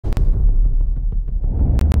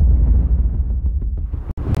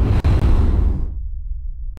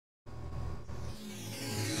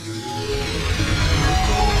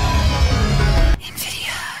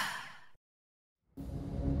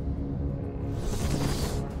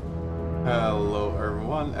Hello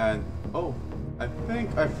everyone, and oh, I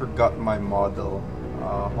think I forgot my model.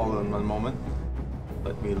 Hold on one moment.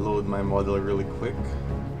 Let me load my model really quick.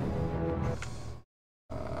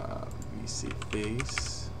 VC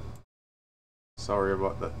face. Sorry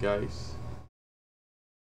about that, guys.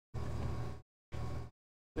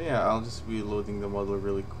 So yeah, I'll just be loading the model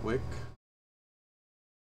really quick.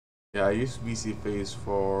 Yeah, I used VC face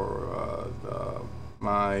for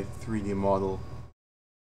my 3D model.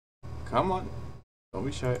 Come on, don't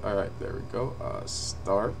be shy. All right, there we go.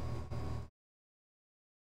 Start.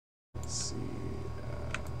 Let's see.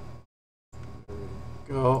 There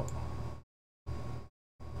we go.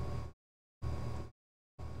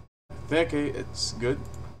 Okay, it's good.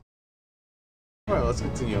 All right, let's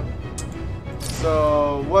continue.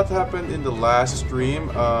 So, what happened in the last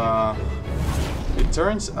stream? It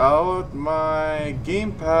turns out my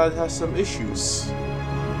gamepad has some issues.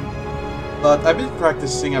 But I've been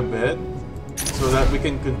practicing a bit so that we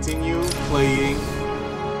can continue playing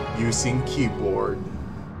using keyboard.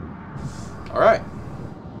 Alright.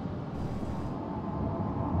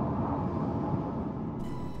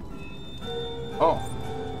 Oh,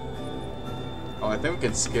 I think we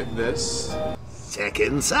can skip this.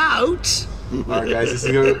 Seconds out. Alright guys, this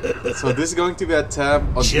is going to be a tab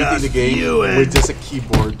on beating the game with just a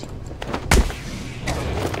keyboard.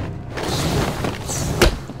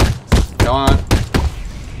 Come on.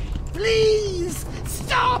 Please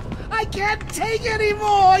stop! I can't take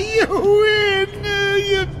anymore. You win.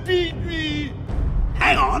 You beat me.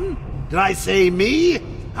 Hang on. Did I say me?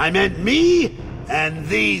 I meant me and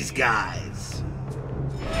these guys.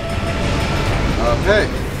 Okay.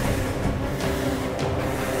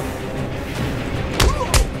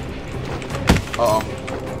 Uh-oh.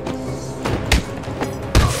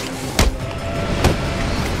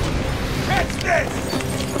 Catch this!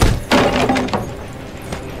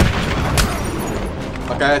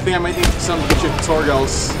 Okay, I think I might need some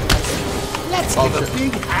tutorials. Let's give a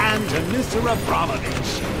big hand to Mr.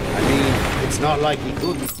 Abramovich. I mean, it's not like he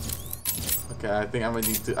couldn't. Okay, I think I might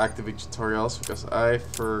need to activate tutorials because I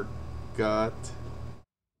forgot.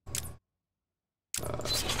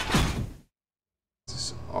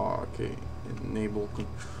 Oh, okay. Enable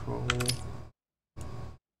control.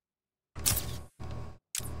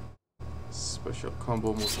 Special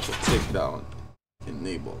combo multiple takedown.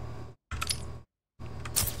 Enable.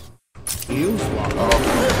 Use one.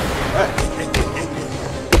 Right.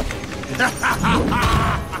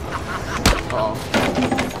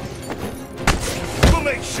 We'll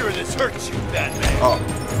make sure this hurts you, Batman. Oh,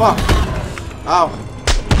 fuck. Ow.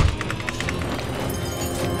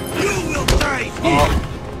 You will die here,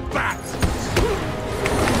 Bat.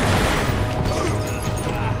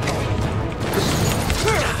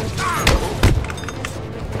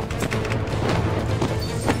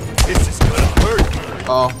 This is gonna hurt.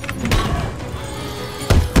 Oh.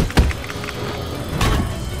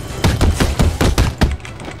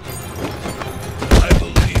 I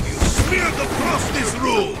believe you smeared across this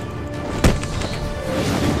room.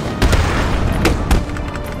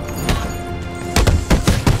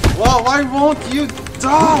 Well, why won't you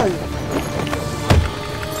die?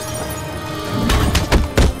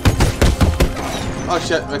 Oh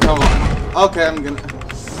shit, come on. Okay, I'm gonna...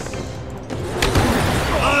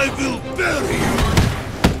 I will bury you.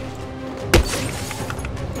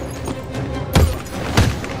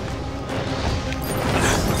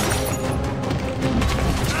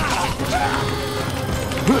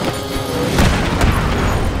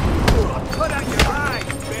 Put out your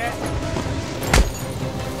eyes, man.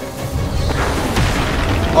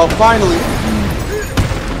 Oh, finally!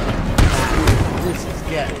 This is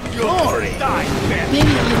getting Glory. Die, man.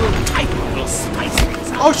 Maybe a little tight will spice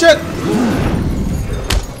things up. Oh shit!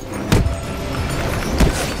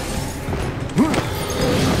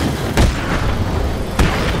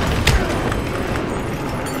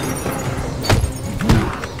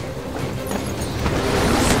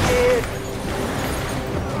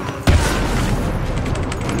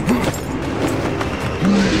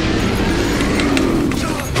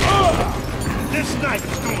 This knife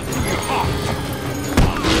is going through your heart.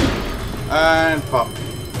 And fuck.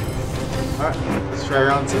 Alright, let's try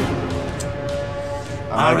round two.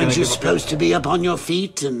 Aren't you supposed to be up on your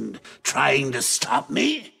feet and trying to stop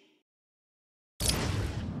me?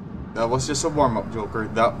 That was just a warm-up, Joker.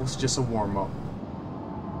 That was just a warm-up.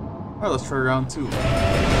 Alright, let's try round two.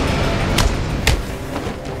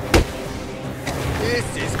 This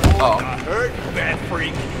is going to hurt, Bat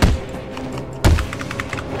Freak.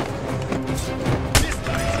 This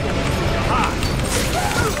knife's going through your heart.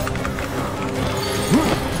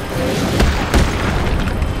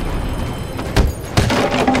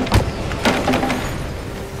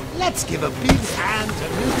 Let's give a big hand to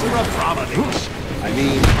Mr. Abramovich. I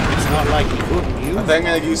mean, it's not like he couldn't use. I think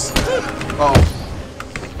I'm gonna use. Oh.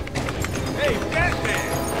 Hey, Batman!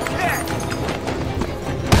 Yeah!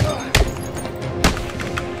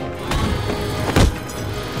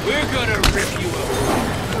 We're gonna rip you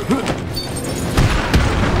apart.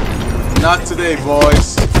 Not today, boys.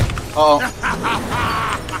 Oh.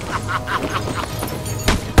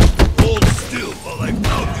 Hold still while I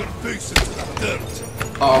pound your face into the dirt.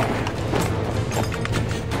 Oh.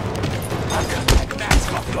 I'll cut that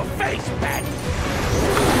mask off your face, Bat!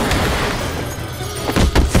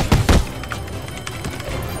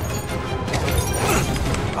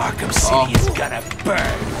 Arkham City is gonna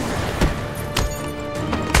burn.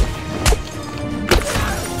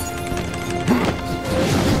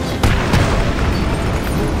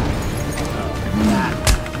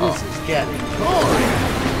 This is getting boring.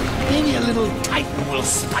 Maybe a little Titan will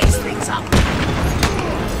spice things up.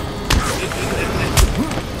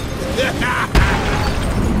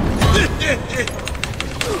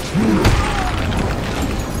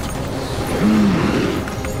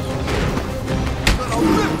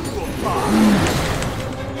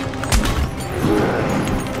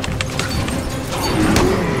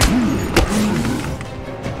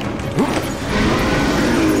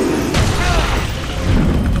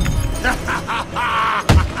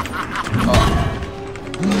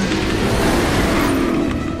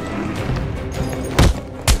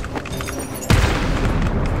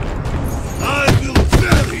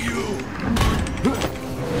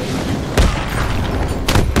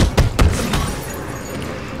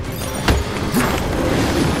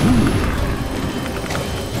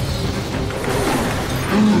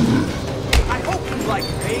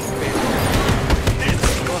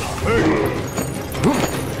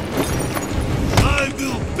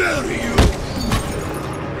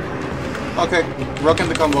 Okay, rocking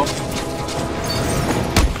the combo.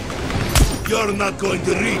 You're not going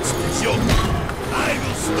to reach the joke. I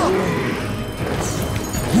will stop you.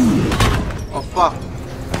 Oh fuck.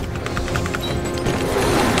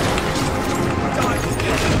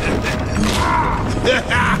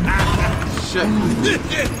 Shit.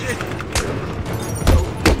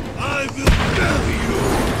 I will bury you.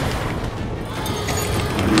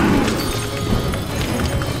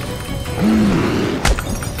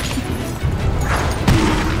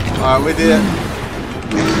 Alright, we did it.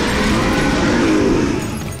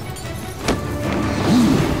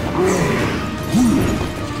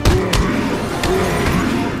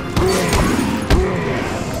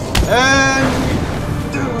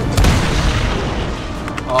 And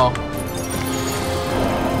oh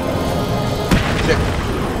shit.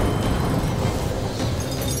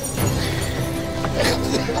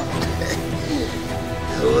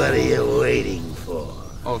 What are you waiting for?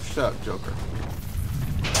 Oh, shut up, Joker.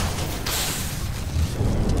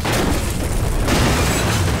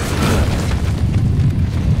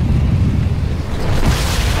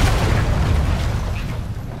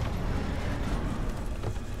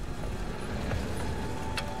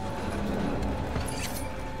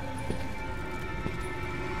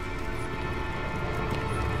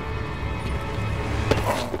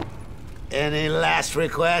 Any last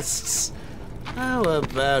requests? How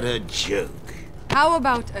about a joke? How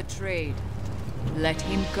about a trade? Let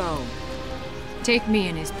him go. Take me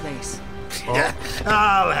in his place.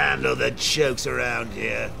 I'll handle the jokes around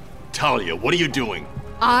here. Talia, what are you doing?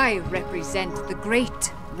 I represent the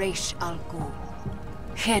great Ra's al Ghul,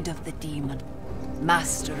 head of the demon,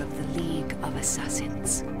 master of the League of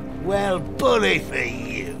Assassins. Well, bully for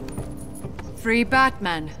you. Free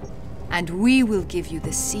Batman, and we will give you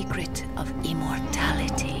the secret of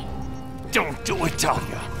immortality. Don't do it,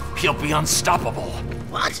 Talia. He'll be unstoppable.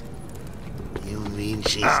 What? You mean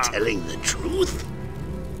she's telling the truth?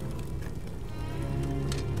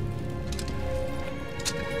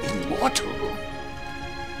 Immortal?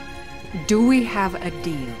 Do we have a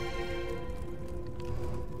deal?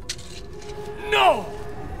 No!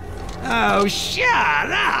 Oh,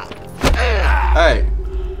 shut up! Hey.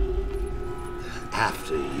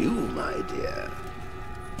 After you, my dear.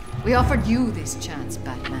 We offered you this chance,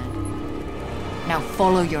 Batman. Now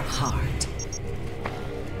follow your heart.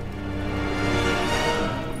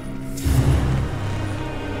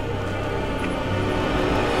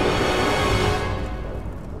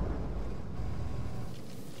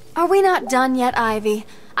 Are we not done yet, Ivy?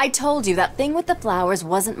 I told you that thing with the flowers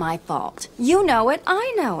wasn't my fault. You know it,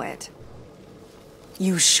 I know it.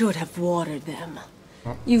 You should have watered them.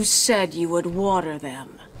 You said you would water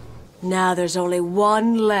them. Now there's only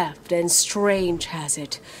one left, and Strange has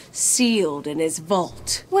it, sealed in his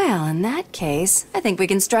vault. Well, in that case, I think we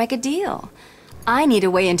can strike a deal. I need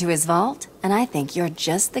a way into his vault, and I think you're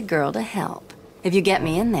just the girl to help. If you get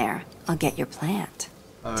me in there, I'll get your plant.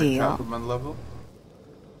 Deal? Compliment level.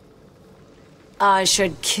 I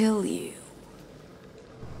should kill you.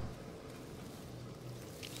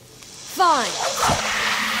 Fine.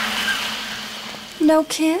 No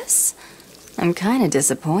kiss? I'm kinda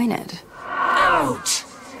disappointed. Out!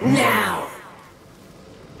 Now!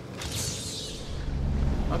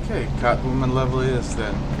 Okay, Catwoman level it is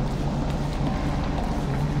then.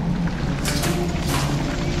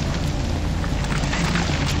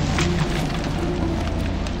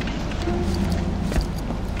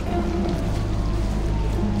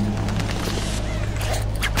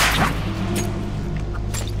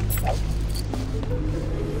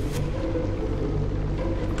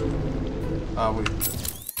 Wait.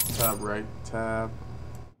 Tab right, tab.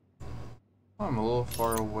 I'm a little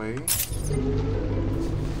far away.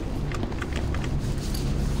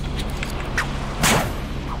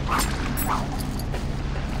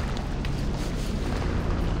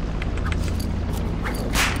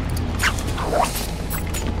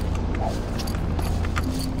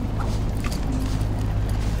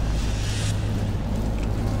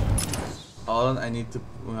 Alan, I need to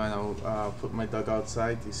put my dog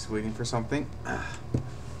outside. He's waiting for something.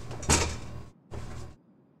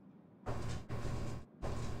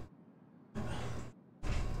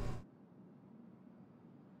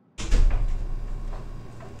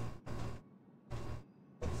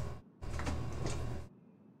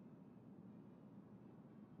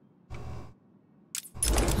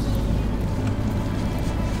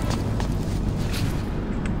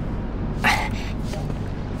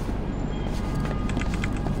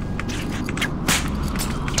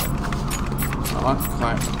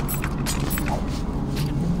 Climb.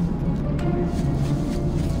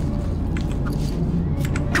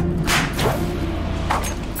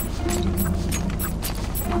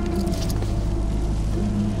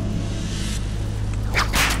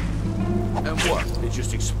 And what? It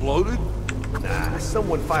just exploded? Nah,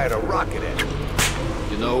 someone fired a rocket at it.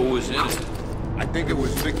 You know who was in it? I think it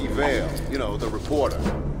was Vicky Vale, you know, the reporter.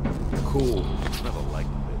 Cool. Never liked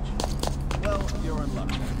the bitch. Well, you're in luck.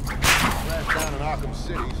 Last down in Arkham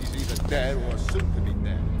City, she's either dead or soon to be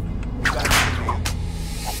dead.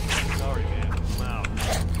 Sorry, man. I'm out.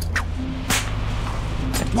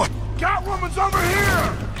 What? Catwoman's over here!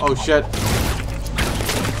 Oh shit.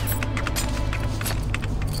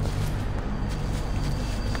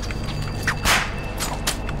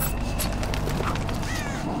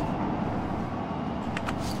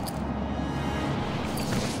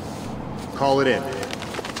 Call it in.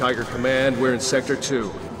 Tiger Command, we're in Sector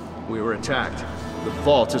 2. We were attacked. The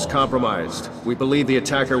vault is compromised. We believe the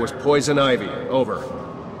attacker was Poison Ivy. Over.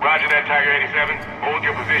 Roger that, Tiger 87. Hold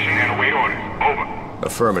your position and await orders. Over.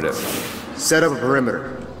 Affirmative. Set up a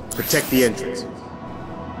perimeter. Protect the entrance.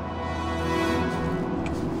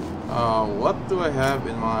 What do I have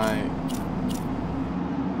in my...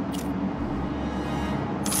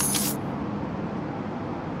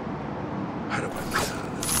 How do I get out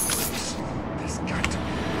of this place? There's got to be...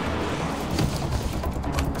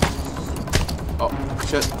 Oh,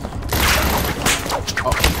 shit.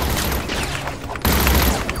 Oh.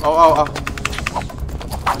 Oh.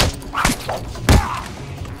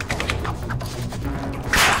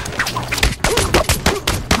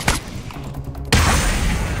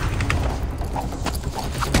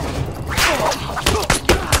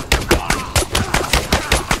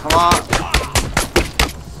 Come on.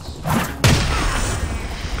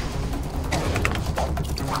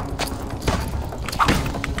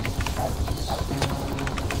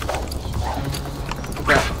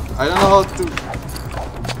 Okay, I don't know how to...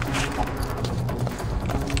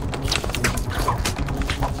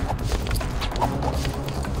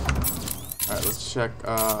 Alright, let's check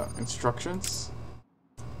instructions.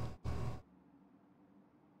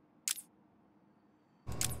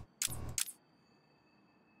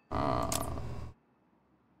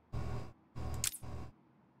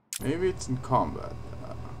 Maybe it's in combat.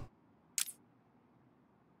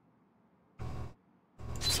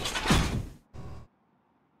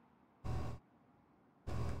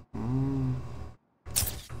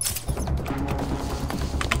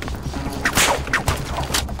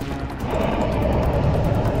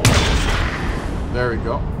 There we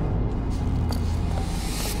go.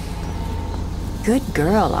 Good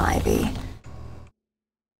girl, Ivy.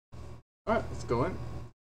 Alright, let's go in.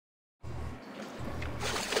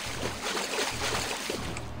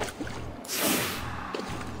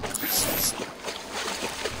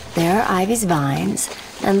 There are Ivy's vines,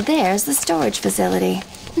 and there's the storage facility.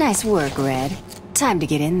 Nice work, Red. Time to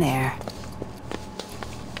get in there.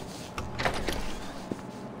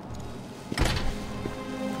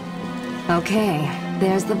 Okay,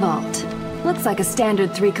 there's the vault. Looks like a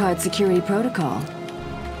standard 3-card security protocol.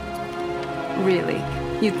 Really?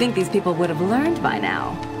 You'd think these people would have learned by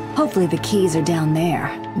now. Hopefully the keys are down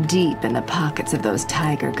there, deep in the pockets of those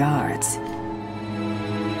tiger guards.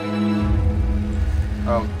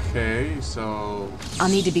 Okay, so... I'll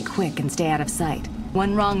need to be quick and stay out of sight.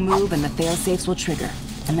 One wrong move and the failsafes will trigger,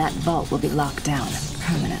 and that vault will be locked down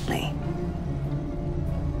permanently.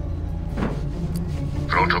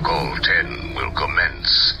 Protocol 10 will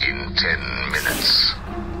commence in 10 minutes.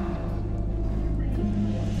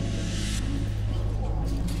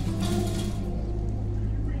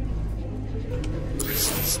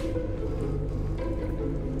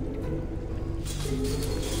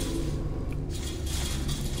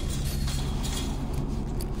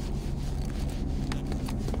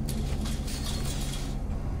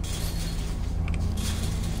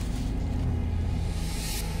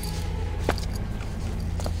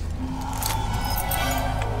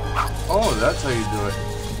 Oh, that's how you do it.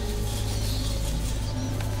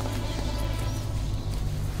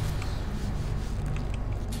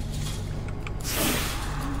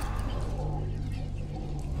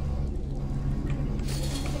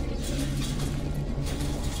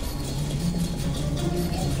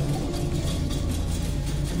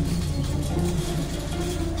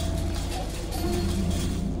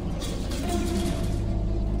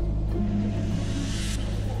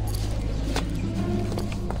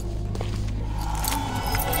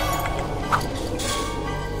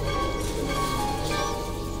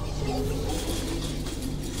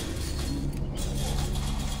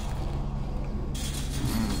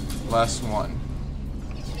 Last one.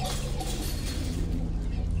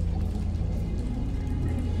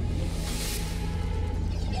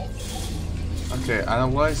 Okay,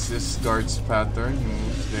 analyze this guard's pattern.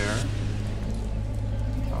 Move there.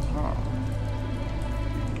 Uh-huh.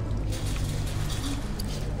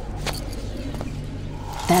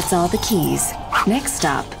 That's all the keys. Next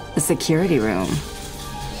stop, the security room.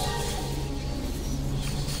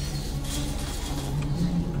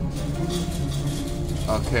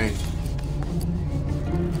 Okay.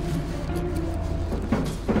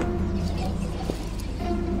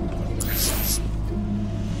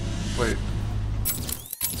 Wait.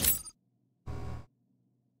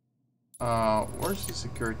 Where's the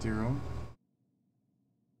security room?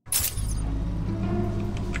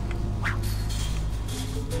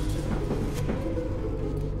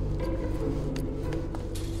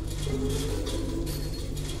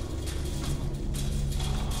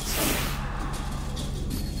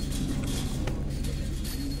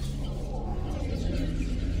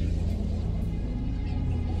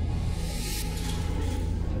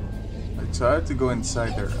 So I have to go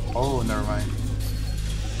inside there. Oh, never mind.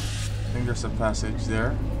 I think there's a passage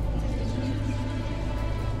there.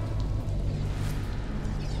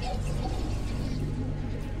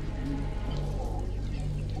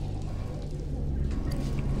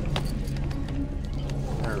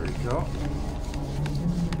 There we go.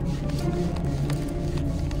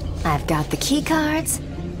 I've got the key cards.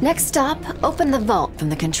 Next stop, open the vault from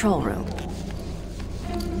the control room.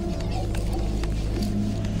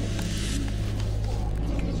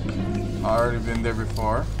 Already been there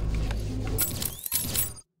before.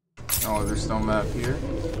 Oh, there's no map here.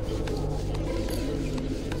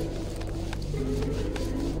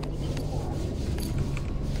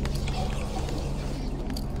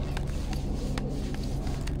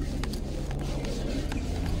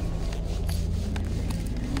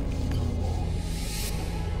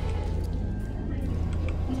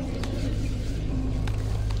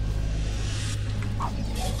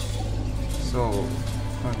 So,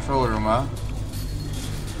 control room, huh?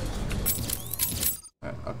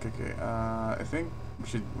 Okay. I think we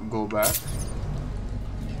should go back.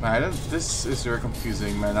 Man, this is very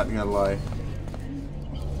confusing, man. Not gonna lie.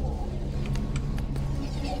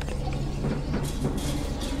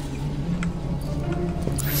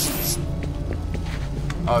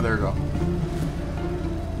 Oh, there we go.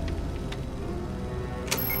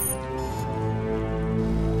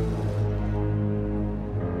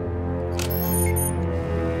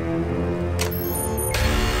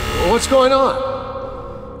 What's going on?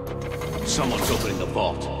 Someone's opening the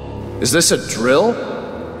vault. Is this a drill?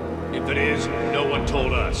 If it is, no one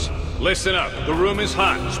told us. Listen up. The room is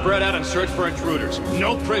hot. Spread out and search for intruders.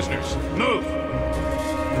 No prisoners. Move!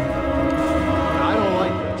 I don't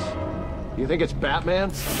like this. You think it's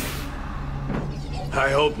Batman? I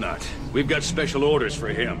hope not. We've got special orders for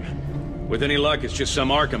him. With any luck, it's just some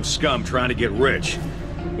Arkham scum trying to get rich.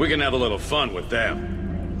 We can have a little fun with them.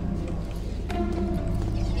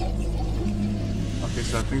 Okay,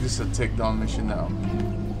 so I think this is a takedown mission now.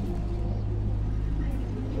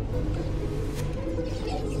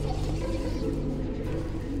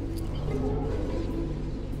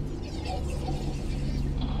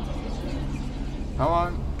 Come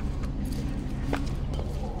on.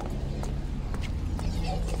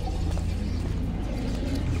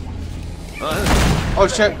 Oh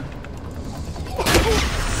shit!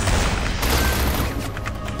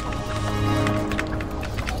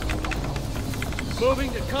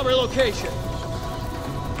 Moving to cover location.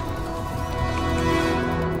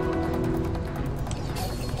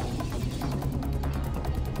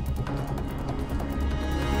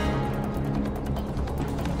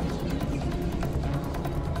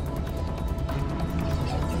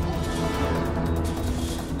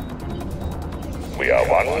 We are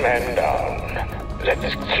one man down.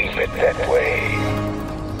 Let's keep it that way.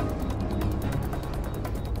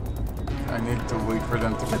 I need to wait for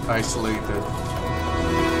them to get isolated.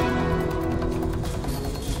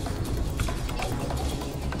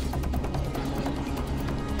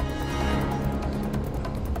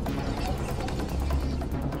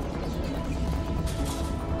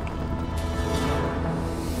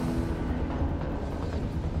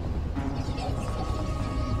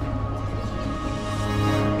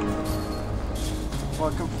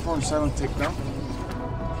 Well, I can perform silent takedown.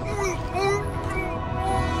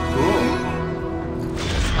 Cool.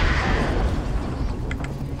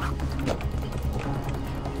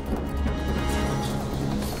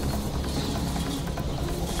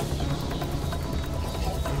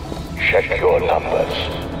 Check your numbers.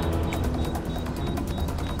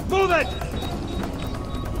 Move it!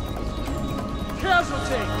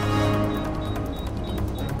 Casualty!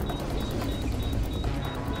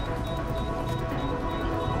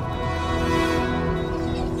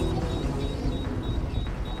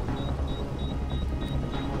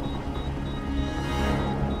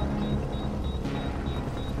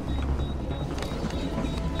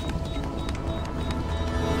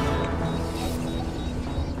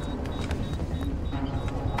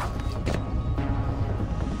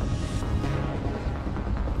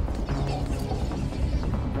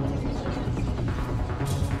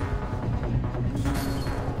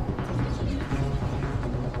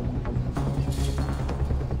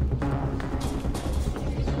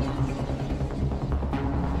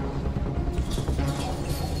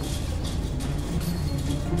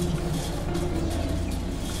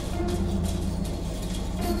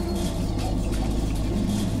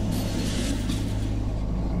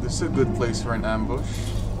 This is a good place for an ambush.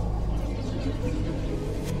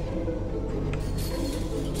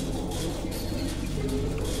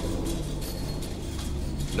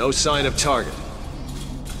 No sign of target.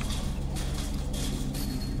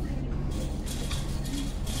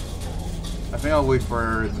 I think I'll wait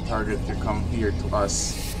for the target to come here to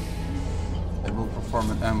us, and we'll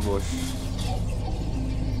perform an ambush.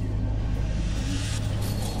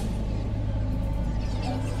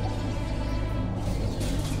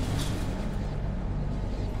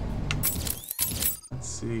 Let's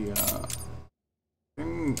see,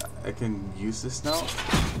 I can use this now?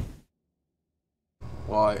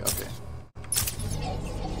 Why? Okay.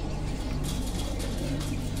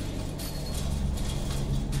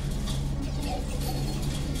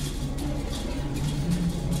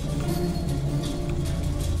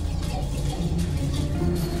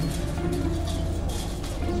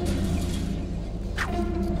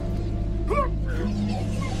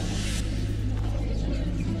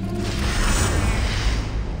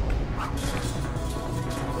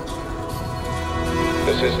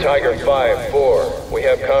 This is Tiger 5-4. We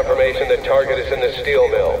have confirmation that target is in the steel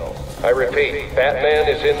mill. I repeat, Batman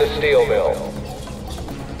is in the steel mill.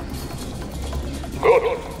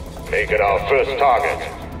 Good. Make it our first target.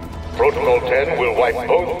 Protocol 10 will wipe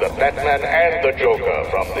both the Batman and the Joker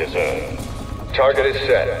from this Earth. Target is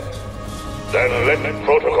set. Then let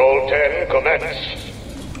Protocol 10 commence.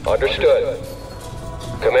 Understood.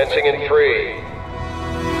 Commencing in 3,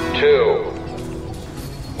 2,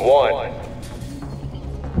 1.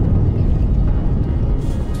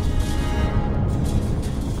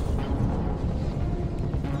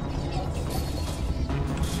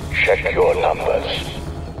 Check your numbers.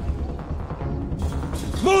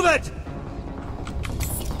 Move it!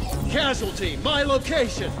 Casualty, my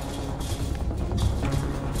location.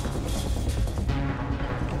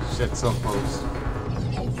 Shit, so close.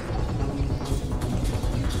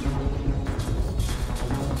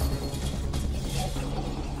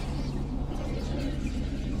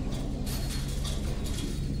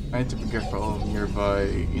 I need to be careful of nearby,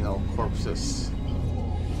 you know, corpses.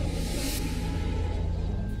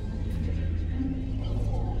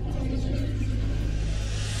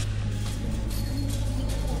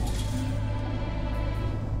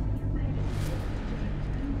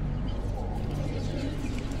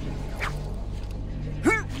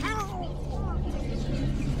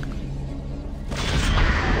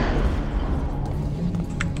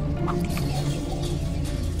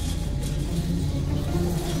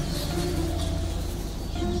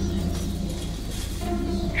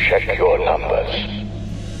 Check your numbers.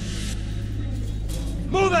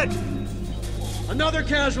 Move it! Another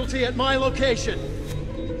casualty at my location.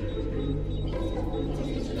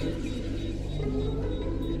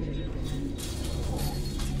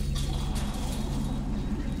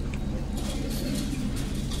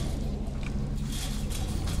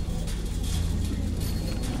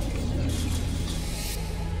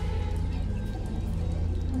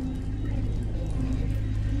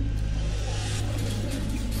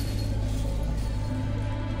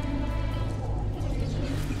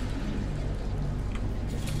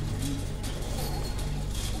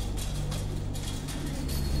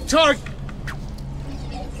 Target!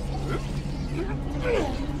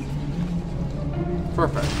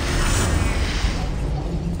 Perfect.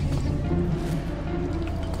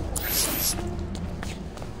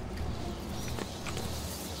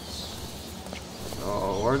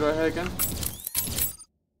 So, where do I head again?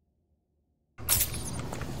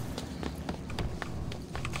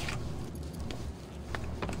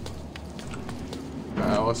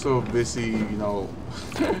 I was so busy, you know,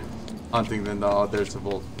 hunting than there's a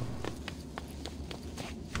vault.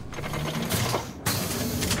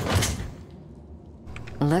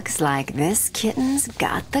 Looks like this kitten's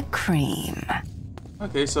got the cream.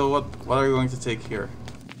 Okay, so what are we going to take here?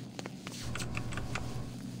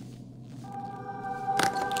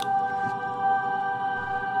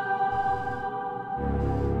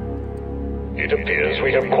 It appears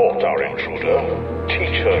we have caught our intruder.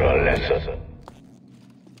 Teach her a lesson.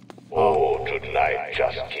 Oh, tonight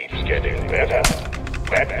just keeps getting better.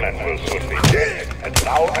 Batman will soon be dead, and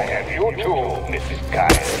now I have you too, Mrs.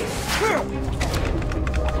 Kyle.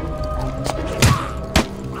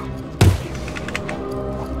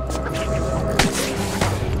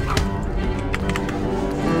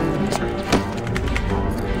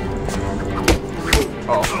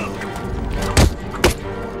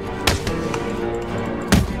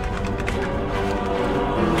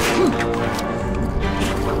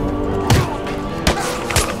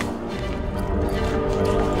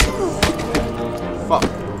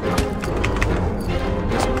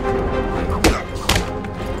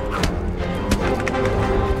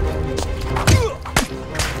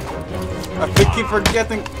 I keep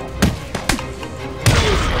forgetting.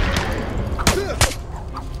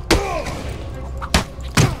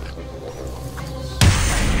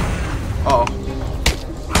 Oh.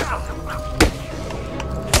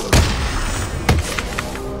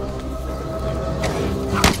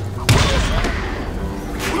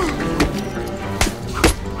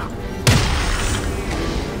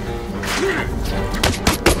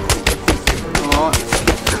 Come on.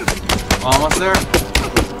 Almost there.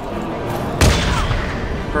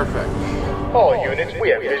 Perfect. All units, we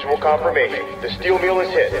have visual confirmation. The steel mill is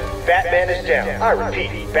hit. Batman is down. I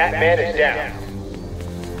repeat, Batman is down.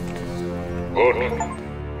 Good.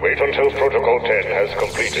 Wait until Protocol 10 has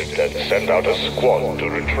completed and send out a squad to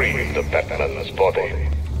retrieve the Batman's body.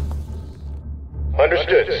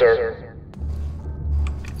 Understood, sir.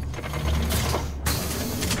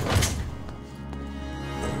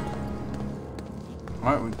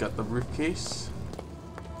 Alright, we got the briefcase.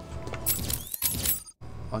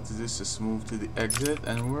 All to do is just move to the exit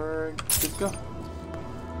and we're good to go.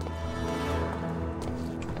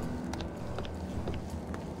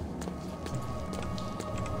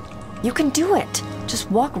 You can do it. Just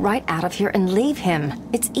walk right out of here and leave him.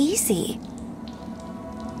 It's easy.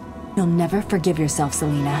 You'll never forgive yourself,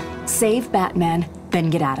 Selina. Save Batman, then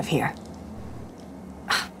get out of here.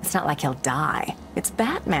 It's not like he'll die. It's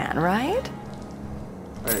Batman, right?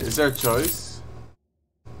 Alright, is there a choice?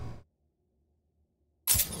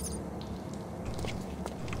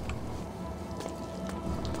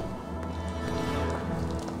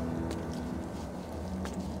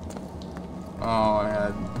 Oh my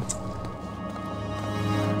god.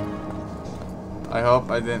 I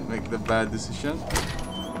hope I didn't make the bad decision.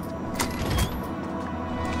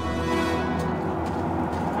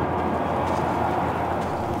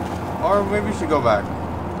 Or maybe we should go back.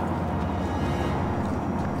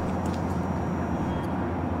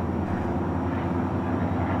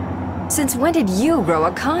 Since when did you grow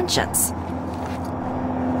a conscience?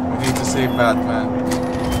 We need to save Batman.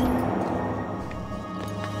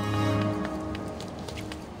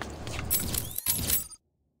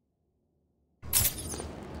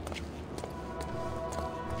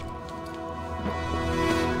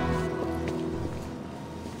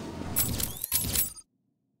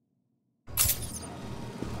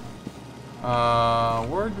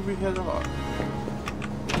 Where do we head off?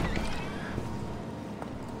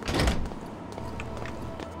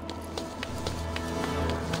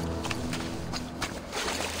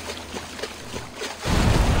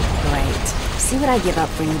 would I give up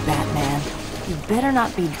for you, Batman? You better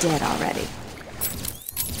not be dead already.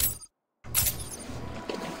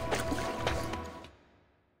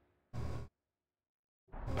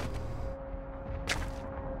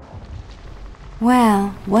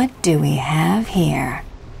 Well, what do we have here?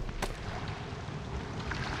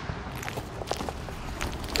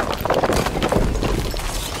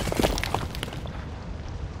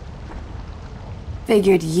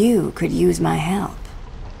 Figured you could use my help.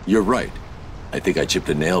 You're right. I think I chipped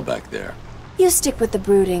a nail back there. You stick with the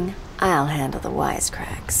brooding. I'll handle the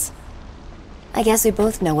wisecracks. I guess we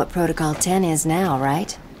both know what Protocol 10 is now,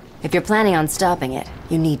 right? If you're planning on stopping it,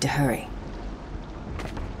 you need to hurry.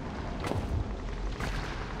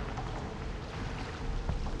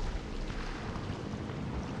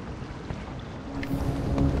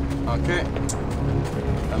 Okay.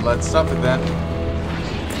 And let's stop it then.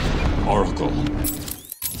 Oracle.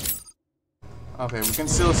 Okay, we can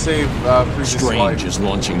still save previous Strange life. is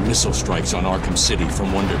launching missile strikes on Arkham City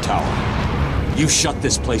from Wonder Tower. You shut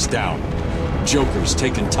this place down. Joker's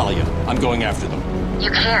taken Talia. I'm going after them. You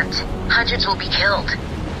can't. Hundreds will be killed.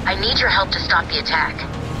 I need your help to stop the attack.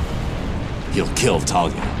 He'll kill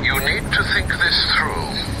Talia. You need to think this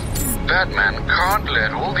through. Batman can't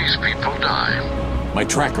let all these people die. My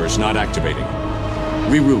tracker is not activating.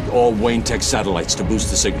 Reroute all Wayne Tech satellites to boost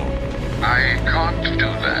the signal. I can't do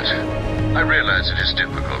that. I realize it is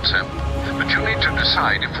difficult, Sam, but you need to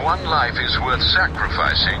decide if one life is worth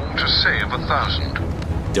sacrificing to save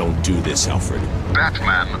 1,000. Don't do this, Alfred.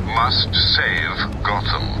 Batman must save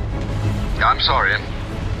Gotham. I'm sorry,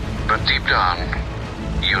 but deep down,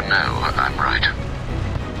 you know I'm right.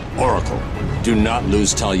 Oracle, do not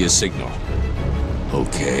lose Talia's signal.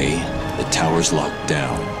 Okay, the tower's locked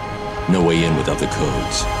down. No way in without the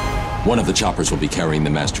codes. One of the choppers will be carrying the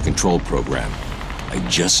master control program. I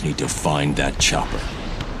just need to find that chopper.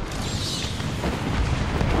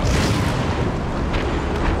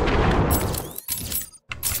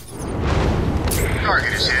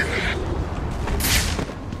 Target is hit.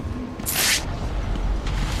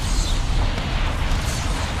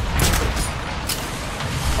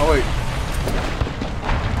 Oh wait.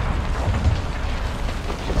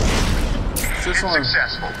 This one.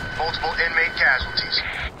 Successful. Multiple inmate casualties.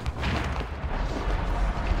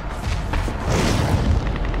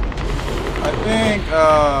 I think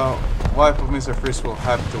wife of Mr. Freeze will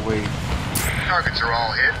have to wait. Targets are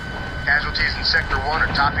all hit. Casualties in Sector 1 are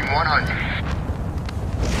topping 100.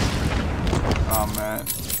 Oh man.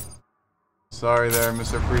 Sorry there,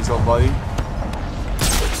 Mr. Freeze, old buddy.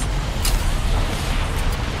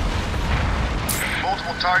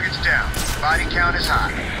 Multiple targets down. Body count is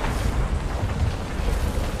high.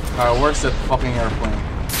 Where's that fucking airplane?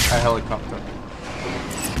 A helicopter.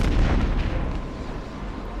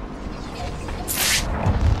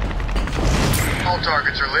 All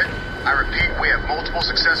targets are lit. I repeat, we have multiple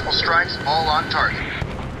successful strikes, all on target.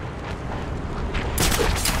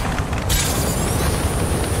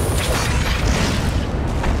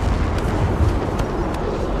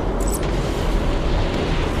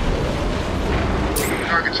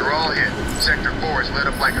 Targets are all hit. Sector 4 is lit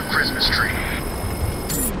up like a Christmas tree.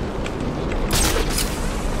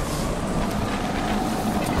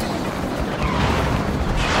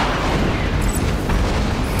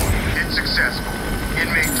 Successful.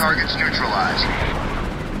 Inmate targets neutralized.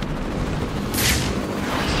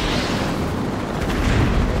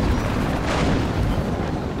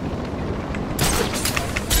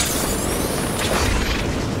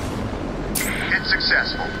 Hit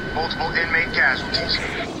successful. Multiple inmate casualties.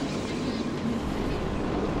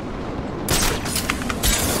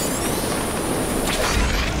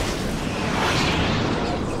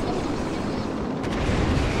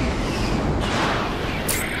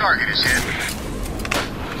 Target is hit.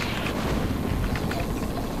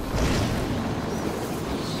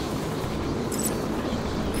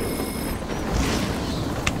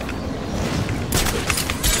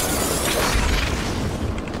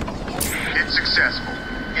 Hit successful.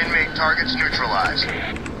 Inmate targets neutralized.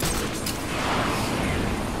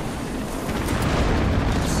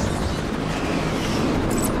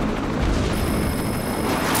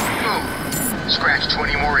 Boom. Scratch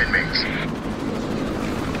 20 more inmates.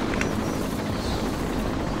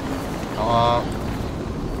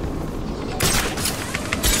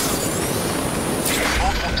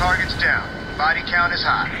 Multiple targets down. Body count is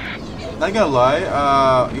high. Not gonna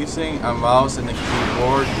lie, using a mouse and a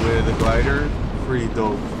keyboard with a glider, pretty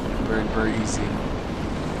dope. Very, very easy.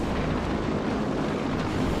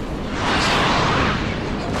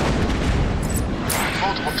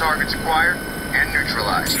 Multiple targets acquired and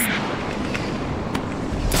neutralized.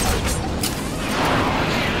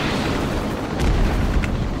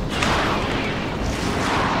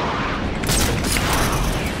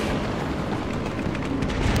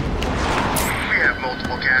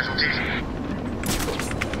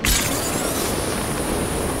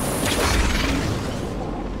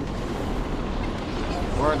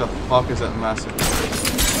 the fuck is that massive?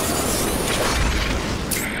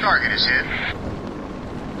 Target is hit.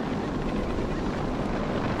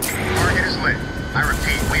 Target is lit. I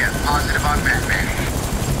repeat, we have positive on Batman.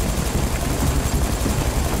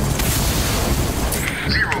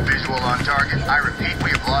 Zero visual on target. I repeat, we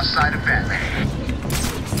have lost sight of Batman.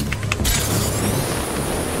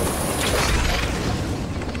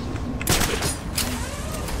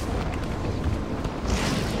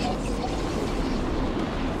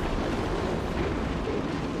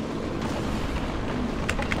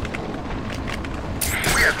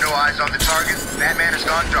 We have no eyes on the target. Batman has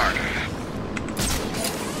gone dark.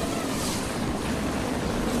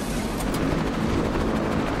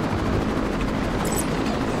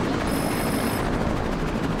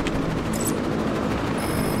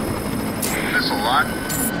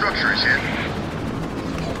 Structure is hit.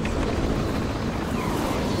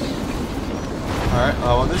 Alright,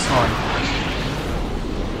 how about this one?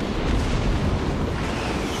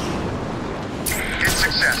 It's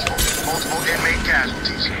successful. Multiple inmate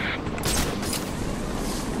casualties.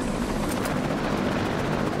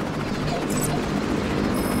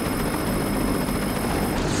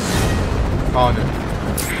 Found it.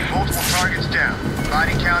 Multiple targets down.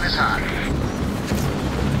 Body count is high.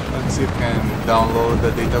 Let's see if we can download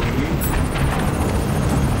the data we need.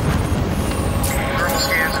 Thermal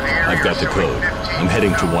scans of the area. I've got the code. I'm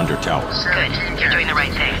heading to Wonder Tower. Good. You're doing the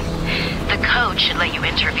right thing. The code should let you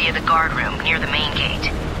enter via the guard room near the main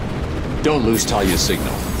gate. Don't lose Talia's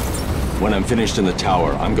signal. When I'm finished in the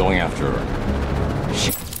tower, I'm going after her.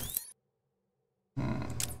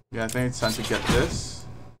 Yeah, I think it's time to get this.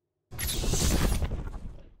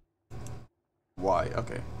 Why?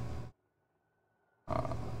 Okay.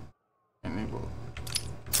 Enable.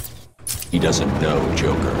 He doesn't know,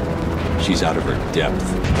 Joker. She's out of her depth.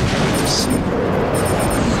 Let's see.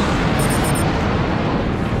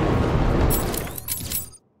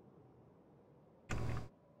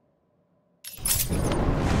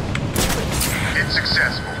 It's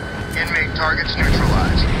successful. Inmate targets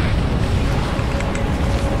neutralized.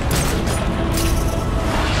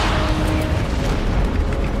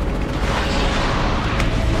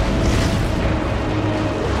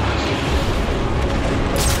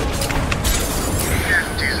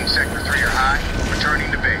 Casualties in Sector 3 are high.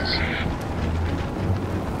 Returning to base.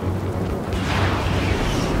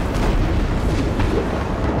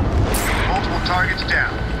 Multiple targets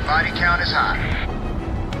down. Body count is high.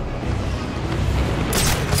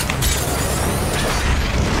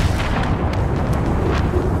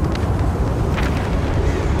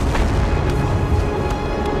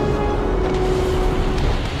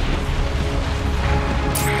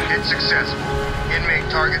 It's successful. Inmate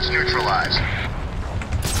targets neutralized.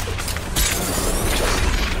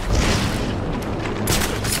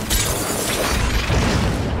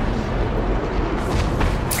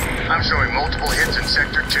 I'm showing multiple hits in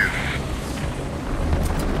Sector 2.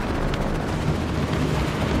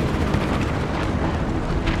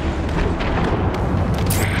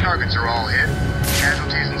 Targets are all hit.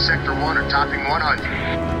 Casualties in Sector 1 are topping 100.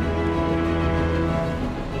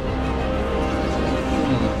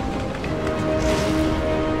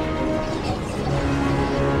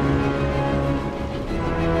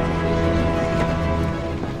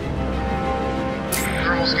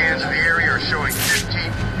 Thermal scans of the area are showing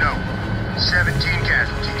 17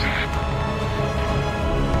 casualties.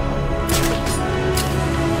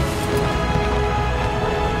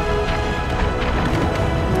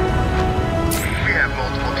 We have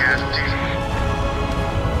multiple casualties.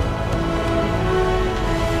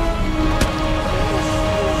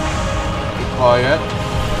 Quiet.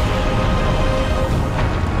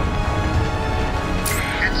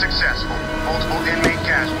 It's successful. Multiple inmate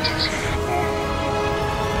casualties.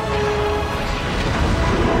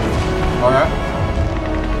 Alright.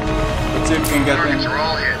 Let's see if we can get Targets them. are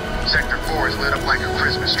all hit. Sector 4 is lit up like a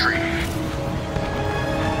Christmas tree.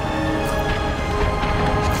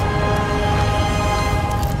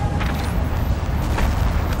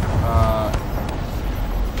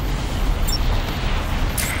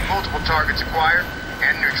 Multiple targets acquired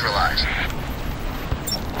and neutralized.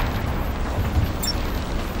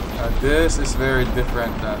 This is very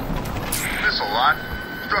different than. Missile lock.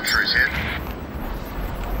 Structure is hit.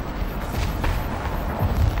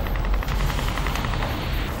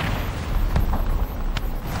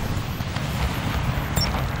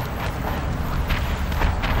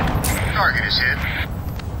 Target is hit.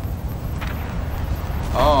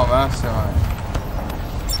 Oh, mastermind.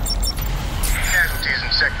 Casualties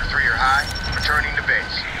in Sector 3 are high. Returning to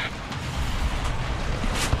base.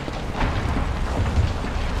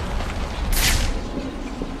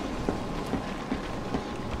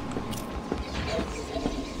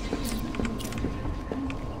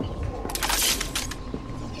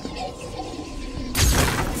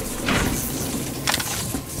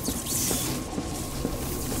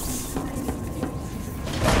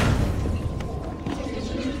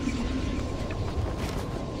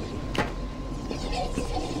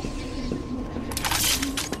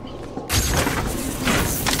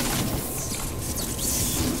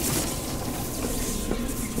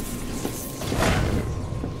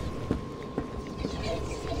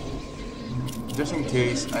 just in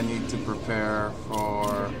case I need to prepare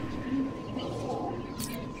for...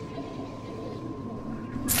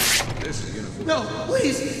 No,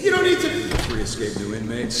 please! You don't need to... Three escaped new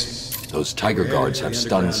inmates. Those Tiger guards have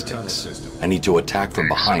stun sticks. I need to attack from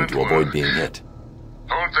behind to avoid being hit.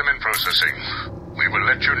 Hold them in processing. We will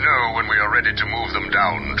let you know when we are ready to move them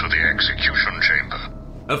down to the execution chamber.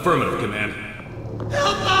 Affirmative, Command.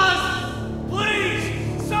 Help us!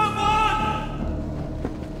 Please! Someone!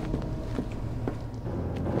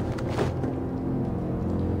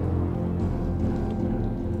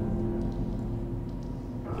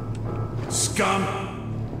 Scum!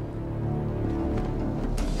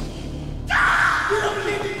 We don't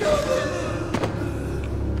need to do this!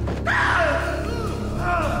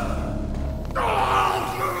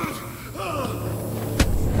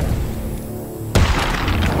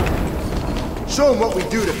 Show them what we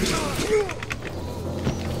do to people.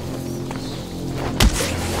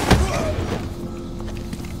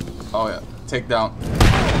 Oh yeah, take down.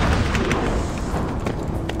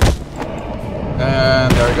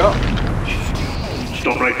 And there we go.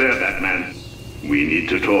 Stop right there, Batman. We need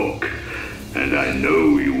to talk. And I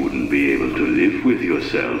know you wouldn't be able to live with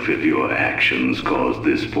yourself if your actions caused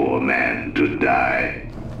this poor man to die.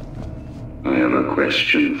 I have a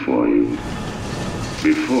question for you.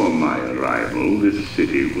 Before my arrival, this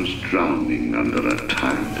city was drowning under a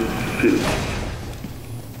tide of filth.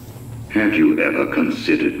 Have you ever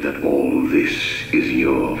considered that all this is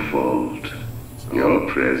your fault? Your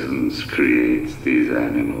presence creates these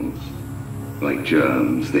animals. Like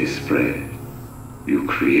germs, they spread. You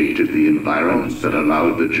created the environment that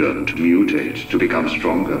allowed the germ to mutate, to become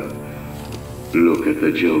stronger. Look at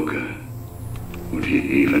the Joker. Would he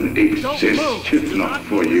even exist if not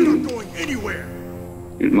for you?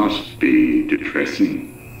 It must be depressing.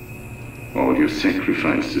 All your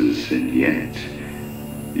sacrifices, and yet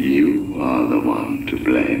you are the one to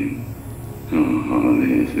blame. Oh,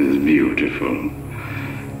 this is beautiful.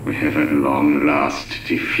 We have at long last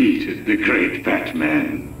defeated the great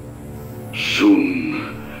Batman. Soon,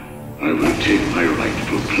 I will take my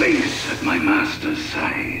rightful place at my master's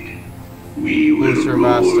side. We will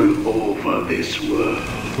rule over this world.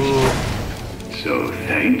 So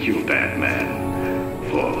thank you, Batman,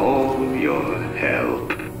 for all your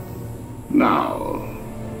help. Now,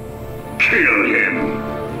 kill him!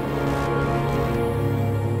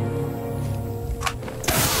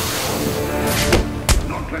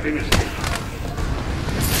 Not let him escape.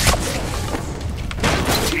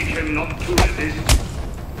 Teach him not to resist.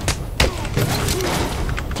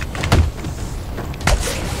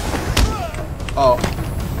 Oh.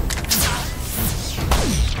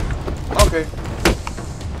 Okay.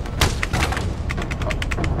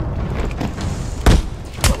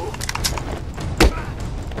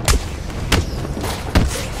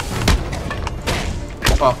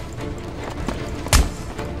 Oh.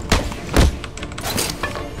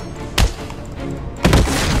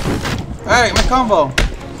 Hey, my combo.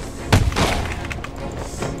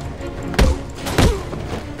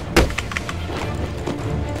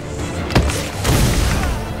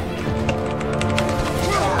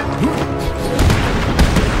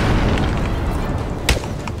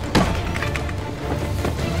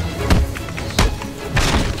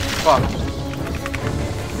 Fuck.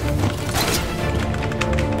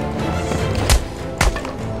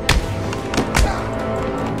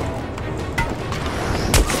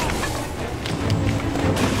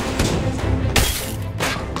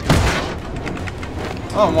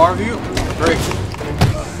 Oh, more of you? Great.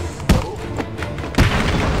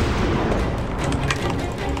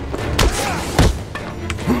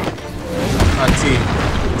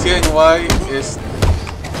 T and Y is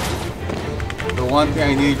the one thing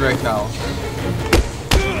I need right now.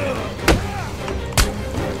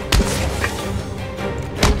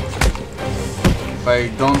 If I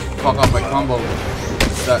don't fuck up my combo,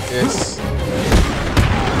 that is...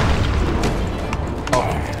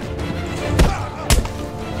 Oh.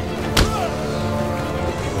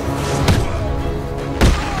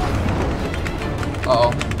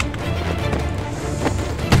 Uh-oh.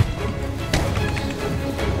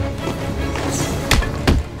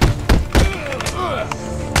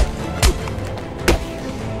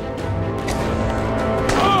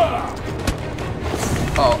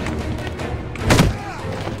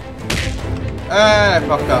 And I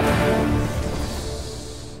fucked up.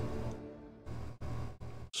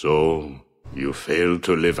 So, you failed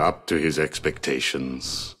to live up to his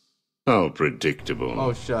expectations. How predictable.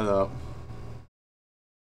 Oh, shut up.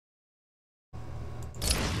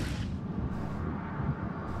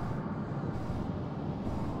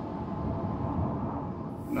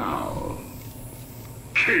 Now,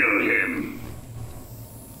 kill him.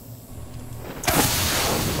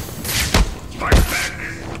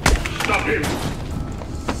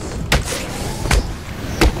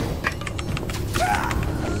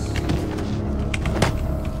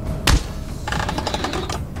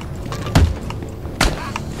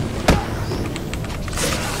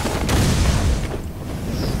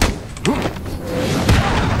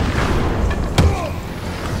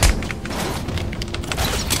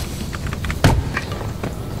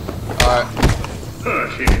 Alright.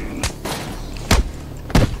 Hurt him.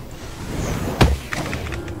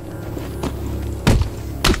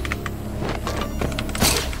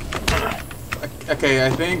 Okay, I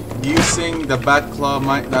think using the bat claw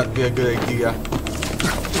might not be a good idea.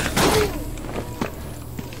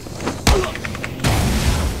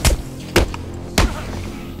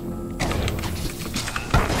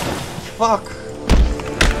 Fuck.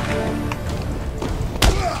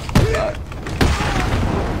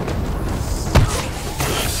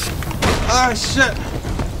 Ah, shit.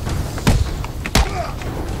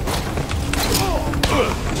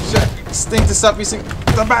 Shit. Stink to stop using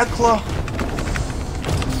the bat claw.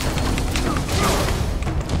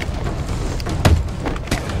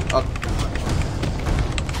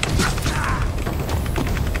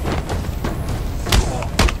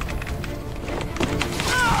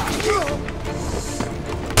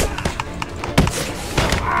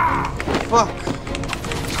 Fuck.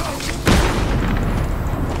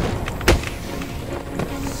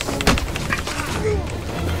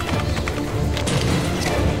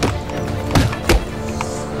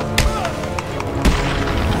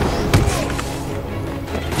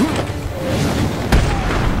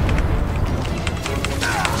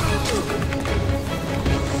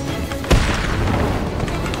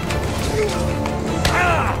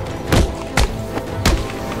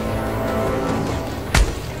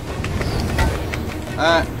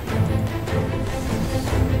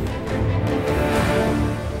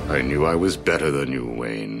 I knew I was better than you,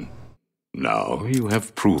 Wayne. Now you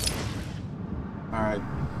have proof. Alright.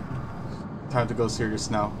 Time to go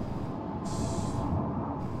serious now.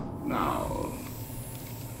 Now,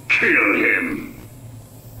 kill him.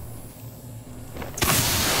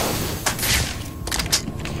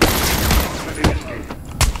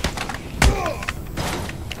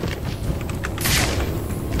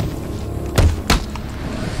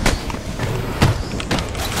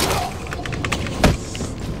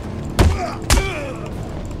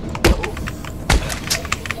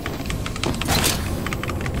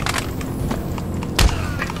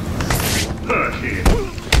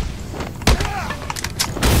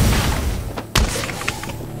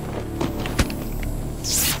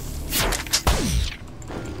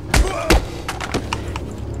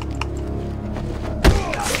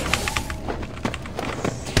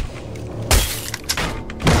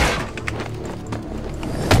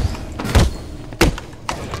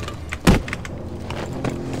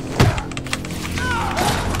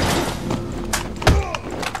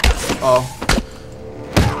 Oh.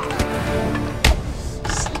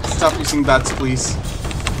 Stop using bats, please.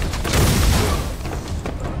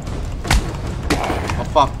 Oh,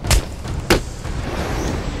 fuck.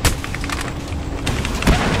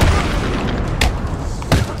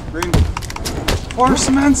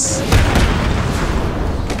 Reinforcements?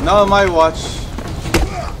 Not on my watch.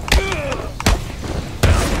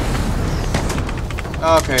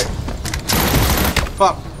 Okay.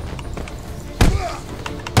 Fuck.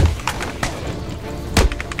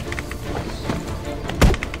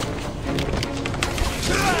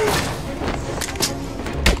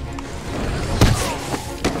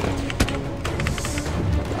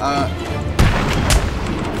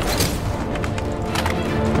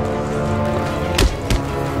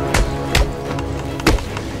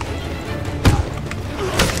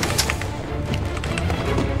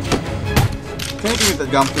 Can you give me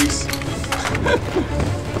the gun, please?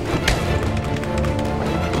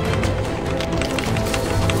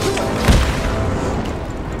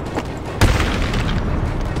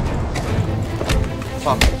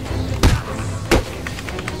 Fuck.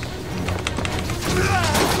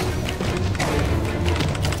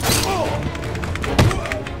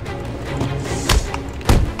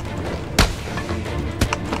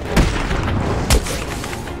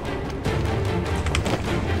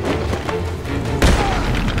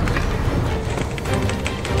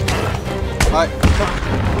 Bye.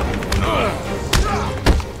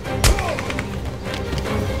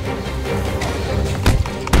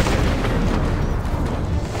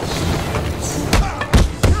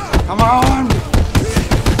 Come on!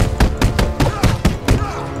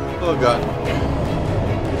 Oh god.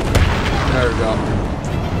 There we go.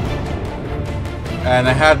 And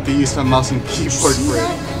I had to use my mouse and keyboard for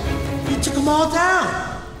it. You took them all down.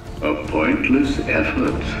 A pointless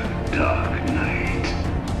effort, Dark Knight.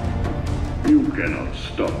 You cannot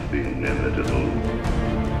stop the inevitable.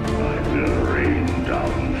 I will rain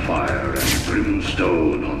down fire and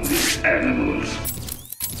brimstone on these animals.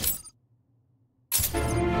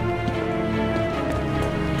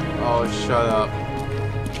 Oh, shut up.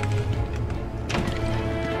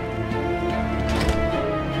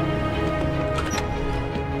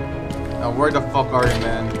 Now where the fuck are you,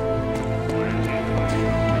 man?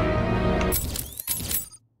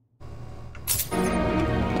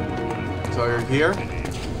 So you're here?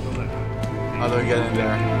 How do we get in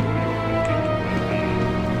there?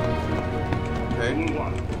 Okay.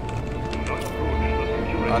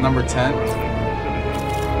 Number 10.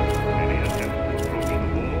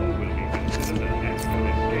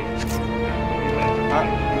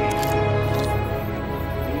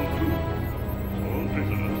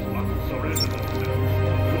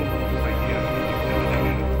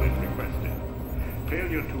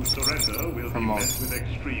 Failure to surrender will be met with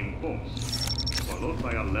extreme force, followed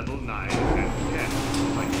by a level 9 and 10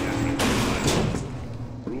 psychiatric trial.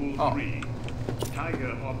 Rule 3.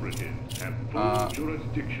 Tiger operatives have full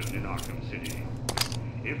jurisdiction in Arkham City.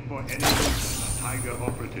 If for any reason a Tiger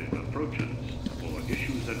operative approaches or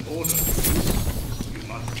issues an order to you, you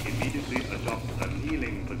must immediately adopt a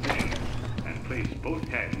kneeling position and place both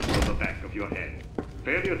hands on the back of your head.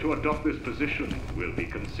 Failure to adopt this position will be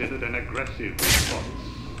considered an aggressive response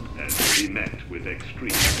and will be met with extreme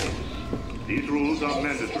force. These rules are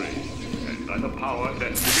mandatory, and by the power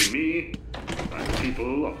vested in me, by the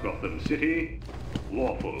people of Gotham City,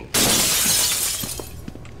 lawful.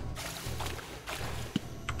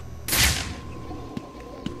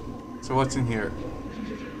 So what's in here?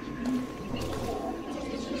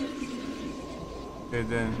 Okay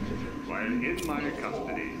then. While in my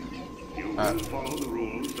custody, you will follow the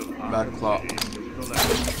rules of Arkham City to the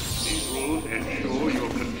letter. These rules ensure your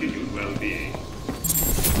continued well-being.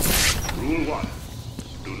 Rule 1.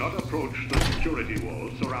 Do not approach the security wall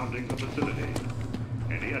surrounding the facility.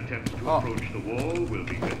 Any attempts to approach the wall will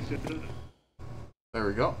be considered. There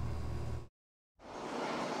we go.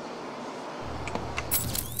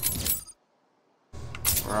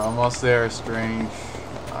 We're almost there, Strange.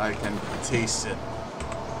 I can taste it.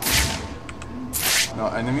 No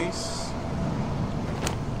enemies?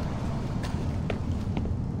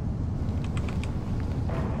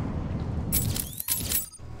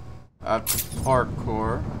 I have to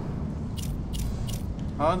parkour.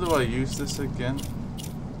 How do I use this again?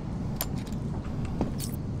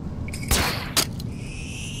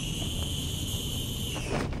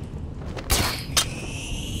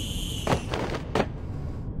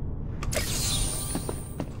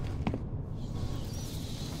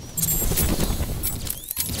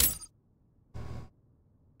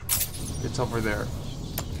 It's over there.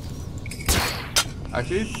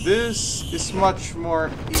 Actually, this is much more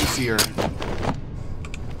easier.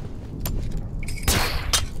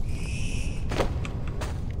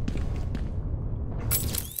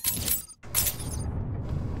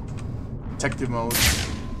 Detective mode.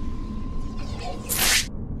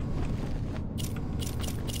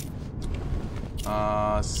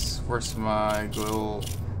 Where's my little...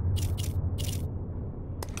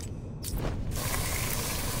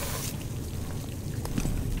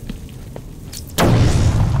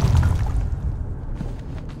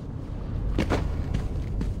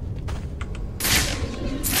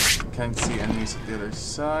 Can't see enemies at the other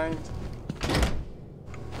side.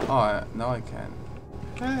 Oh, now I can.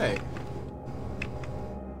 Hey.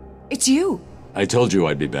 It's you. I told you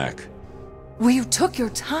I'd be back. Well, you took your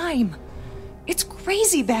time. It's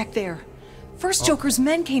crazy back there. First Joker's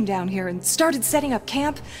men came down here and started setting up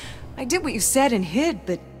camp. I did what you said and hid,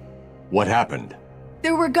 but... What happened?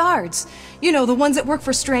 There were guards. You know, the ones that work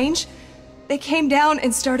for Strange. They came down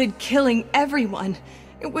and started killing everyone.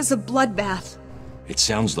 It was a bloodbath. It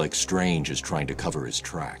sounds like Strange is trying to cover his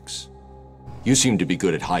tracks. You seem to be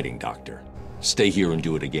good at hiding, Doctor. Stay here and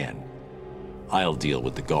do it again. I'll deal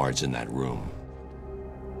with the guards in that room.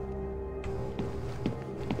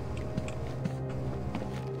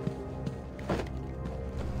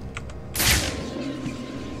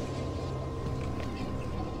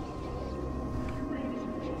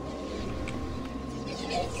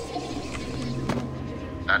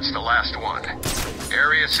 That's the last one.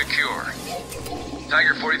 Area secure.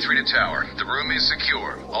 Tiger 43 to tower. The room is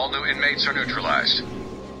secure. All new inmates are neutralized.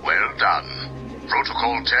 Well done.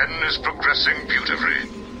 Protocol 10 is progressing beautifully.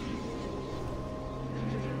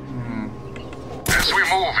 As we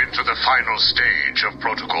move into the final stage of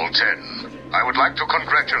Protocol 10, I would like to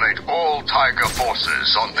congratulate all Tiger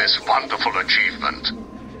forces on this wonderful achievement.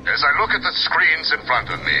 As I look at the screens in front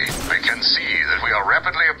of me, I can see that we are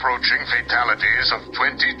rapidly approaching fatalities of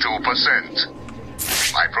 22%.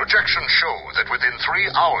 My projections show that within 3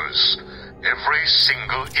 hours, every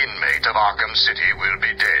single inmate of Arkham City will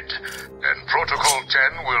be dead, and Protocol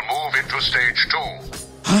 10 will move into Stage 2.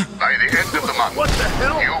 By the end of the month,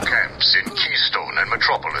 new camps in Keystone and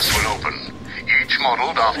Metropolis will open, each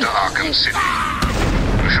modeled after Arkham City.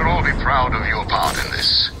 You should all be proud of your part in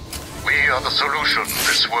this. We are the solution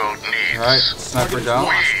this world needs. Alright, sniper down.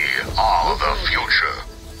 We are the future.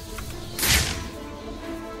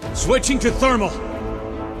 Switching to thermal.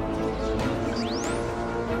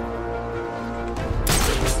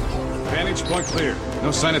 Vantage point clear.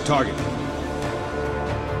 No sign of target.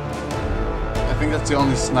 I think that's the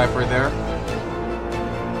only sniper there.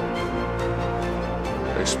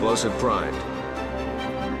 Explosive primed.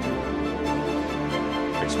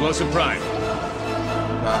 Explosive primed.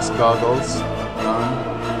 Last goggles.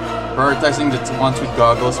 Prioritizing the ones with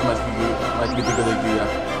goggles might be the good idea.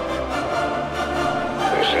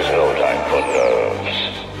 This is no time for nerves.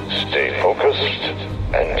 Stay focused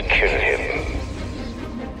and kill him.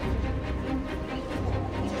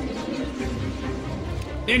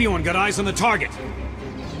 Anyone got eyes on the target?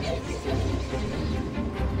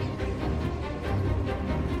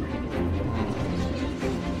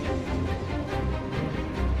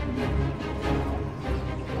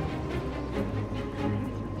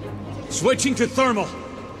 Switching to thermal.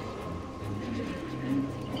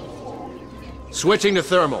 Switching to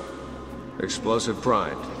thermal. Explosive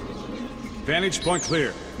primed. Vantage point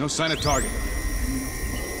clear. No sign of target.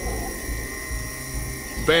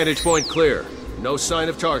 Vantage point clear. No sign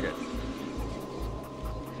of target.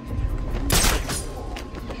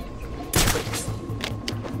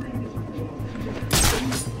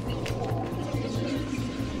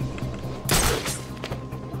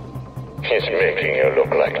 He's making you look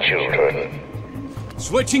like children.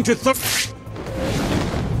 Switching to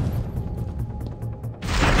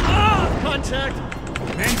Contact!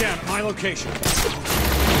 Man down at my location.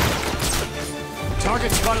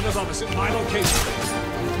 Target spotted above us at my location.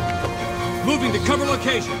 Moving to cover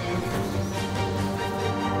location.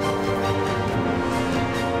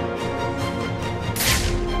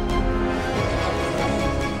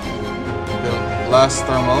 The last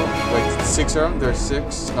thermal. Wait, 6 of them? There's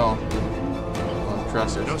 6? No. Oh,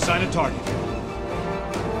 trusters. No sign of target.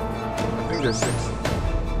 I think there's 6.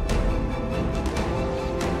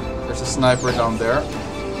 There's a sniper down there.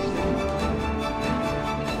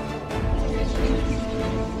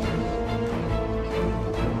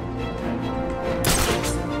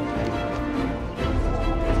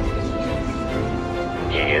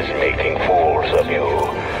 He is making fools of you.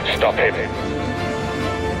 Stop him.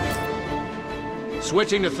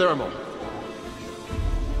 Switching to thermal.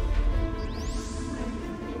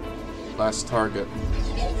 Last target.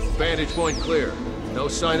 Vantage point clear. No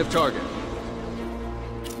sign of target.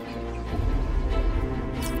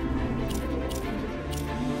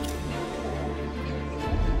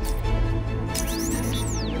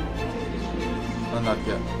 Oh, not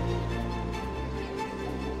yet.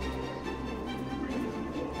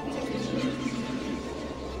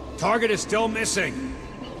 Target is still missing.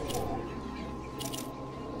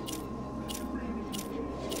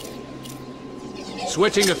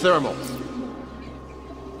 Switching to thermal.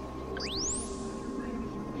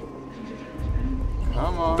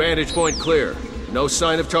 Come on. Vantage point clear. No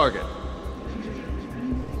sign of target.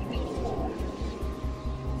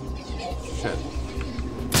 Shit.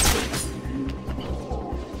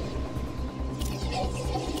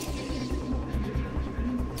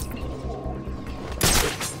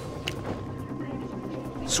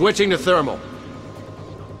 Switching to thermal.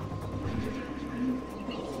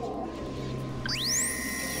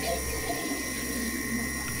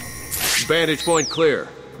 Vantage point clear.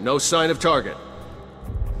 No sign of target.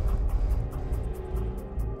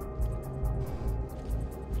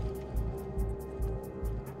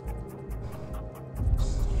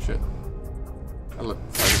 Shit. I let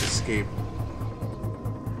target escape.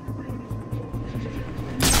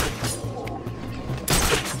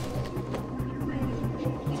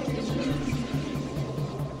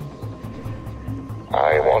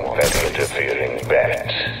 I want that interfering bat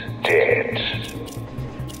dead.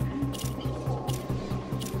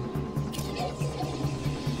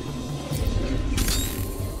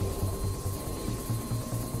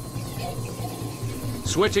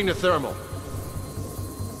 Switching to thermal.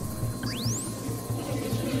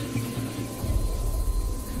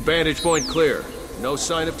 Vantage point clear. No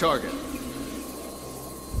sign of target.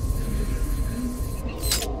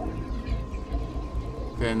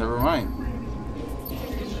 Okay, never mind.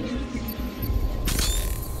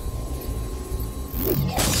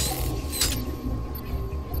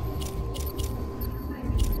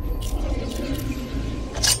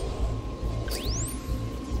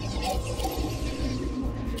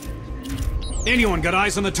 Anyone got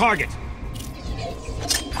eyes on the target?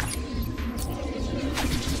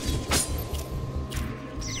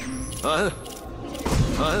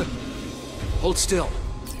 Hold still.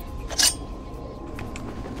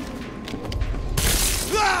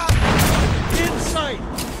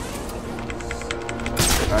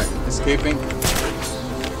 escaping. Target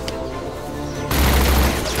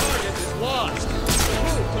is lost.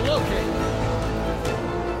 Move to locate.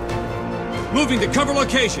 Moving to cover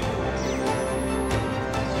location.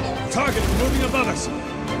 Target is moving above us.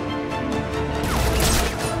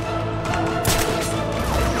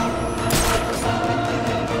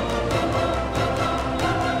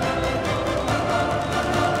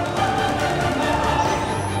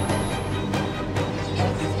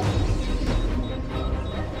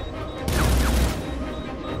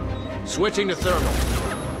 Switching to thermal.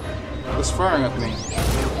 Who's firing at me?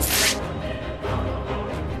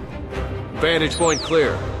 Vantage point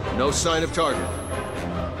clear. No sign of target.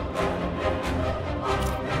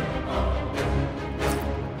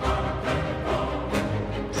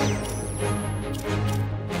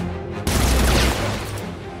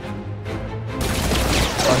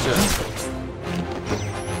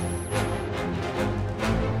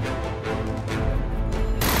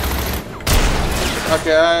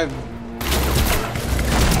 Okay,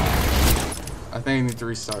 I think I need to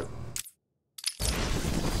restart.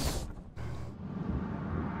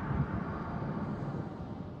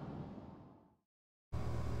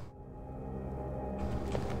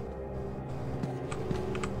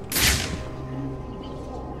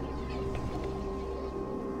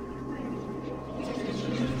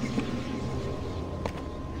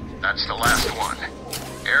 That's the last one.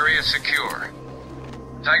 Area secure.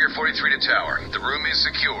 Tiger 43 to tower. The room is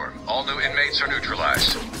secure. All new inmates are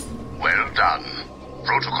neutralized. Well done.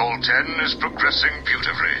 Protocol 10 is progressing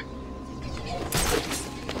beautifully.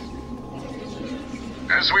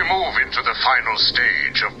 As we move into the final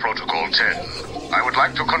stage of Protocol 10, I would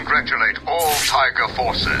like to congratulate all Tiger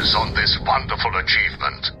forces on this wonderful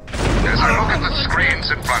achievement. As I look at the screens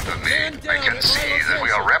in front of me, I can see that we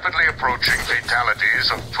are rapidly approaching fatalities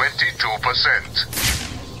of 22%.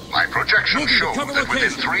 My projections show that within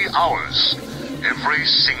 3 hours, every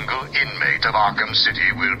single inmate of Arkham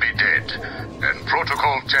City will be dead, and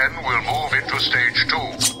Protocol 10 will move into Stage 2.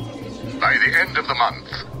 By the end of the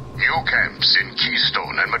month, new camps in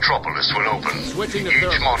Keystone and Metropolis will open,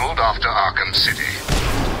 each modeled after Arkham City.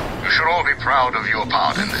 You should all be proud of your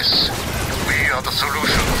part in this. We are the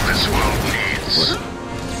solution this world needs.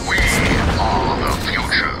 We are the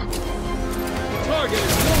future.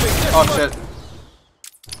 Oh shit.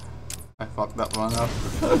 I fucked that one up.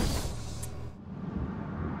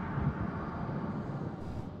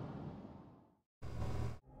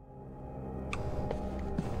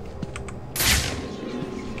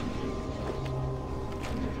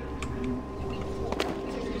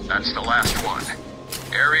 That's the last one.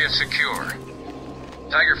 Area secure.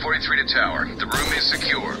 Tiger 43 to tower. The room is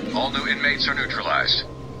secure. All new inmates are neutralized.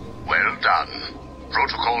 Well done.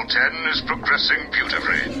 Protocol 10 is progressing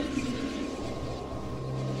beautifully.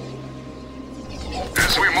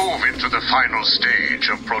 As we move into the final stage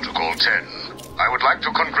of Protocol 10, I would like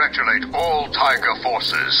to congratulate all Tiger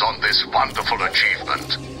forces on this wonderful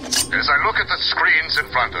achievement. As I look at the screens in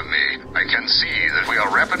front of me, I can see that we are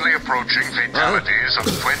rapidly approaching fatalities of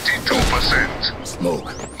 22%.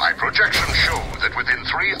 Smoke. My projections show that within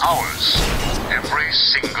 3 hours, every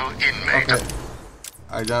single inmate... Okay.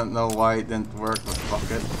 I don't know why it didn't work, but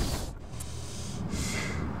fuck it.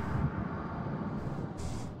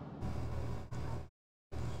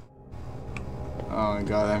 Oh my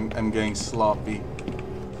god, I'm getting sloppy.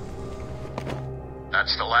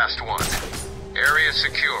 That's the last one. Area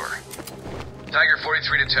secure. Tiger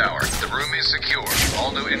 43 to tower. The room is secure.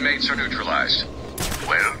 All new inmates are neutralized.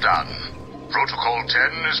 Well done. Protocol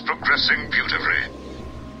 10 is progressing beautifully.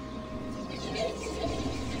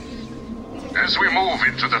 As we move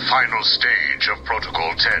into the final stage of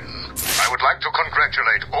Protocol 10, I would like to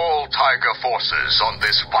congratulate all Tiger forces on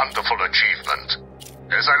this wonderful achievement.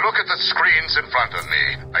 As I look at the screens in front of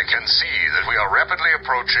me, I can see that we are rapidly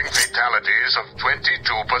approaching fatalities of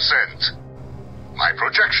 22%. My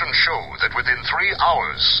projections show that within 3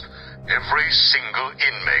 hours, every single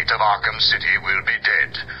inmate of Arkham City will be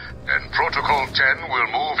dead, and Protocol 10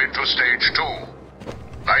 will move into Stage 2.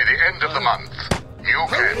 By the end of the month, new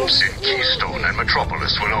camps in Keystone and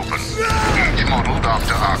Metropolis will open, each modeled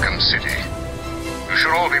after Arkham City. You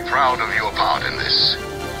should all be proud of your part in this.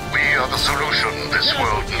 We are the solution this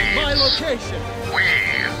world needs. We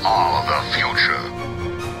are the future.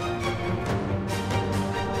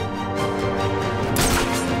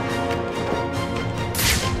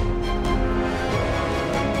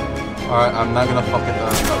 Alright, I'm not gonna fuck it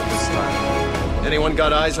up this time. Anyone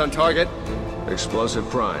got eyes on target? Explosive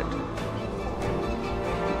primed.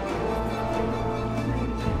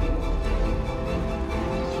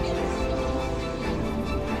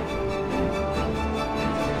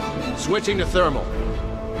 Switching to thermal.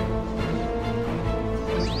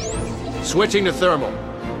 Switching to thermal.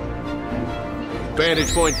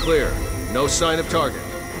 Vantage point clear. No sign of target.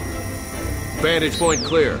 Vantage point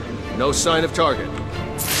clear. No sign of target.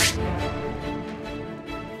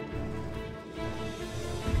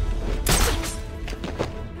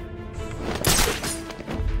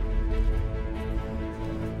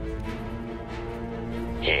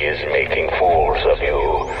 He is making fools of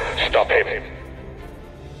you. Stop him.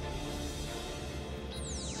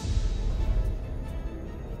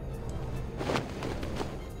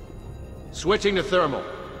 Switching to thermal.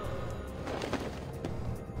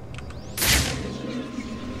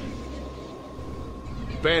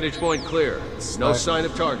 Vantage point clear. No sign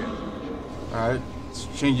of target. Alright, it's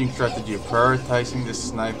changing strategy. Prioritizing the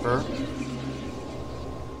sniper.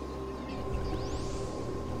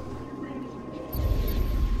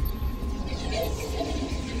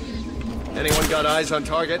 Anyone got eyes on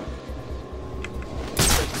target?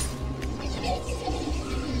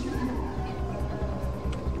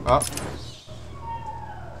 Up.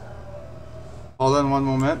 Hold on one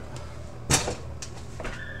moment.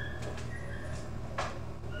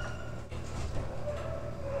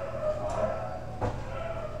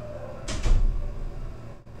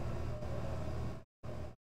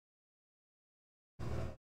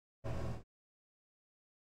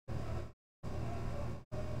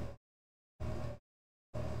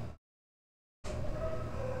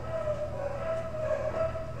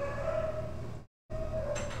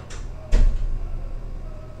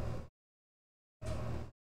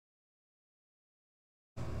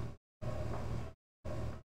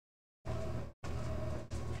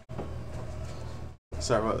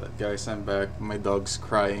 Sorry about that, guys. I'm back. My dog's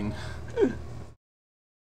crying.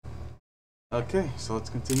 Okay, so let's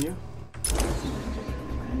continue.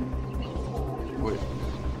 Wait.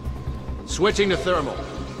 Switching to thermal.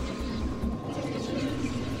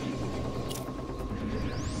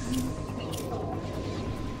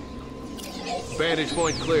 Vantage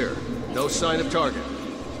point clear. No sign of target.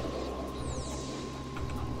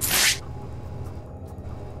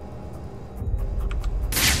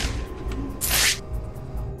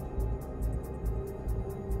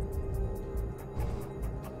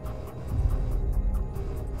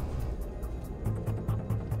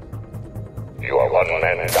 You are one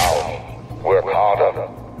man down. Work harder.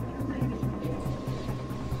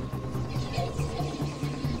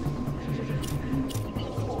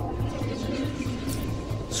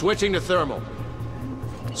 Switching to thermal.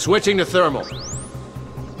 Switching to thermal.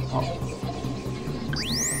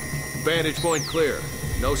 Vantage point clear.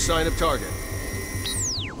 No sign of target.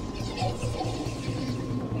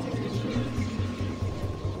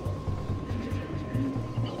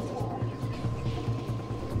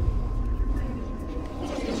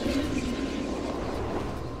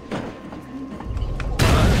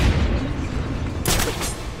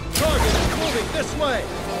 This way!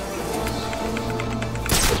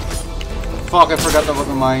 Fuck, I forgot about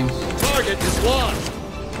the mine. Target is lost!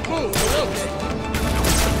 Move to locate!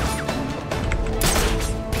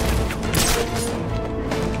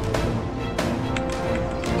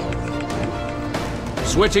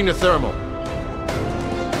 Switching to thermal.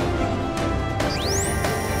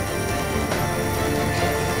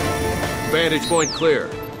 Vantage point clear.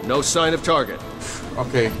 No sign of target.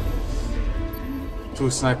 Okay. 2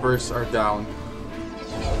 snipers are down.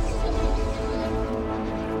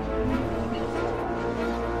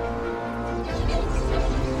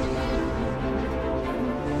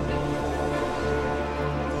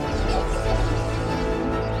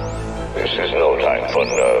 This is no time for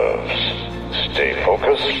nerves. Stay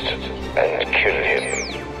focused and kill him.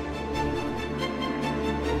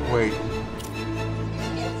 Wait.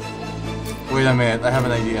 Wait a minute, I have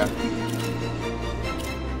an idea.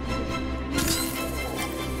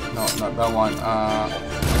 No, not that one.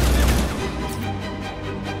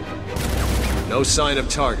 No sign of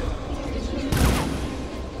target.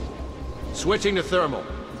 Switching to thermal.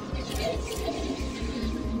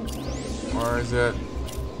 Or is it?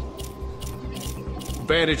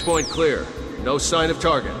 Vantage point clear. No sign of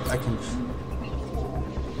target. I can.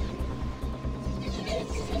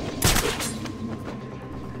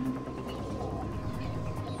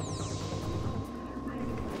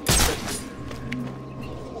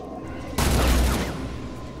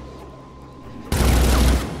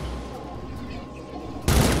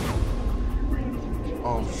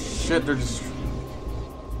 Oh shit, they're just...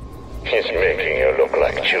 He's making you look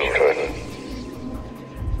like children.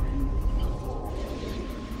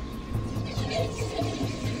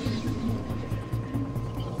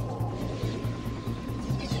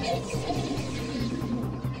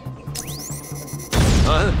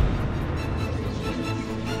 Huh?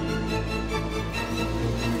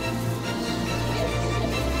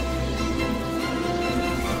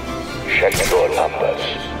 numbers.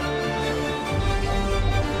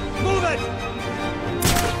 Move it!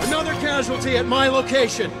 Another casualty at my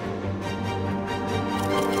location.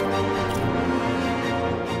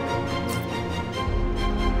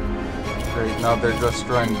 Great, now they're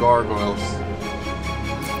destroying gargoyles.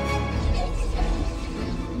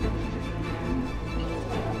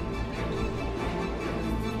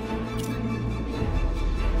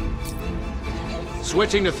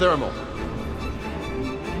 Switching to thermal.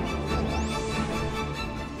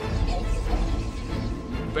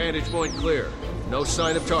 Vantage point clear. No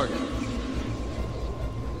sign of target.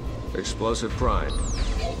 Explosive prime.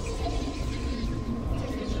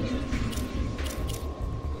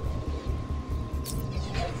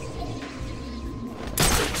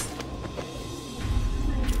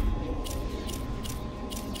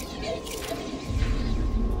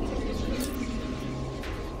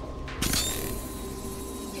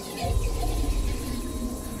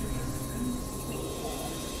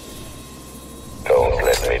 Don't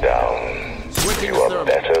let me down. You are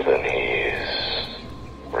better than he is.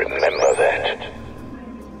 Remember that.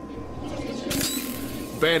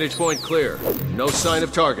 Vantage point clear. No sign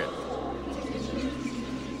of target.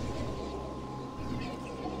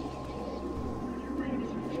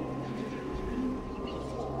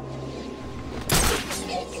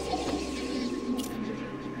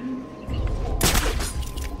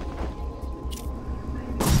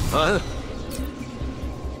 Huh?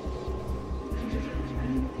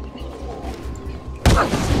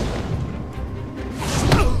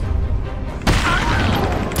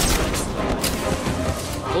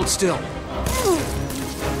 Hold still.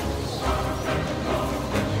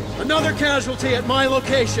 Another casualty at my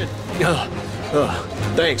location.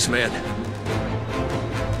 Thanks, man.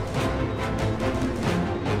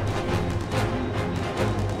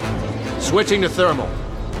 Switching to thermal.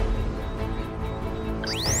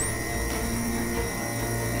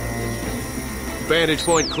 Vantage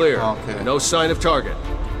point clear. Okay. No sign of target.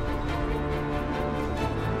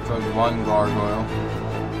 Killed one gargoyle.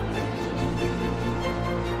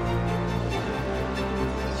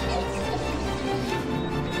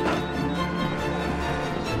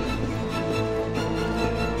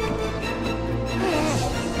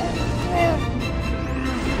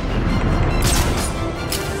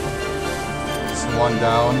 It's one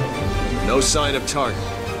down. No sign of target.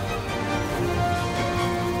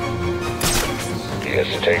 He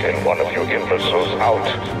has taken one of you imbeciles out.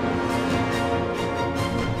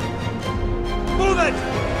 Move it!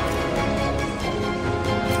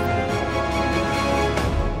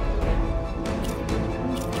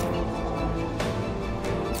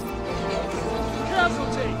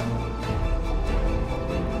 Casualty!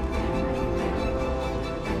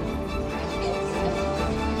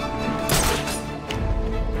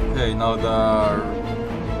 Okay, now the...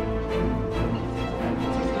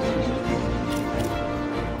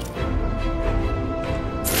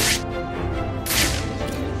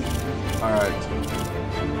 Alright.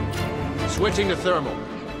 Switching to thermal.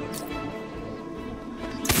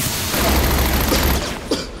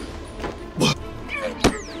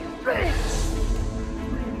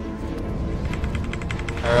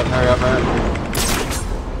 Hurry up, hurry up, hurry up.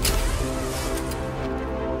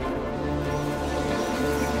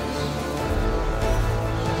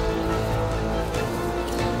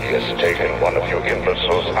 He has taken one of you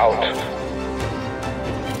imbeciles out.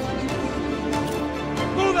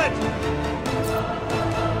 Move it!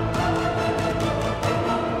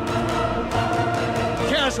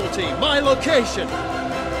 Casualty, my location!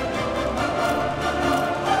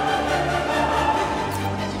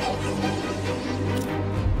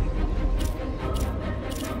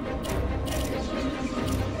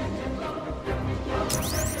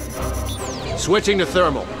 Switching to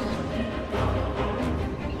thermal.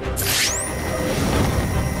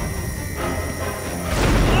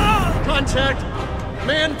 Contact!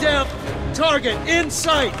 Man down! Target in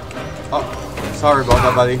sight! Oh, sorry about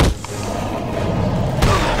that, buddy.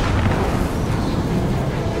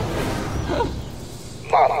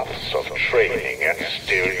 Months of training and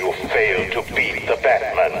still you fail to beat the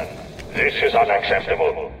Batman. This is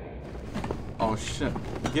unacceptable. Oh shit.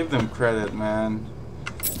 Give them credit, man.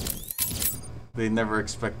 They never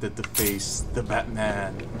expected to face the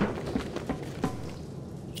Batman.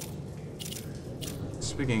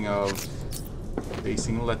 Speaking of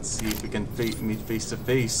facing, let's see if we can meet face to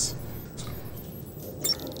face.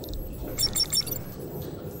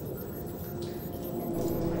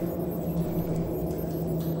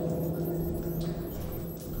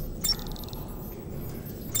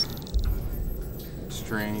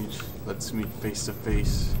 Strange. Let's meet face to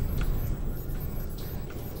face.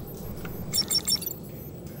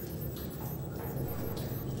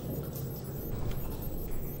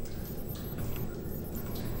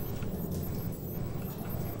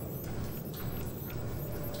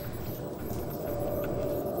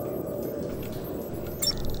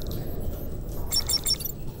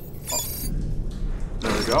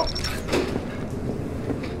 There we go.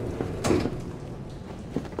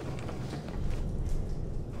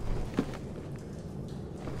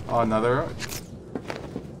 Oh, another.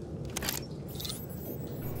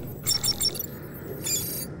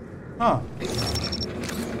 Huh.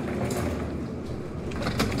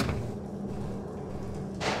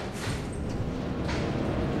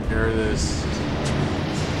 Here it is.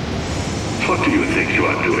 What do you think you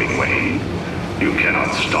are doing, Wayne? You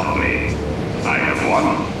cannot stop me. I have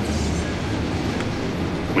won.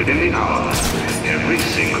 Within the hour, every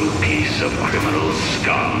single piece of criminal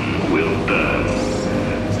scum will burn.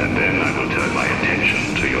 And then I will turn my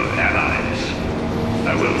attention to your allies.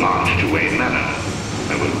 I will march to Wayne Manor.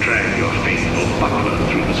 I will drag your faithful butler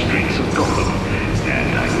through the streets of Gotham, and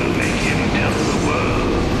I will make him tell the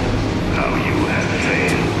world how you have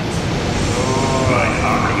failed. My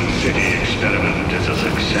Arkham City experiment is a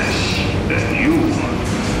success, and you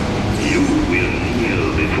will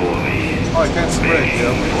kneel before me, oh, I can't spray,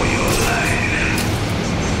 begging for your life.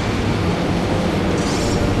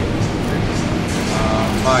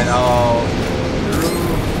 Fine, I'll...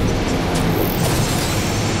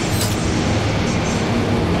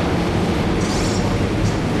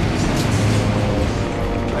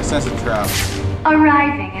 I sense a trap.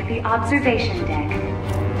 Arriving at the observation deck.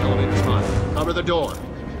 Elevator's fine. Cover the door.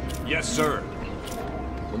 Yes, sir.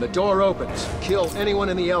 When the door opens, kill anyone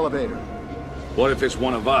in the elevator. What if it's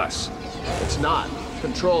one of us? It's not.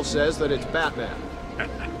 Control says that it's Batman.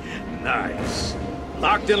 Nice.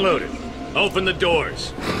 Locked and loaded. Open the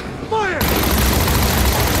doors. Fire!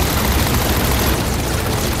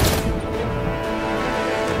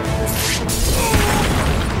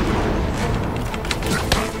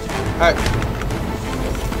 Hey.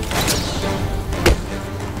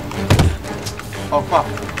 Oh, fuck.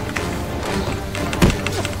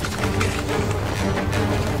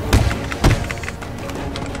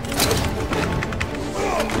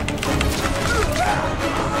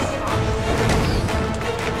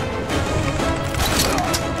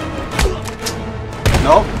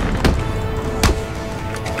 No.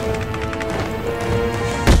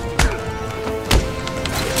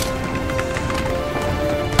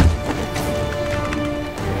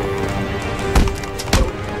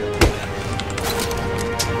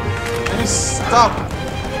 Stop!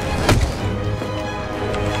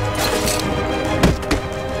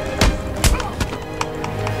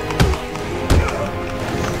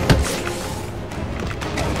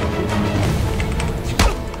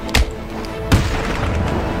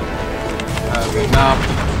 Okay, now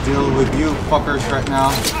deal with you fuckers right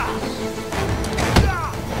now.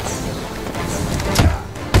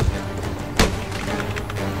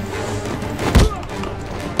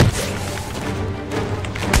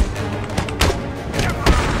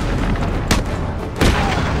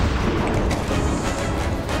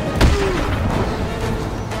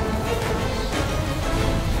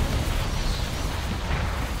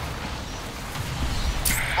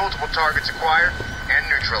 Multiple targets acquired and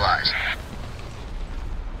neutralized.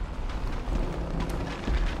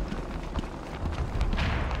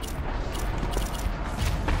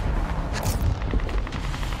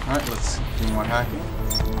 Alright, let's do more hacking.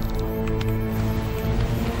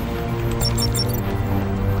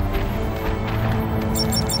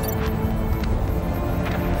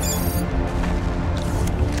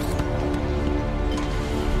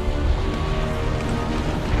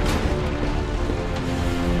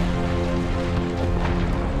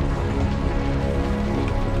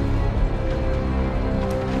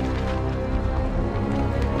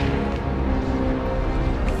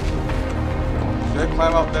 Should I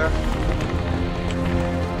climb up there?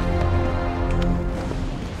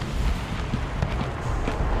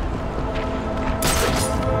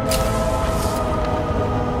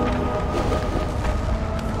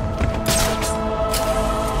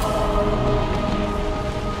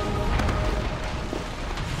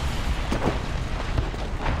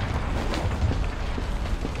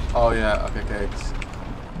 Oh yeah, okay.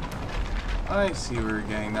 I see where you're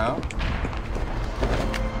getting now.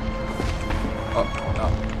 Oh, no.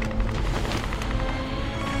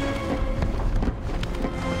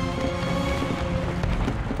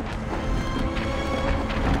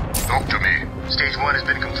 Talk to me. Stage 1 has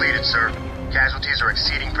been completed, sir. Casualties are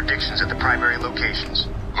exceeding predictions at the primary locations.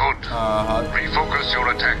 Good. Refocus your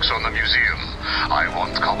attacks on the museum. I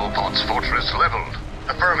want Cobblepot's fortress leveled.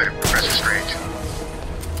 Affirmative, Professor Strange.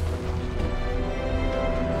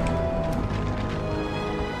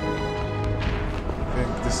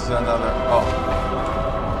 This is another. Oh.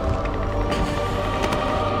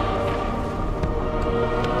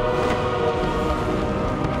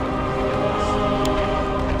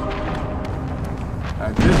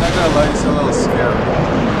 I gotta lie, it's a little scary.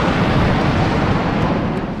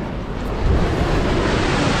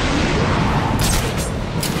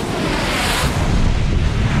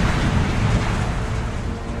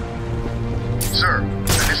 Sir,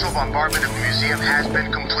 initial bombardment of the museum has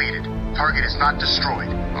been completed. Target is not destroyed.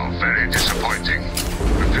 Oh, very disappointing.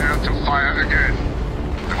 Prepare to fire again.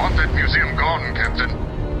 We want that museum gone, Captain.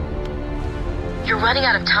 You're running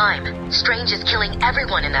out of time. Strange is killing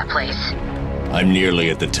everyone in that place. I'm nearly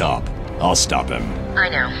at the top. I'll stop him. I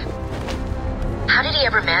know. How did he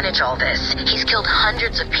ever manage all this? He's killed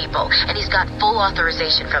hundreds of people, and he's got full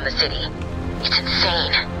authorization from the city. It's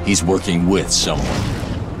insane. He's working with someone.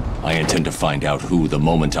 I intend to find out who the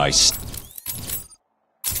moment I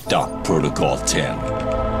stop Protocol 10. Yeah.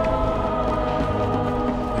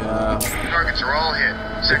 Targets are all hit.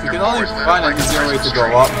 If you can only find an easier way to go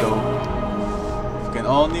up, though. If you can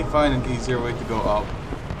only find an easier way to go up.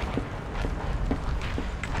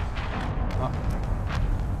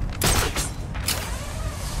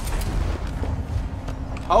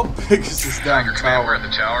 How big is this damn tower? We're at the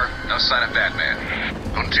tower. No sign of Batman.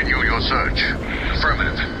 Continue your search.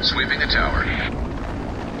 Affirmative. Sweeping the tower.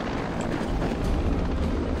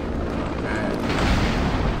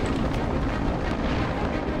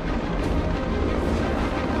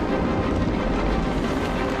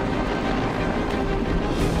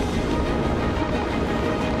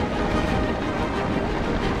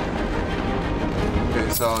 Okay,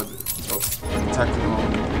 so attacking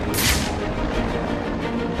mode.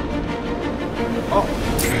 Oh.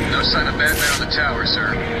 No sign of Batman on the tower,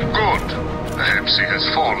 sir. Good. Perhaps he has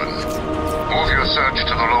fallen. Move your search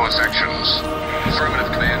to the lower sections.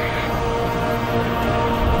 Affirmative, Command.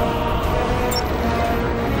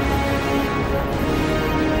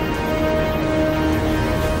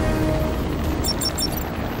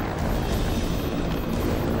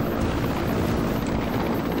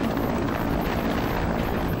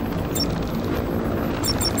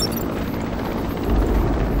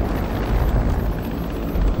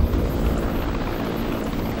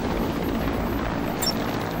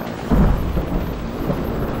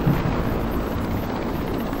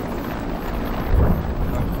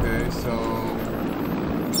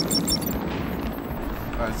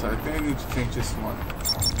 So I think I need to change this one.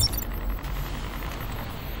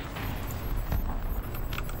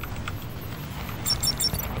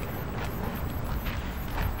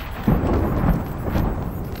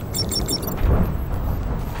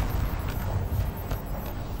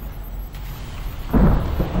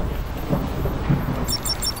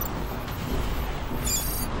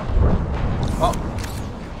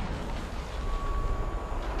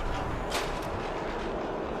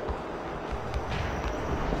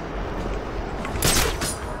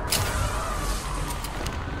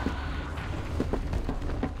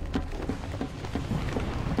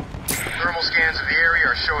 Thermal scans of the area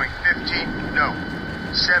are showing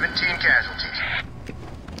 17 casualties.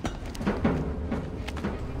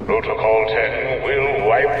 Protocol 10 will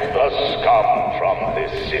wipe the scum from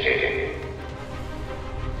this city.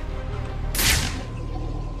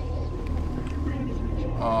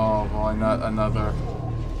 Oh boy, not another.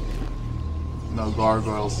 No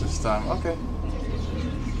gargoyles this time. Okay.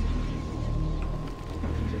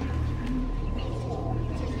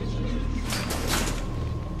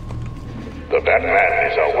 The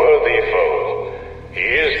Batman is a worthy foe. He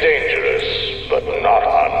is dangerous, but not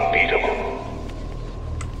unbeatable.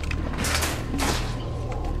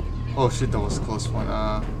 Oh shit, that was a close one.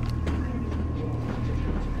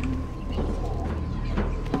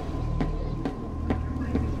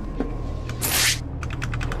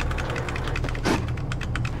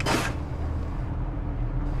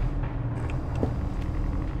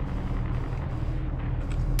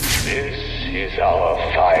 This is our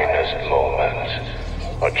finest moment.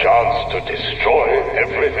 A chance to destroy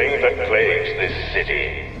everything that plagues this city.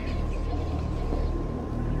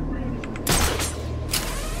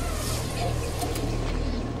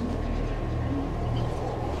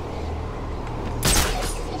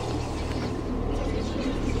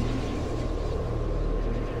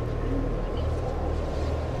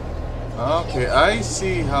 Okay, I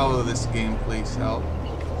see how this game plays out.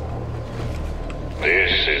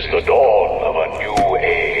 This is the dawn of a new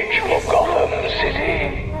age for Gotham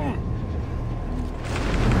City.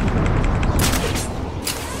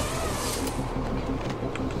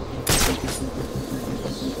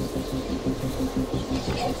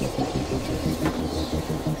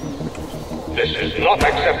 This is not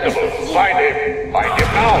acceptable. Find him. Find him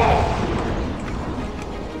now.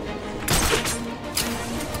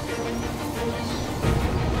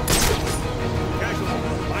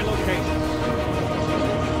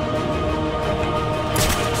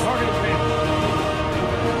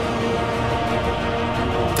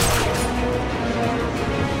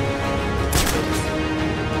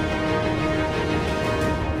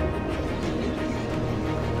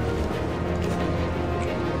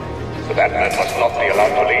 Batman must not be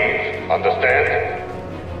allowed to leave. Understand?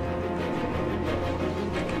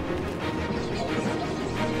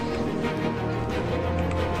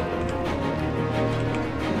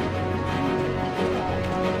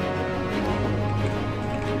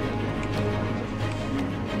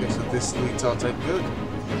 Okay, so this leads outside good.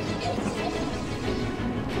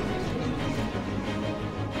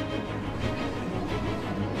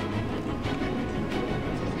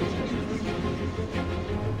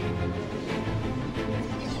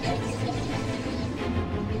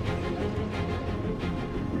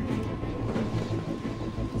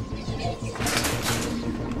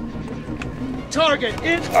 Target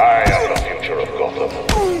in. I am the future of Gotham.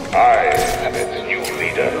 I am its new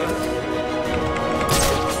leader.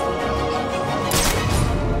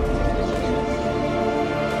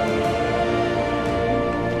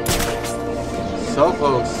 So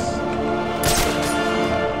close.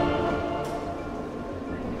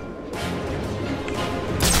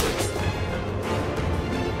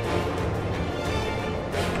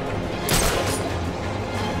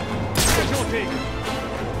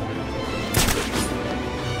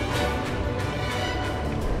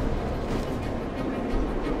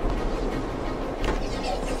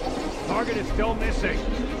 Target is still missing.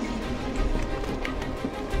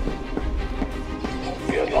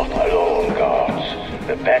 You're not alone, guards.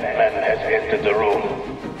 The Batman has entered the room.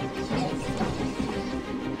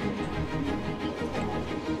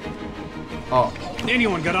 Oh.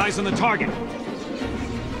 Anyone got eyes on the target?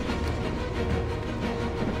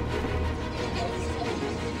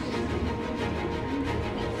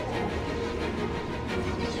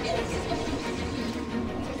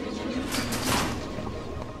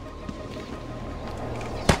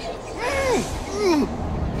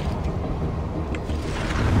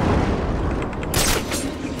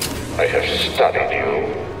 I have studied you.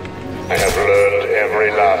 I have learned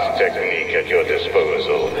every last technique at your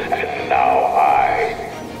disposal, and now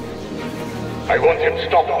I want him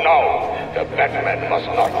stopped now. The Batman must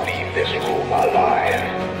not leave this room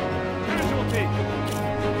alive.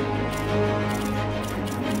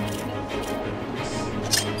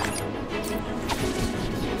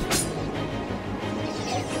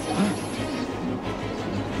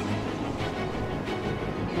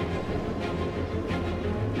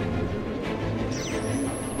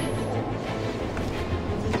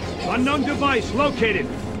 Unknown device located.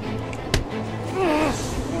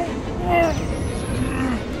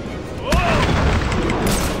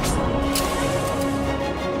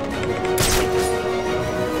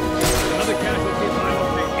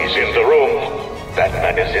 He's in the room.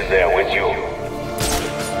 Batman is in there with you.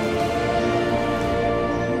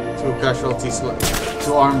 2 casualties left.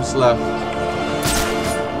 2 arms left.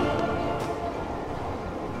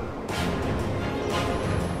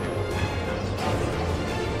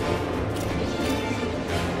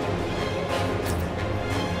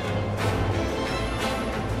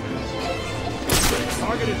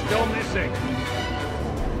 Target is still missing.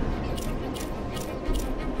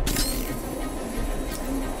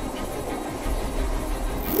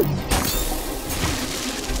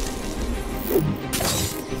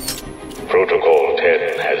 Protocol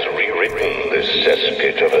 10 has rewritten this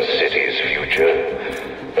cesspit of a city's future,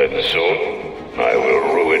 and soon I will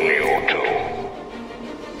ruin you too.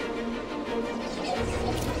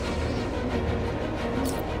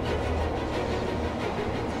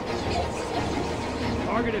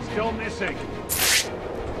 Target is still missing.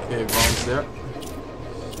 Okay, bombs there.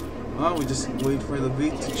 Oh, we just wait for the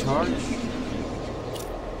beat to charge.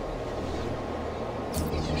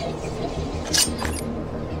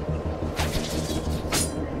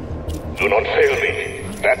 Do not fail me.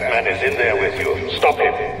 Batman is in there with you. Stop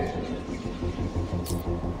him.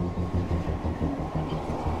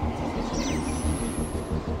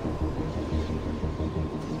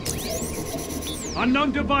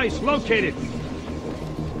 Unknown device located.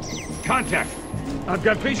 Contact. I've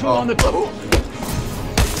got visual on the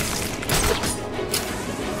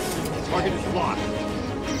target is blocked.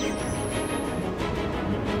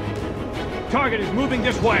 Target is moving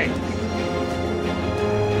this way.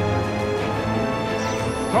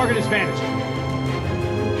 Target is vanished.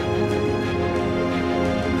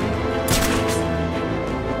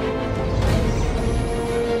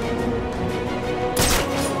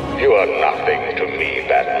 You are nothing to me,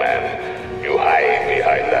 Batman. You hide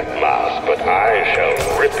behind that mask, but I shall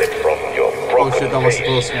rip it from your broken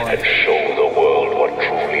face and show the world what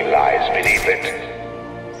truly lies beneath it.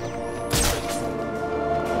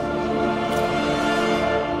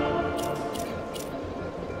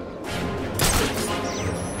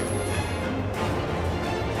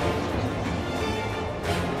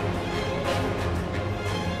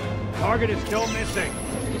 target is still missing.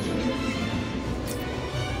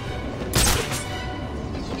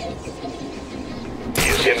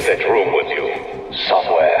 He's in that room with you,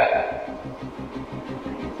 somewhere.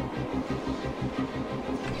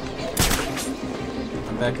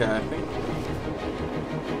 That guy, I think.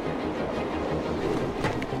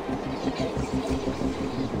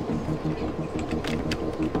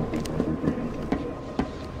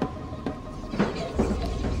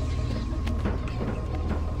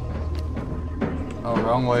 Oh,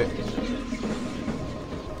 wrong way.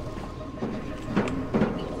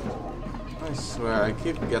 I swear, I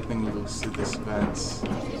keep getting loose to this fence.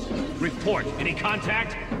 Report. Any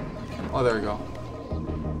contact? Oh, there we go.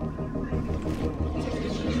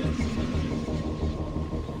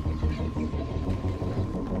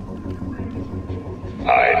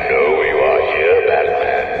 I know you are here,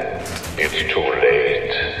 Batman. It's too late.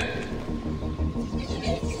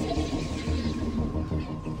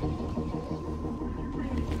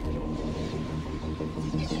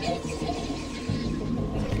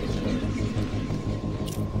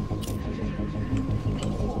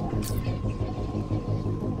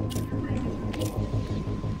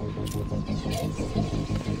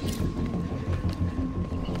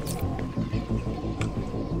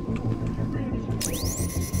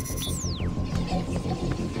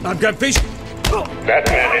 I've got vision.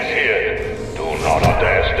 Batman is here. Do not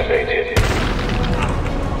underestimate him.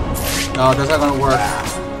 No, that's not gonna work.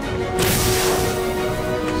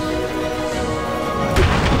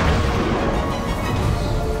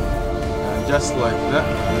 And just like that.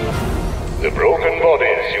 The broken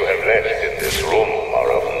bodies you have left in this room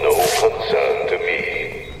are of no concern to me.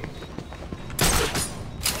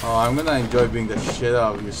 Oh, I'm gonna enjoy being the shit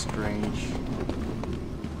out of you, Strange.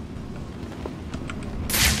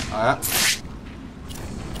 Ah.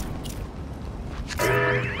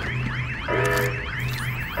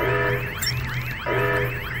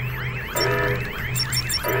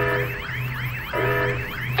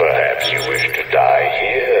 Perhaps you wish to die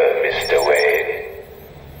here, Mr. Wayne.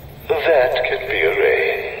 That can be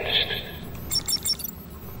arranged.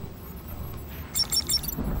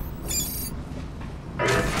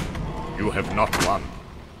 You have not won.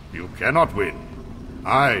 You cannot win.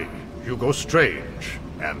 I, Hugo Strange,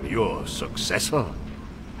 am your successor.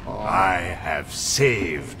 I have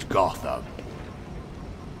saved Gotham.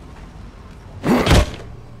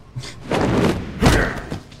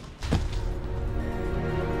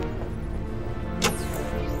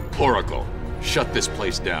 Oracle, shut this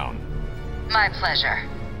place down. My pleasure.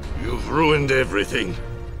 You've ruined everything.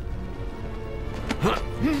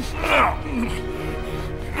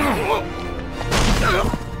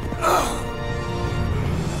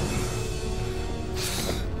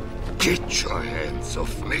 Get your hands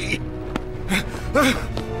off me.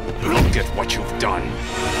 Look at what you've done.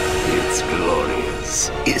 It's glorious,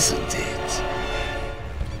 isn't it?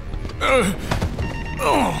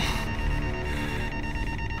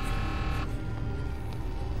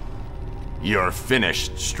 You're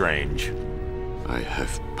finished, Strange. I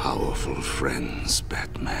have powerful friends,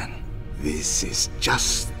 Batman. This is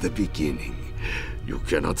just the beginning. You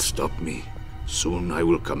cannot stop me. Soon I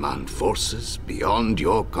will command forces beyond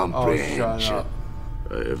your comprehension. Oh, shut up.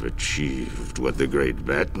 I have achieved what the great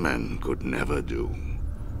Batman could never do.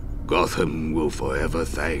 Gotham will forever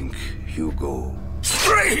thank Hugo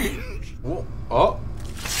Strange! Oh.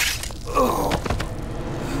 Oh.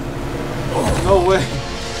 No way.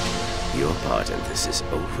 Your part in this is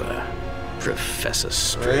over, Professor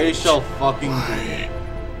Strange. Racial fucking I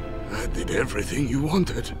did everything you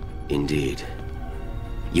wanted. Indeed.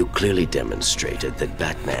 You clearly demonstrated that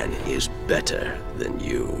Batman is better than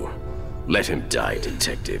you. Let him die,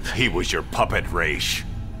 Detective. He was your puppet, Raish.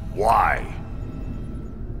 Why?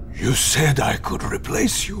 You said I could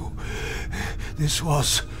replace you. This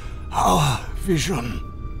was our vision.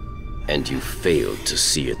 And you failed to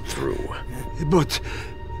see it through. But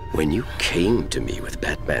when you came to me with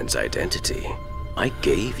Batman's identity, I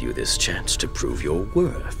gave you this chance to prove your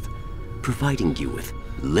worth, providing you with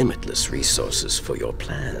limitless resources for your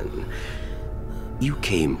plan. You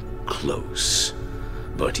came close,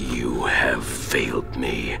 but you have failed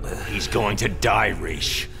me. He's going to die,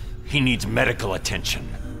 Raish. He needs medical attention.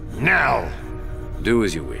 Now! Do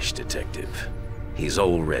as you wish, Detective. He's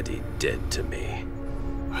already dead to me.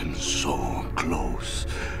 I'm so close.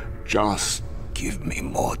 Just give me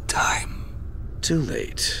more time. Too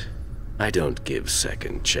late. I don't give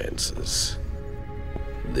second chances.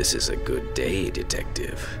 This is a good day,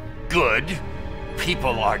 Detective. Good?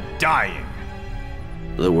 People are dying.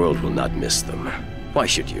 The world will not miss them. Why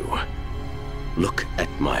should you? Look at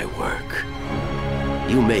my work.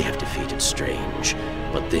 You may have defeated Strange,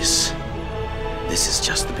 but this This is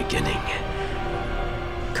just the beginning.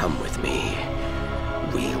 Come with me.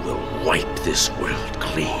 We will wipe this world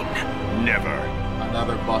clean. Never.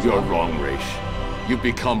 Another boss. You're wrong, Raish. You've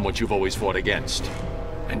become what you've always fought against.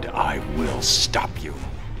 And I will stop you.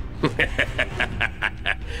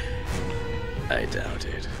 I doubt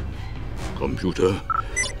it. Computer,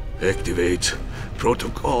 activate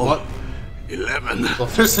protocol. What? 11. Well,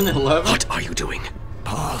 there's an 11? What are you doing?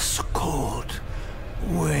 Passcode.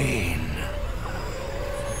 Wayne.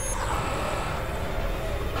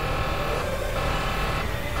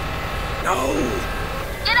 No!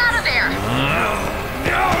 Get out of there!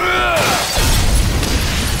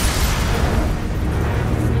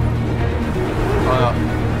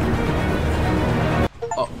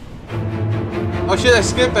 Oh shit, I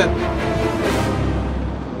skipped it!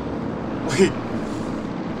 Wait.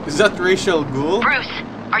 Is that Rachel Ghoul? Bruce,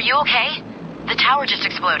 are you okay? The tower just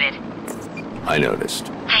exploded. I noticed.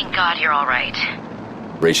 Thank God you're alright.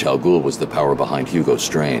 Ra's al Ghul was the power behind Hugo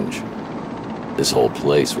Strange. This whole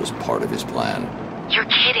place was part of his plan. You're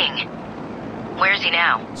kidding. Where's he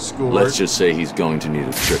now? Schoolwork. Let's just say he's going to need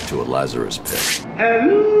a trip to a Lazarus pit.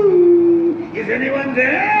 Hello? Is anyone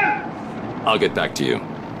there? I'll get back to you.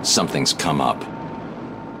 Something's come up.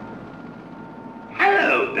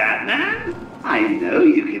 Hello, Batman. I know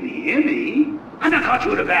you can hear me. I've not caught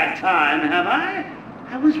you at a bad time, have I?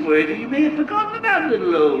 I was worried that you may have forgotten about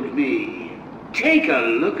little old me. Take a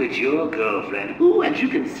look at your girlfriend, who, as you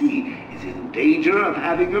can see, is in danger of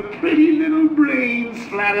having her pretty little brain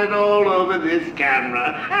splattered all over this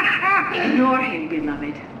camera. Ignore him,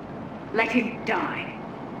 beloved. Let him die.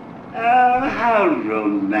 Oh, how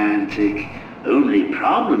romantic. Only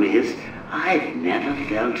problem is, I've never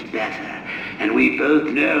felt better. And we both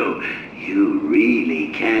know you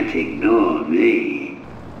really can't ignore me.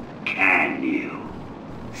 Can you?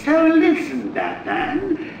 So listen,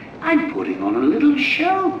 Batman. I'm putting on a little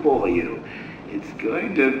show for you. It's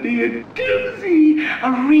going to be a doozy,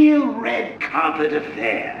 a real red carpet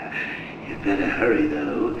affair. You'd better hurry,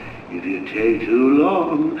 though. If you take too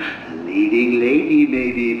long, a leading lady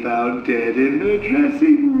may be found dead in her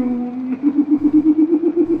dressing room.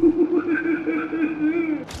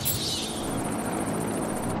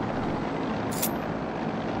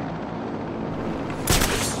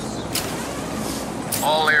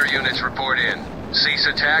 All air units report in. Cease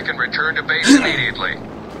attack and return to base immediately.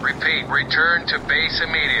 Repeat, return to base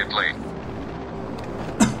immediately.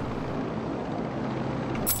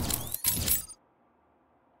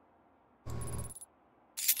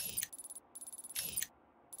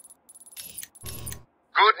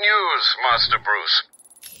 Good news, Master Bruce.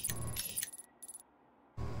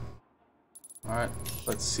 Alright,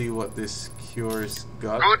 let's see what this cure's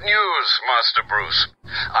got. Good news, Master Bruce.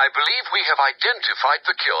 I believe we have identified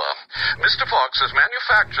the cure. Mr. Fox has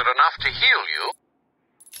manufactured enough to heal you.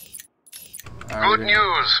 Good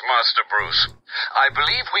news, Master Bruce. I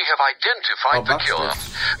believe we have identified the cure.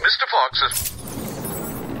 Mr. Fox has...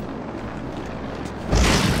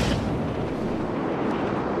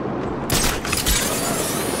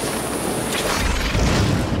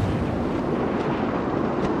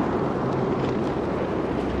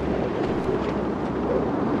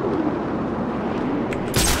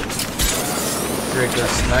 The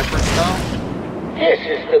sniper style? This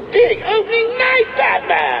is the big opening night,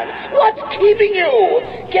 Batman! What's keeping you?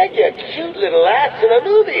 Get your cute little ass to the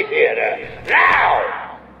movie theater,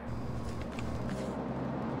 now!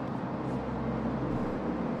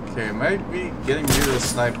 Okay, maybe getting rid of the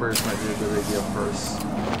snipers might be a good idea first.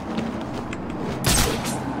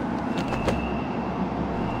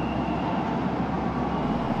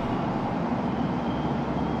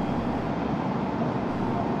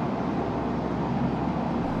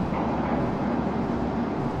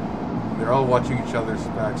 They're all watching each other's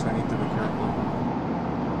backs, so I need to be careful.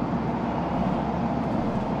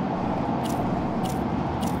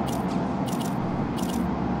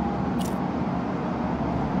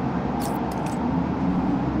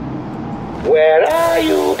 Where are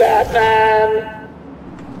you, Batman?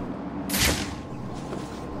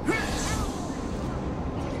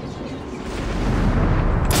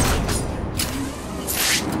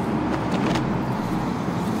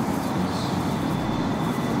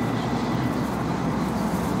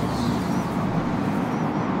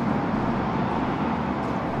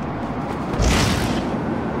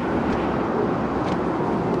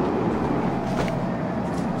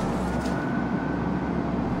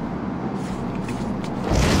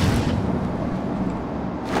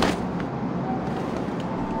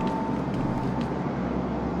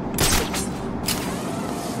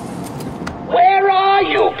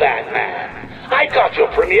 Batman. I got your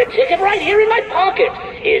premiere ticket right here in my pocket.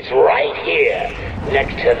 It's right here.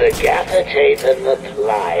 next to the gaffer tape and the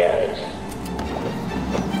pliers.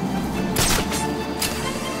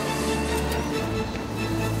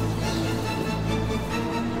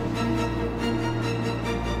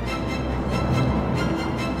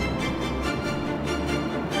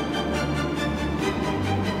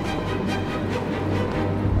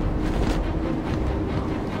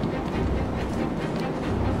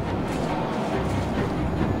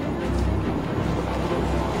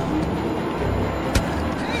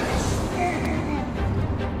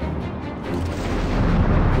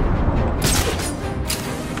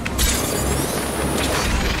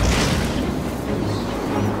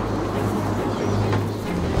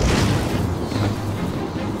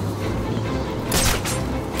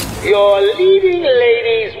 Your leading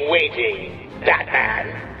lady's waiting, Batman.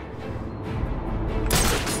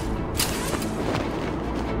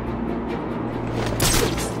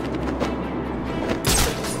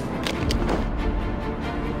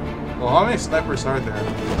 Well, how many snipers are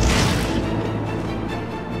there?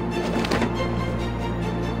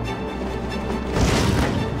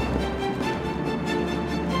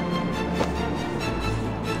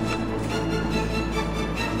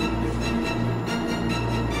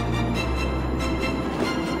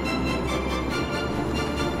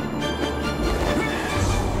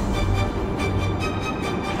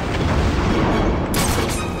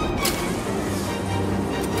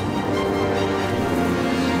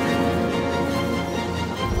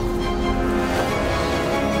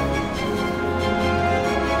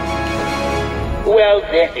 Well,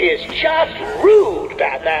 this is just rude,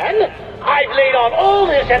 Batman. I've laid on all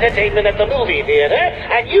this entertainment at the movie theater,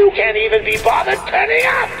 and you can't even be bothered turning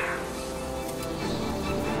up.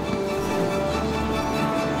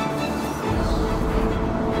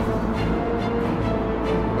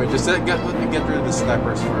 Wait, just let me get rid of the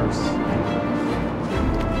snipers first.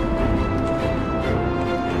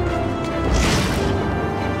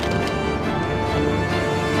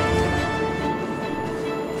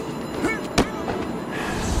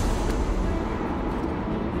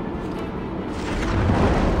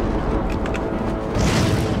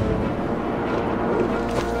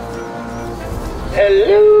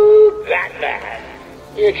 Hello, Batman.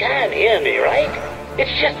 You can hear me, right?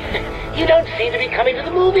 It's just, you don't seem to be coming to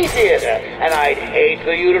the movie theater, and I'd hate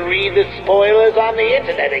for you to read the spoilers on the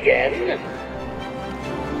internet again.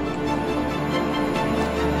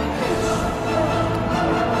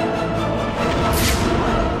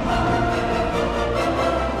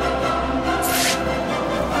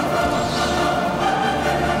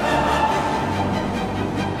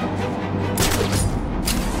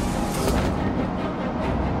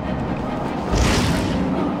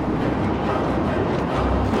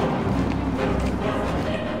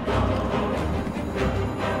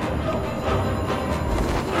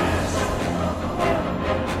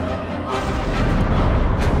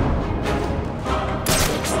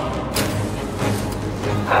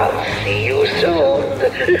 See you soon.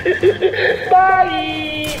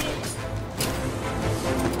 Bye.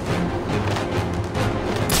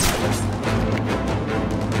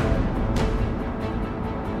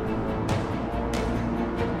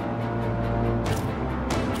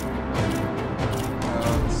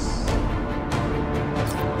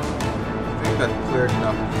 I think that cleared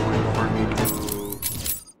enough for me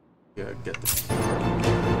to get this.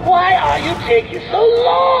 Why are you taking so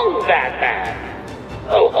long, Batman?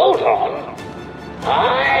 Oh, hold on.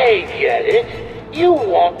 I get it. You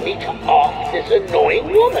want me to off this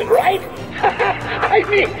annoying woman, right? I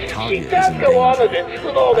mean, she does go on a bit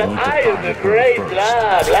with all that I am the great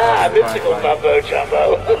blah blah mystical mumbo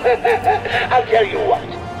jumbo. I'll tell you what,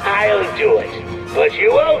 I'll do it. But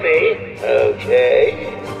you owe me, okay?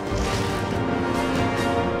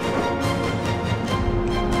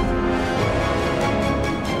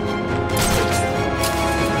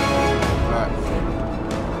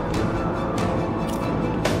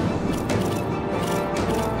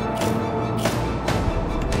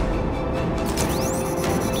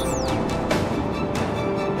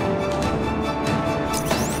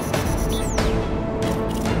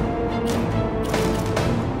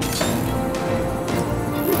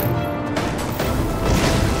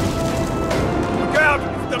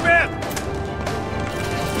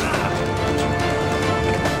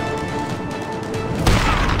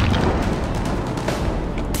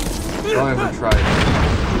 Don't even try it.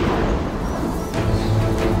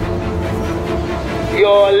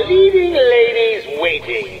 Your leading lady's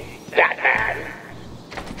waiting, Batman.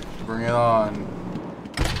 Bring it on,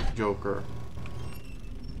 Joker.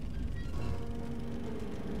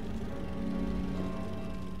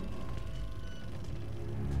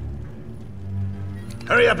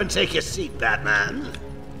 Hurry up and take your seat, Batman.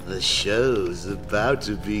 The show's about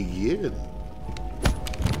to begin.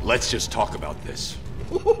 Let's just talk about this.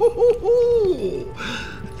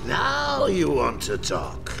 Now you want to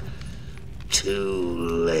talk. Too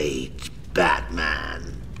late,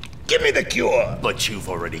 Batman. Give me the cure! But you've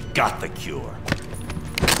already got the cure.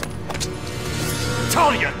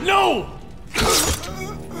 Talia, no!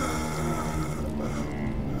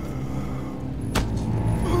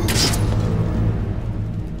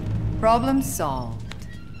 Problem solved.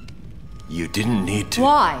 You didn't need to.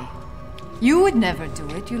 Why? You would never do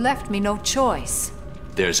it. You left me no choice.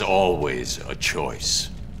 There's always a choice.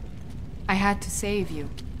 I had to save you.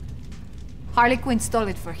 Harley Quinn stole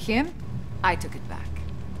it for him. I took it back.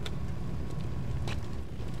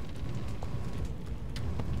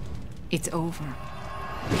 It's over.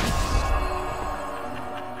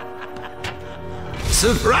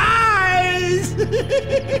 Surprise!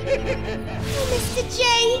 Mr. J,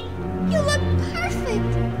 you look perfect.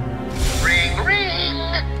 Ring,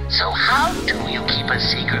 ring. So how do you keep a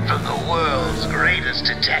secret from the world's greatest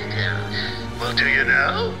detective? Well, do you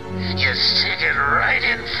know? You stick it right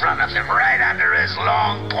in front of him, right under his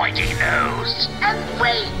long, pointy nose, and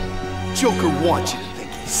wait. Joker wants you to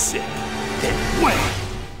think he's sick. Then wham!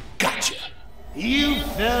 Gotcha. You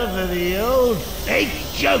fell for the old fake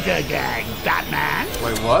Joker gang, Batman.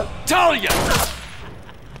 Wait, what? Talia!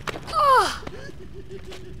 Oh.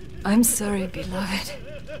 I'm sorry, beloved.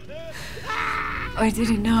 I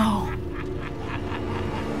didn't know.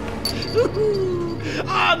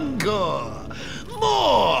 Encore!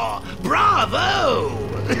 More! Bravo!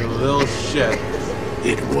 You little shit.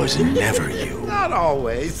 It was never you. Not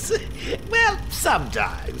always. Well,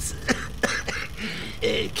 sometimes.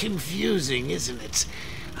 Confusing, isn't it?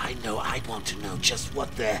 I know I'd want to know just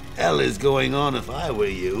what the hell is going on if I were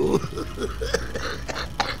you.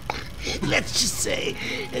 Let's just say,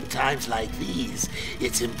 at times like these,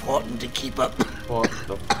 it's important to keep up What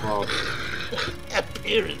the fuck?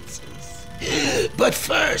 appearances. But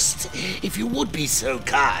first, if you would be so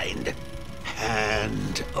kind,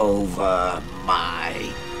 hand over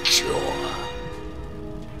my cure.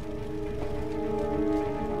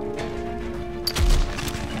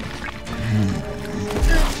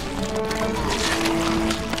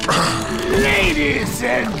 Ladies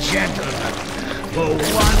and gentlemen, for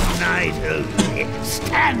one night only,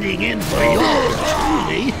 standing in for yours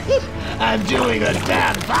truly, I'm doing a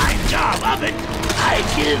damn fine job of it. I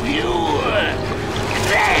give you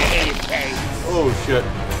Clayface. Oh shit.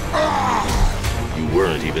 You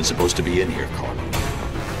weren't even supposed to be in here, Carl.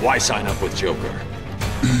 Why sign up with Joker?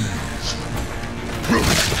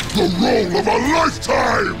 The role of a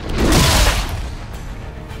lifetime!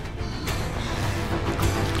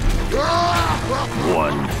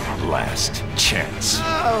 One last chance.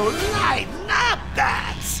 Oh, lighten up,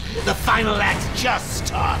 Bats. The final act's just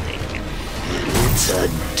starting. It's a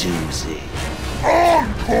doozy.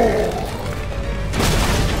 Encore!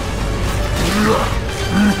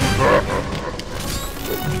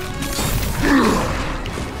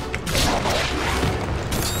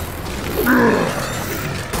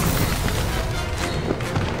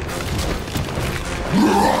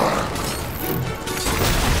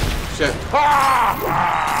 Shit.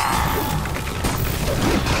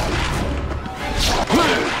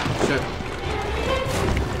 Shit.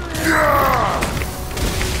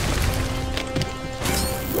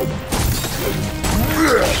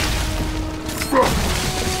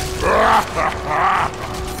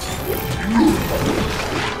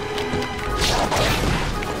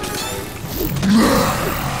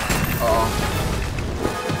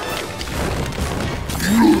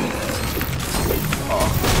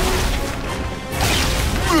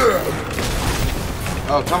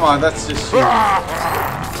 Oh, come on, that's just shit.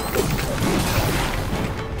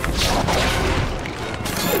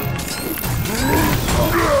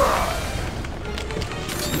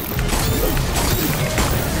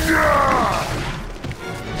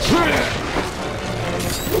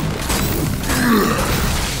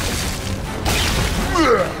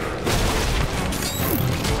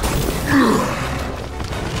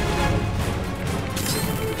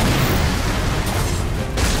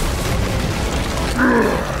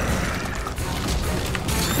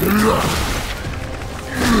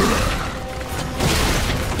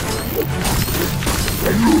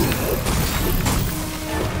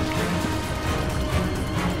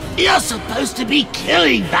 You're supposed to be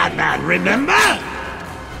killing Batman, remember?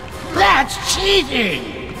 That's cheating!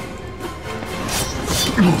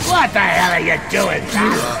 What the hell are you doing,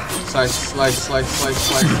 Bat? Slice, slice, slice, slice,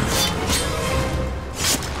 slice.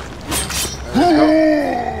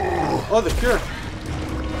 Oh, the cure.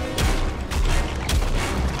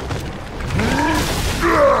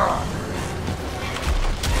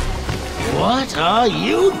 What are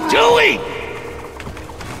you doing?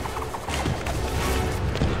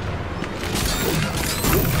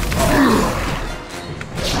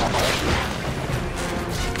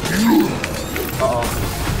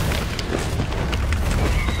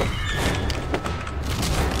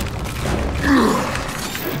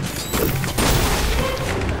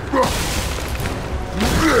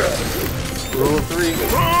 Rule 3.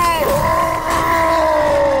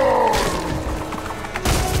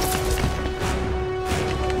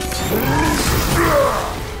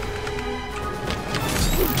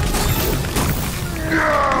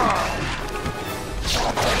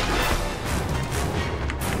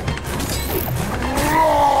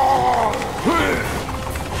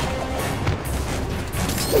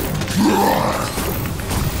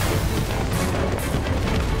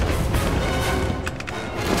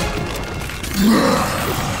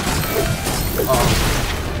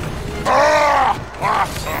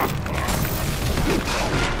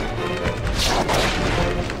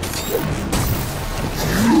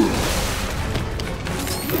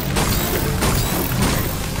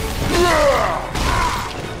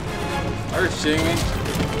 Are you shitting me?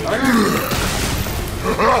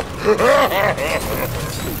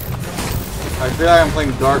 I feel like I'm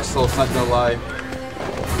playing Dark Souls, not gonna lie.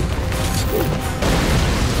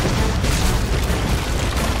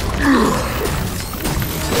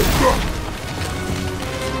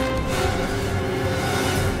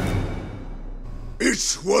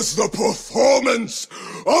 It was the performance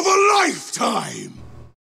of a lifetime!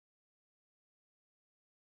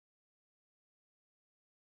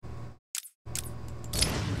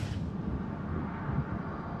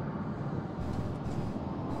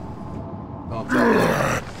 Don't tell me.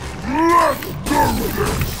 Let's do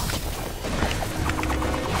this!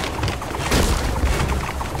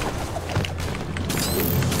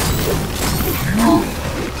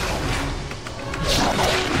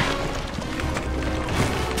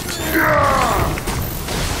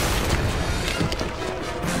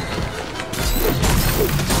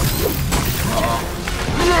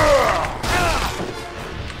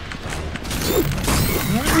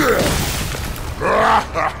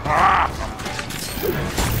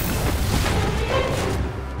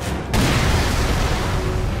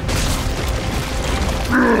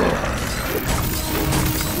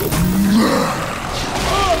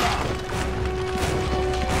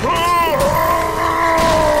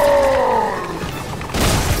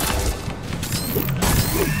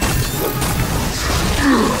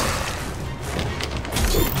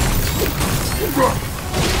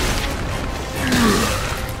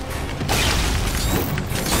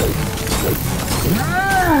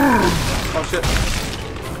 Oh shit.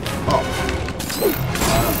 Oh.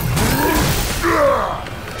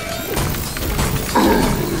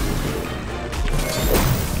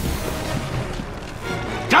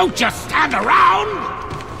 Don't just stand around!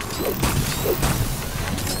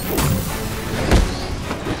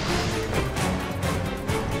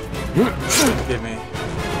 Give me.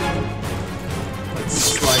 Let's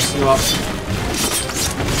slice you up.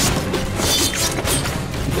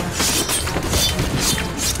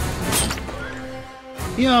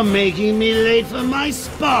 You're making me late for my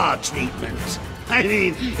spa treatment. I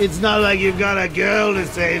mean, it's not like you've got a girl to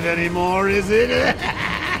save anymore, is it?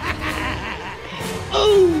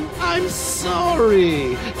 Oh, I'm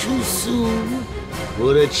sorry. Too soon?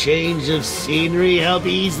 Would a change of scenery help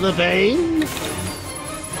ease the pain?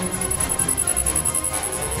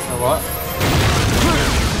 What?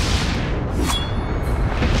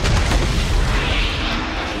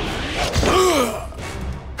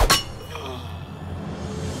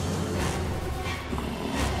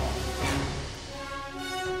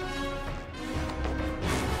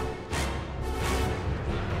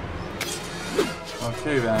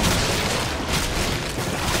 Okay then.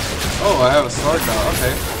 Oh, I have a sword now.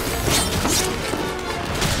 Okay.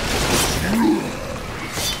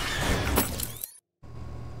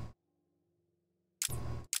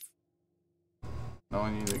 Now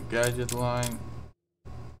I need a gadget line.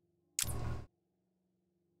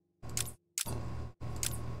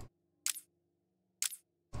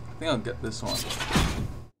 I think I'll get this one.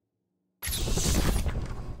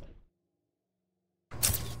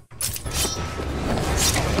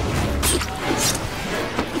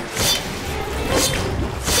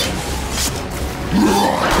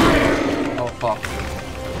 Oh fuck.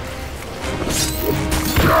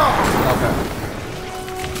 Okay.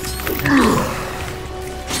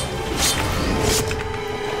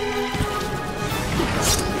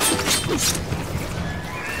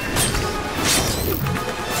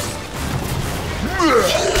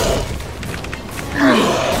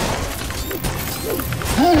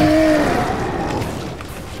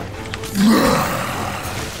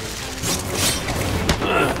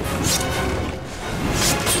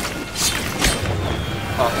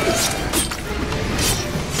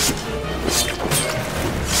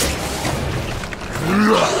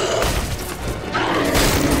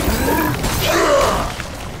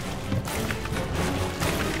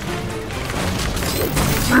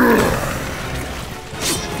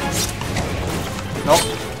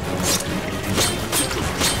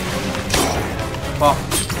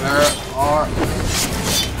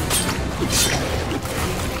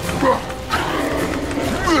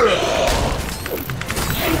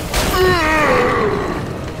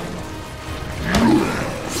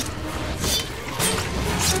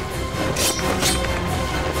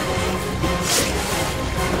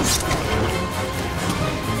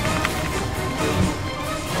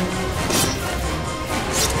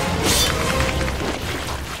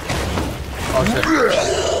 Oh shit.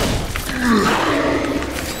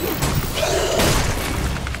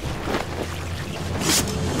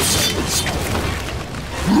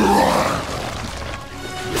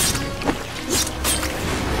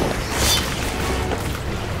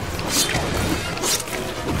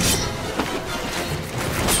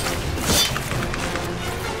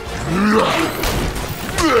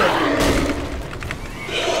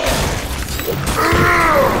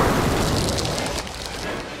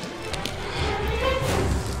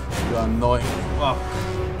 You annoying fuck.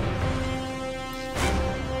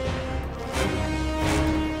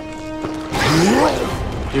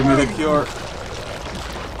 Give me the cure.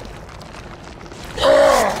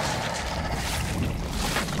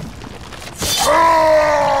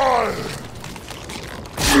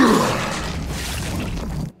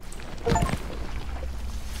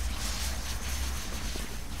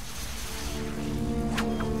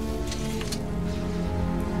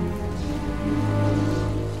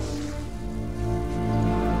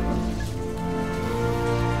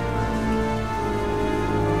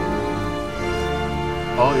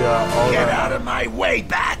 Oh yeah, Get out of my way,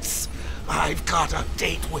 bats! I've got a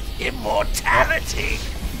date with immortality!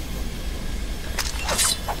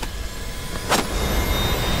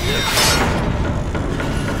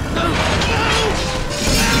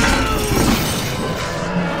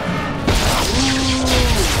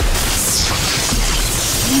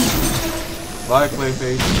 Bye,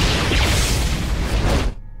 Clayface.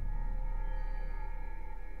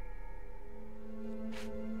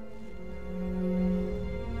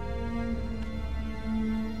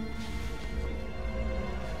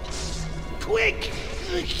 Quick!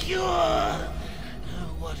 The cure!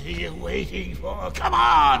 What are you waiting for? Come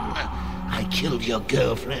on! I killed your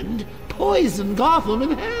girlfriend, poisoned Gotham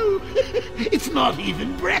and hell! It's not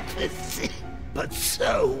even breakfast! But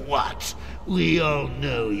so what? We all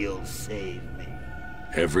know you'll save me.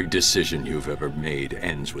 Every decision you've ever made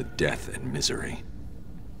ends with death and misery.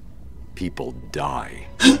 People die.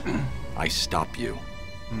 I stop you.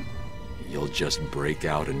 You'll just break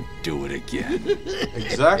out and do it again.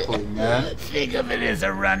 Exactly, man. Think of it as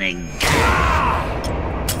a running gag.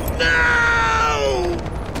 No!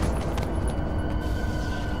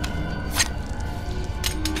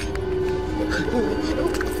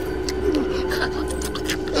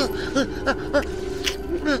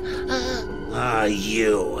 Are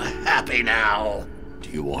you happy now? Do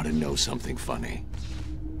you want to know something funny?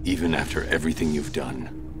 Even after everything you've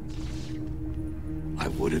done, I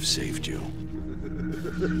would have saved you.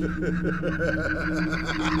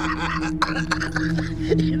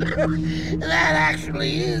 That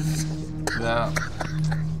actually is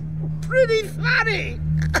pretty funny.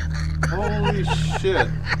 Holy shit.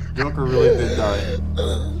 Joker really did die.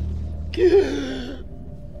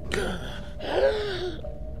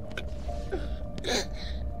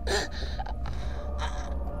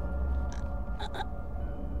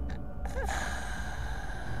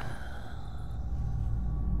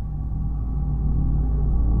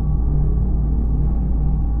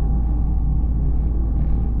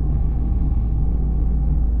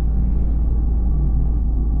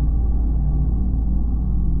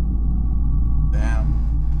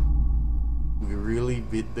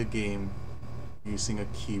 Beat the game using a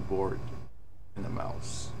keyboard and a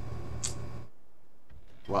mouse.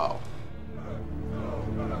 Wow.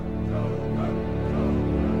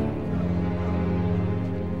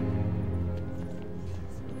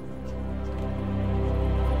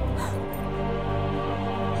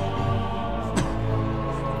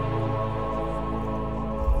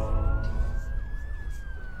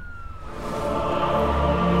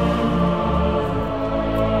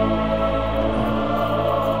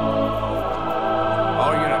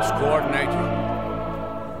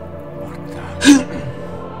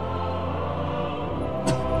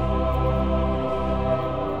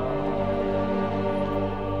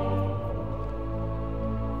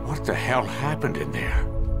 What the hell happened in there?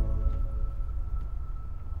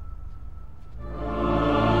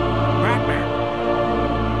 Batman!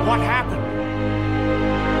 What happened?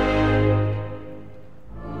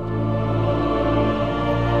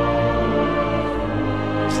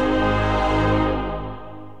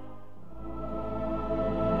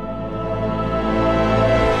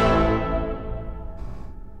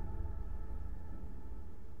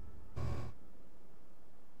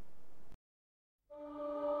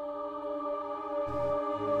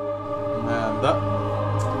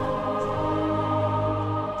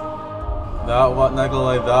 Not gonna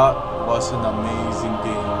lie, that was an amazing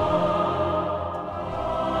game.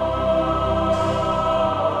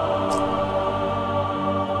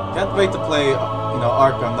 Can't wait to play,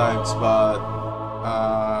 Arkham Knights, but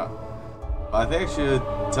I think I should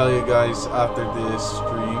tell you guys after this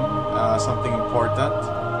stream something important.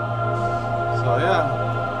 So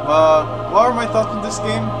yeah, what are my thoughts on this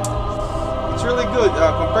game? It's really good.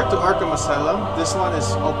 Compared to Arkham Asylum, this one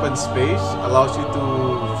is open space, allows you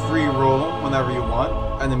to free roam whenever you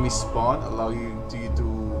want. Enemies spawn, allow you to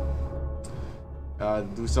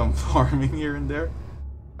do some farming here and there.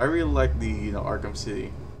 I really like the Arkham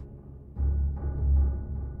City.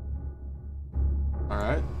 All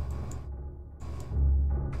right.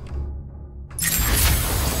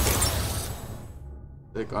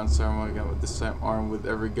 Take on ceremony again, but this time armed with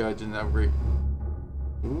every gadget and upgrade.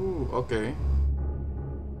 Ooh, okay.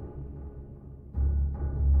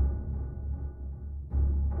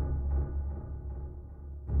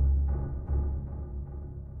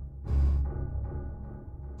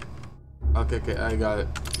 Okay, I got it.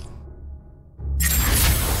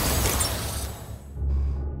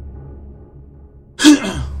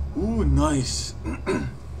 Ooh, nice.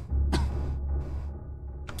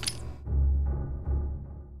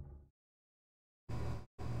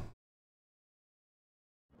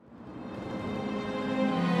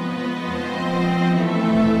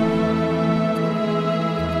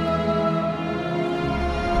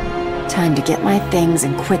 Time to get my things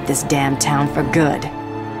and quit this damn town for good.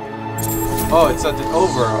 Oh, it sent it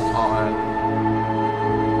over on.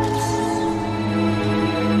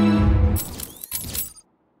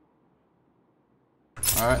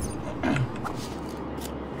 Alright.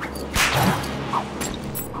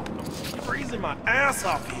 Freezing my ass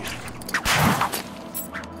off here.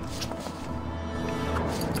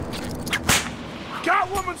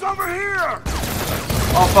 Catwoman's over here!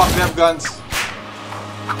 Oh fuck, they have guns.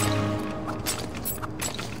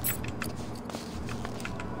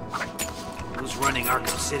 Who's running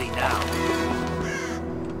Arkham City now?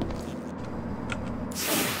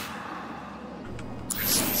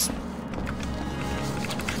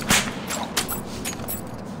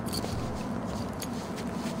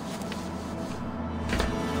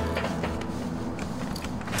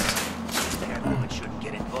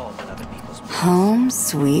 Home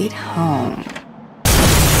sweet home.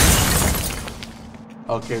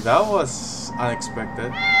 Okay, that was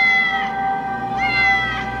unexpected.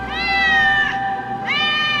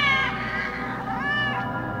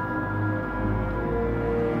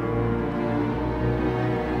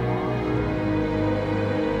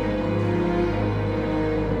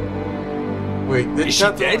 Wait, is she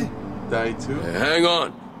dead? Die too? Hey, hang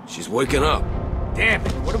on. She's waking up. Damn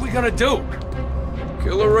it, what are we gonna do?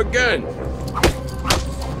 Kill her again.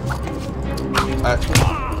 No.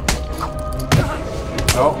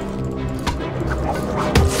 No.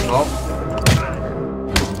 No.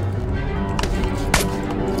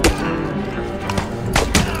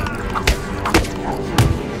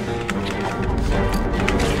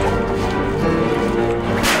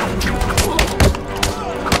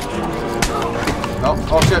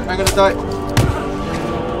 Oh shit, I'm gonna die.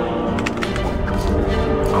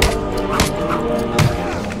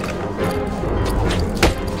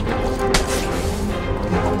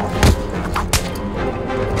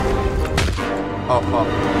 Oh, fuck.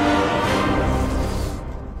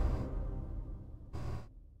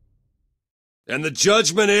 And the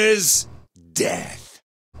judgment is death.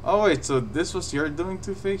 Oh wait, so this was your doing,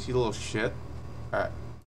 Two-Face, you little shit? Alright.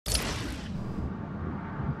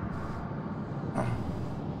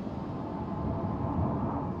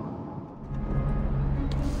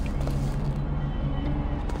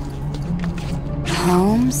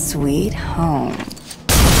 Home sweet home.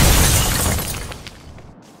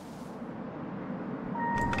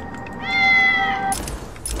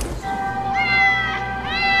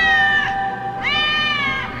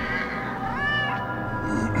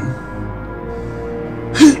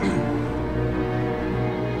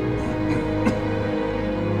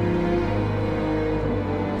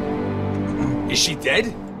 Is she dead?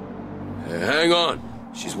 Hey, hang on.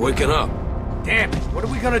 She's waking up. Damn it, what are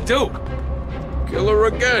we gonna do? Kill her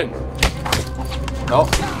again. No.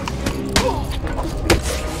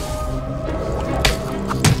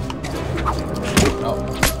 No.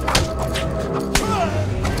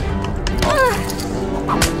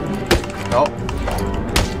 No.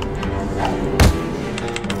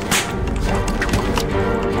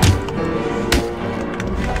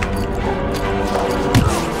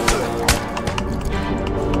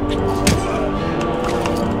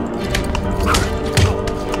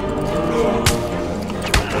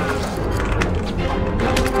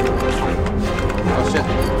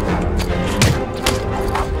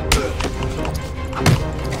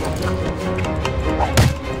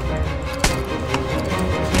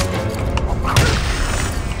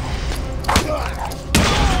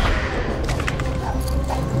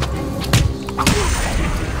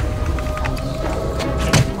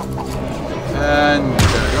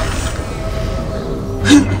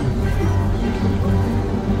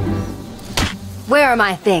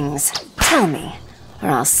 my things? Tell me, or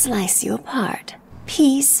I'll slice you apart,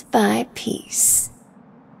 piece by piece.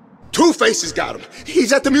 Two-Face got him.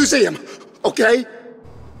 He's at the museum, okay?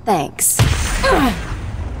 Thanks.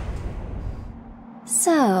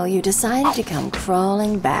 So, you decided to come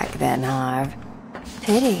crawling back then, Harv.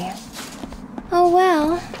 Pity. Oh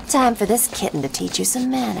well, time for this kitten to teach you some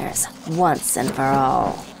manners, once and for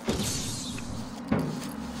all.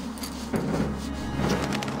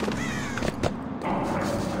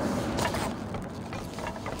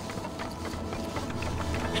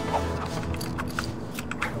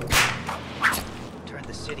 Turn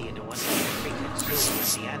the city into one freaking zoo where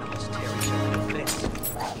the animals tear each other to bits.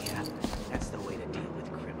 Yeah, that's the way to deal with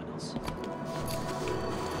criminals.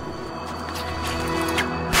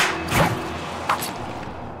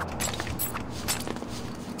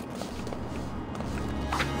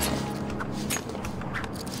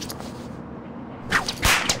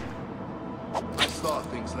 I saw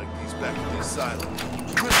things like these back at the asylum.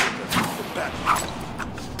 The back.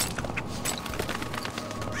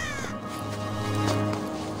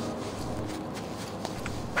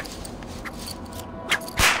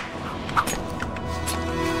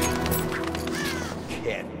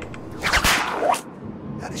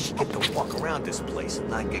 How does she get to walk around this place and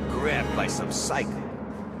not get grabbed by some psycho?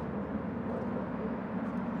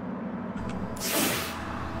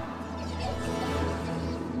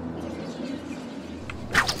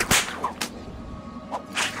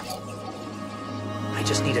 I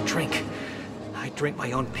just need a drink. I'd drink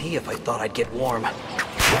my own pee if I thought I'd get warm.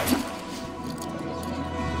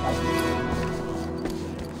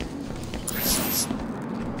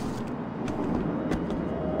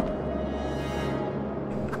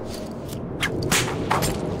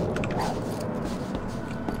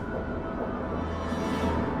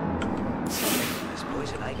 Is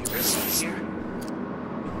poison ivy really here?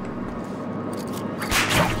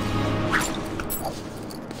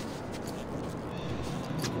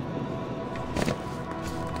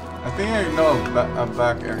 I think I know a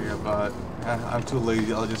back area, but I'm too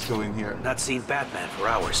lazy. I'll just go in here. Not seen Batman for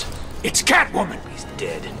hours. It's Catwoman! He's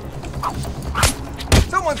dead.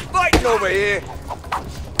 Someone's fighting over here!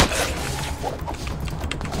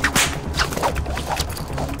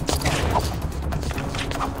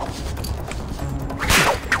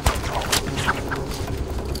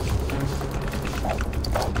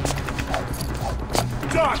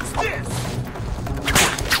 Dodge this!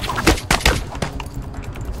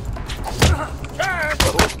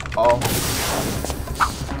 Oh.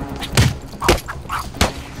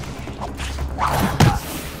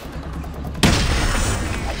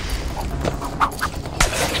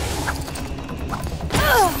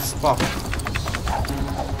 Fuck.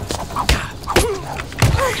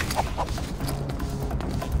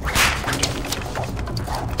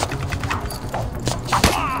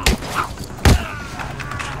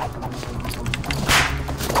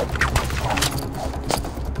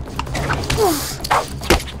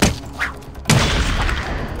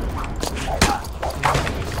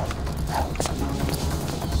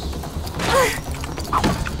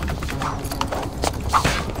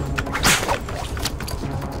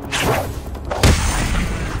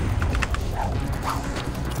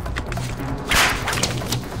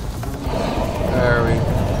 There we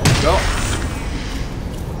go.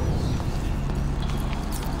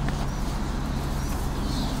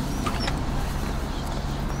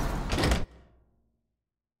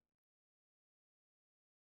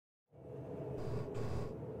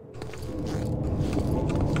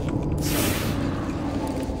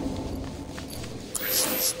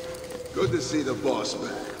 Good to see the boss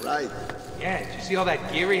back, right? Yeah, did you see all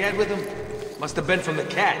that gear he had with him? Must have been from the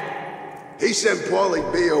cat. He sent Paulie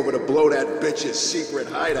B over to blow that bitch's secret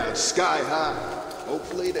hideout sky high.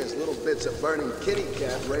 Hopefully there's little bits of burning kitty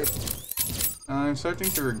cat right. I'm starting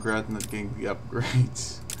to regret not getting the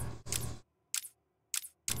upgrades.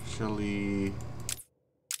 Actually,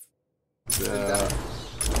 Out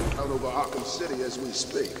over Arkham City as we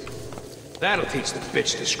speak. That'll teach the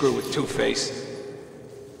bitch to screw with Two-Face.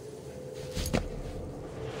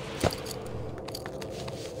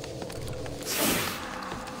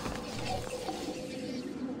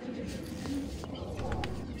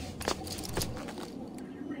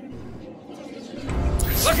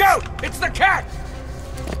 Look out! It's the cat!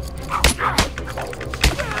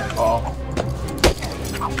 Oh.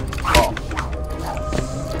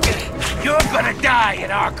 You're gonna die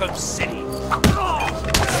in Arkham City.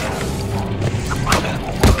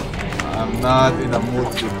 I'm not in a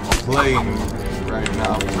mood to playing right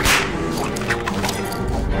now.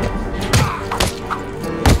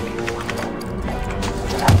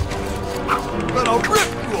 Gonna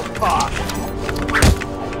rip you apart!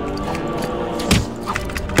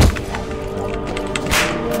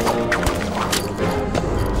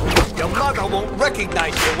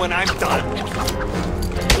 recognize you when I'm done.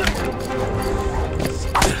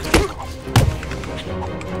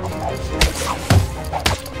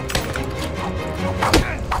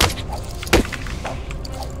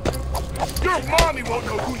 Your mommy won't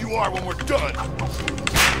know who you are when we're done.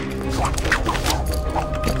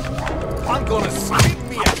 I'm gonna sneak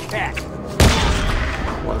me a cat.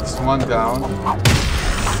 What's one down?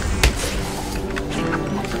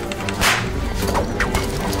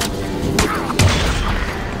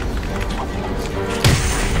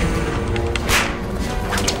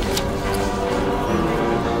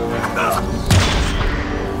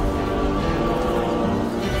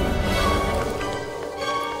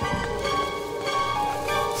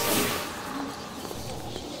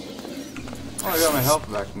 Oh, I got my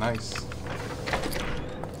health back. Nice.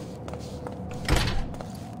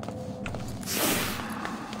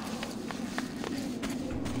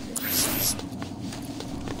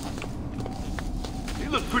 He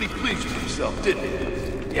looked pretty pleased with himself, didn't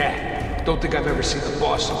he? Yeah. Don't think I've ever seen the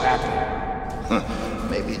boss so happy.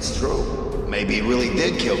 Maybe it's true. Maybe he really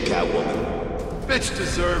did kill Catwoman. Bitch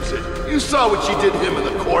deserves it. You saw what she did to him in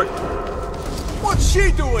the court. What's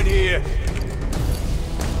she doing here?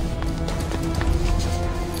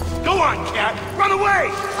 Go on, Cat! Run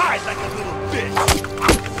away! Hide like a little bitch!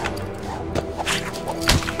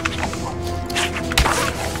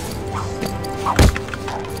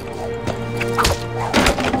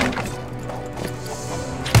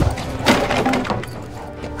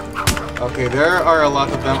 Okay, there are a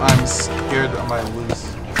lot of them. I'm scared I might lose.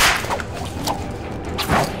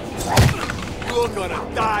 You're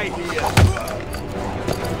gonna die here.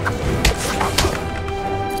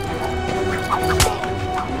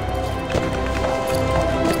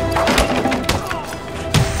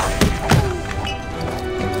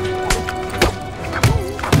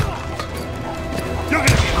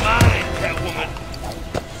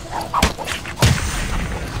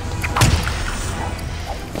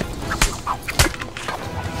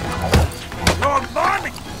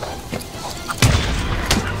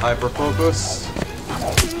 Hyper focus.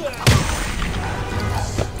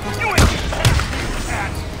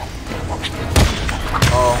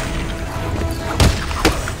 Oh.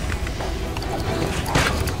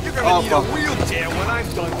 You're gonna need a wheelchair when I'm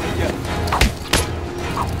done with you.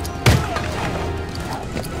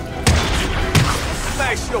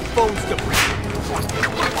 Smash your bones to pieces.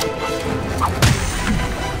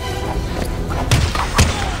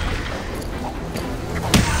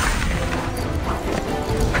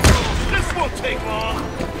 Won't take long.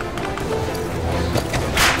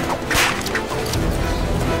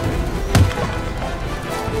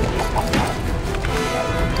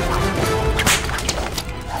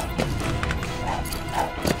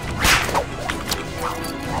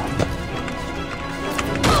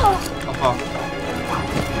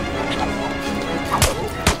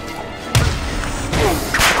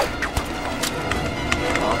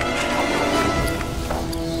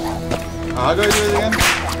 How do I do it again?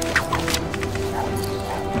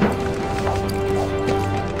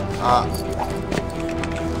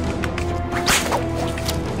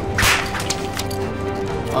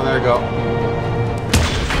 Oh, there we go.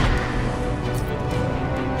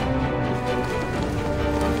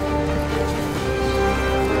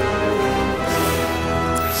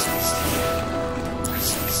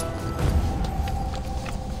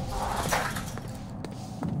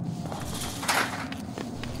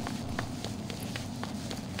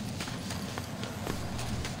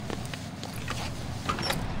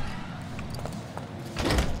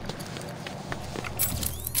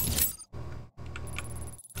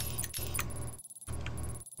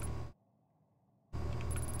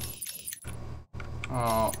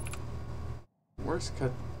 Oh, where's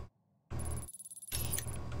cut?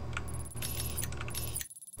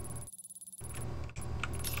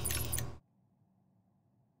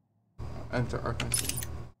 Enter Arkham City.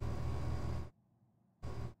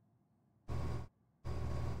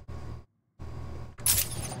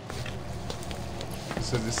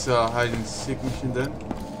 So this hide and seek mission then.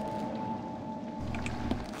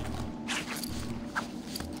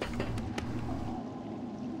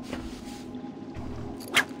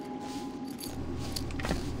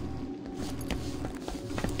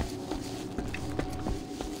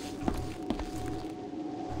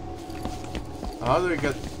 How do we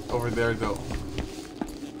get over there though?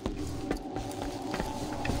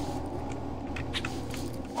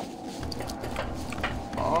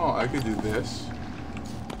 Oh, I could do this.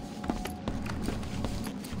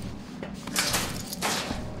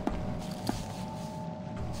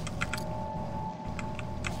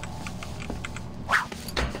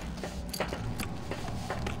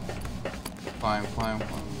 Climb.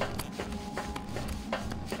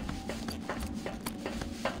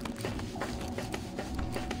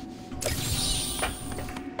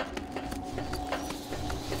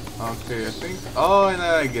 Okay, I think. Oh, and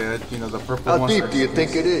I get it. You know, the purple How deep do you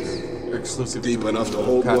think it is? Exclusive. Deep enough to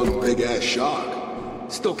hold one big ass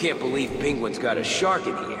shark. Still can't believe Penguin's got a shark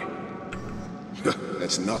in here.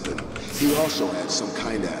 That's nothing. He also had some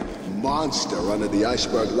kind of monster under the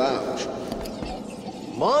iceberg lounge.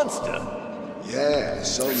 Monster? Yeah,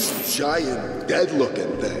 some giant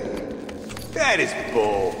dead-looking thing. That is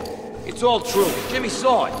bull. It's all true. Jimmy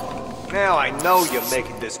saw it. Now I know you're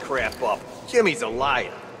making this crap up. Jimmy's a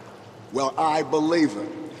liar. Well, I believe him.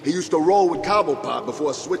 He used to roll with Cobblepot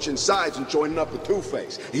before switching sides and joining up with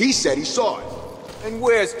Two-Face. He said he saw it. And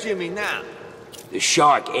where's Jimmy now? The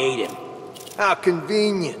shark ate him. How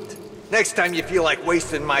convenient. Next time you feel like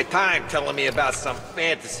wasting my time telling me about some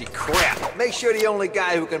fantasy crap, make sure the only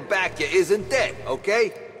guy who can back you isn't dead, okay?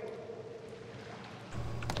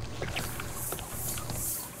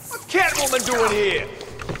 What's Catwoman doing here?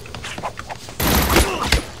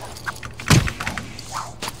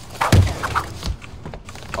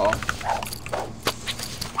 Oh.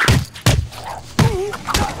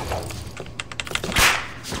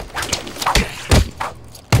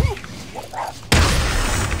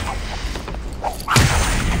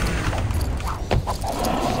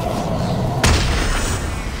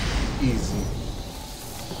 Easy.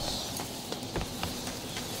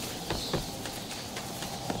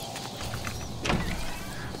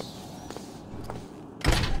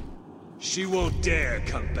 She won't dare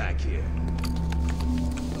come back here.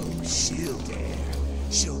 Oh, she'll dare.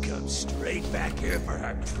 She'll come straight back here for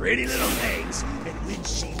her pretty little things, and when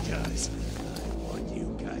she does, I want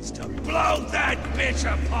you guys to blow that bitch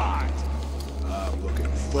apart! I'm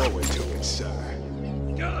looking forward to it, sir.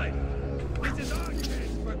 Good! This is our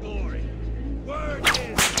chance for glory. Word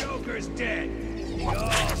is Joker's dead. We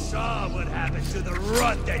all saw what happened to the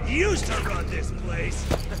runt that used to run this place.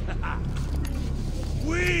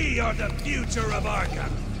 We are the future of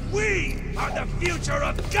Arkham. We are the future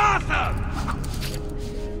of Gotham!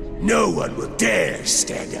 No one will dare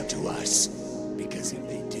stand up to us. Because if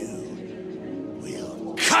they do,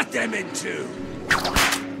 we'll cut them in two!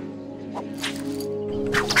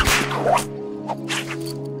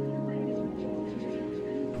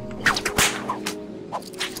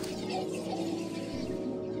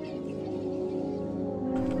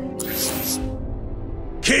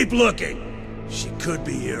 Keep looking! She could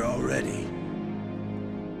be here already.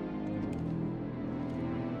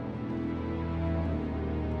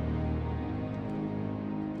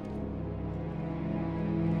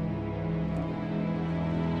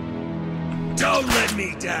 Don't let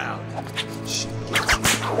me down! She gets me.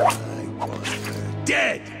 I want her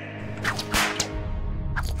dead!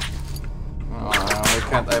 Why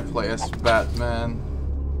can't I play as Batman?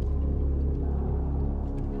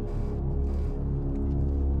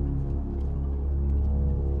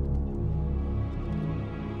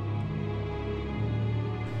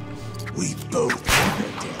 We both have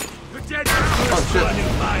her dead. The dead first one who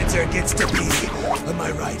finds her gets to be on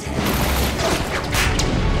my right hand.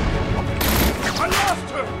 I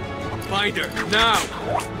lost her! Find her, now!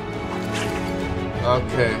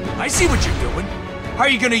 Okay. I see what you're doing. How are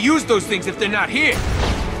you gonna use those things if they're not here?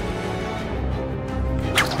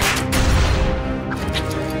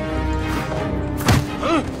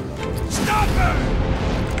 Huh? Stop her!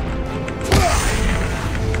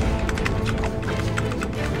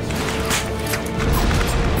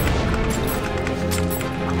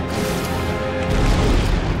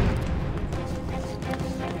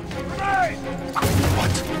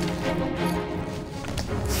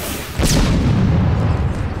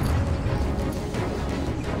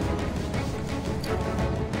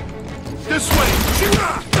 This way!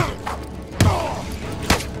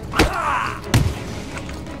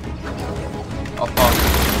 Up on.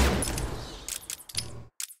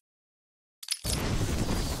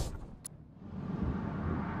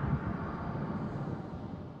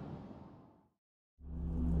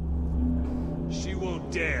 She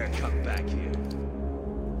won't dare come back here.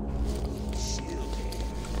 She'll dare.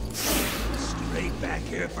 Straight back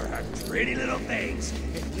here for her pretty little things.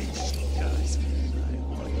 And when she does, I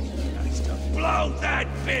want you guys to blow that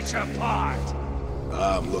bitch apart!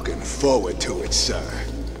 I'm looking forward to it, sir.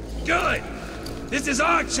 Good! This is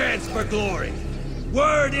our chance for glory.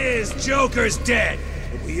 Word is Joker's dead.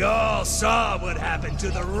 And we all saw what happened to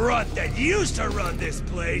the runt that used to run this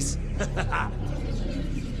place.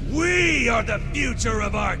 We are the future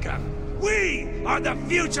of Arkham. We are the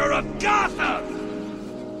future of Gotham!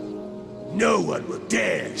 No one will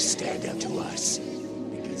dare stand up to us.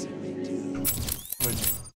 Because if they do,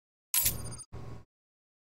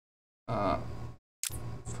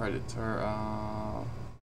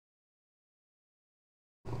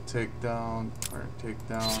 Take down, or take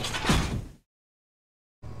down.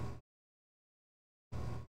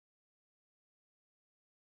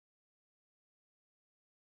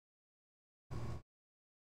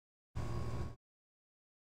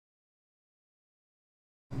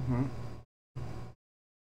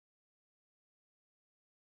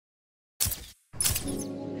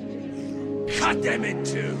 Cut them in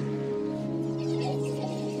two.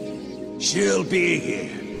 She'll be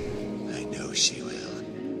here. I know she will.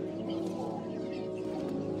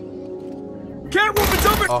 Catwoman's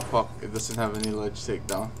over! Oh fuck, it doesn't have any ledge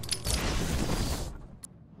takedown.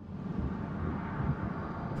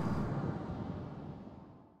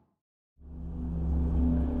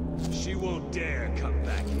 She won't dare come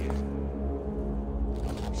back here.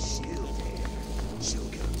 She'll dare. She'll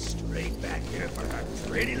come straight back here for her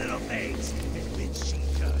pretty little face. And when she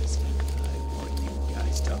does, I want you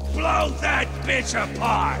guys to blow that bitch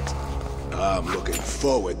apart! I'm looking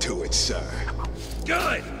forward to it, sir.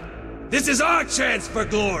 Good! This is our chance for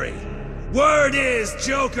glory! Word is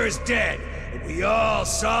Joker's dead, and we all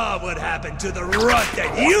saw what happened to the runt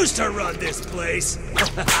that used to run this place!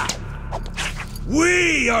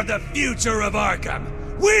 We are the future of Arkham!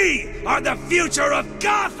 We are the future of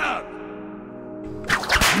Gotham!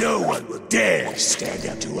 No one will dare stand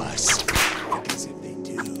up to us, because if they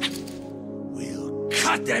do, we'll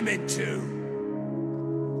cut them in two!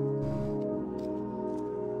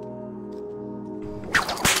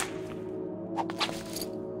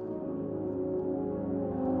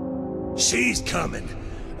 She's coming.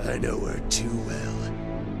 I know her too well.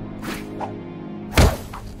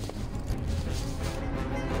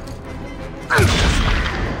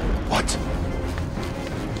 What?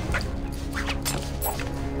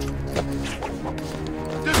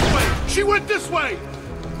 This way! She went this way!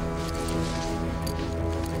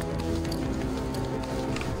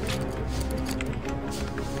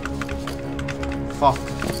 Fuck.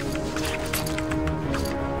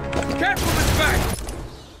 Catwoman's back!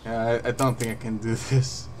 Yeah, I don't think I can do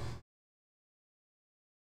this.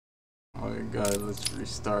 Oh my god, let's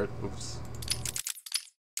restart. Oops.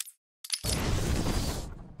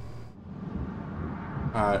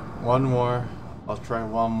 Alright, one more. I'll try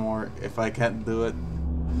one more. If I can't do it.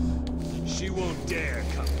 She won't dare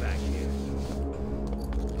come back here.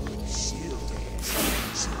 She'll dare.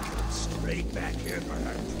 She'll come straight back here for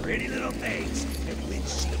her pretty little face. And when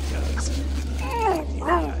she does, you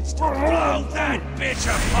guys to blow that bitch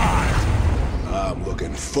apart! I'm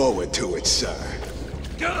looking forward to it, sir.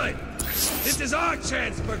 Good! This is our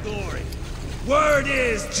chance for glory. Word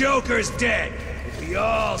is Joker's dead. We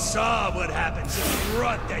all saw what happened to the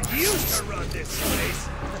runt that used to run this place.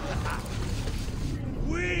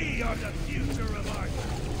 We are the future of Arkham.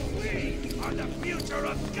 We are the future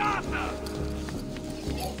of Gotham.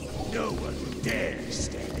 No one will dare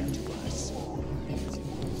stand up to us.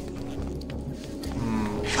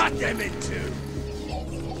 Cut them in two.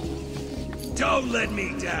 Don't let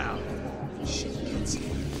me down. She gets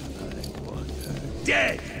here. I want her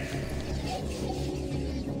dead.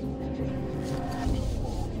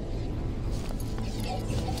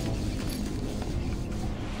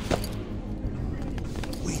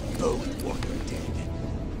 Both want her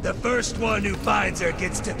dead. The first one who finds her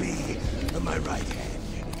gets to be my right hand.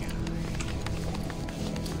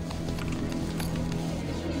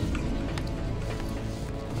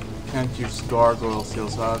 Can't use gargoyles, he'll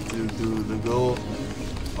have to do the goal.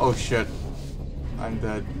 Oh shit. I'm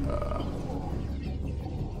dead.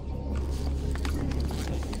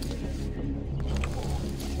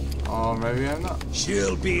 Oh, maybe I'm not.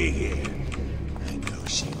 She'll be here. I know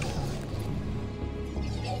she will.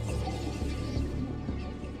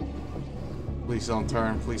 Please don't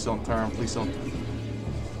turn, please don't turn, please don't turn.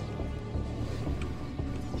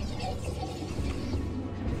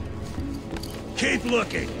 Keep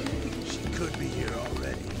looking. She could be here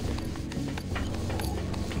already.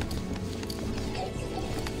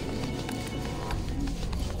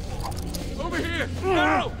 Over here!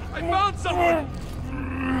 Now! I found someone!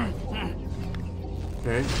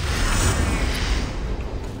 Okay.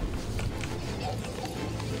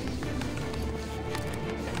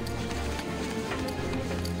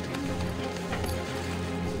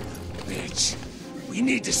 Bitch. We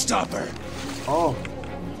need to stop her. Oh.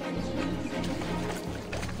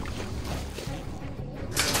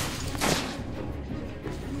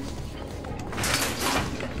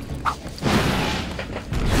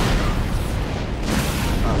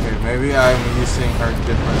 Okay, maybe I'm using her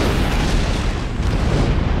differently.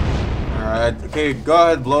 Alright, okay, go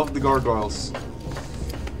ahead, blow up the gargoyles.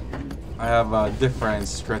 I have a different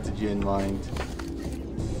strategy in mind.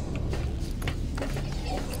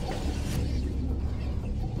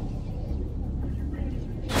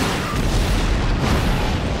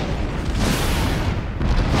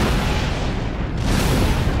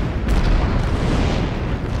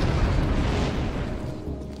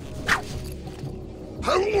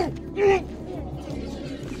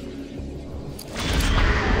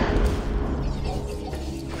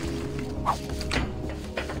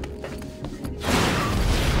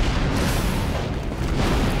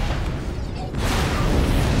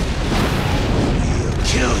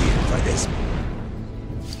 Kill you for this.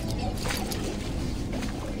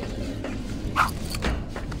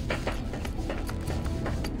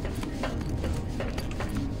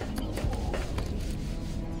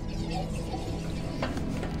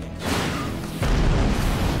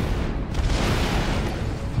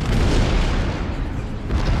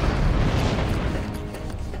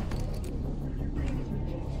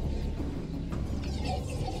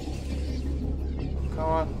 Come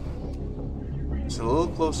on. Just a little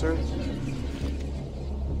closer.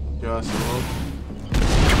 Just a little.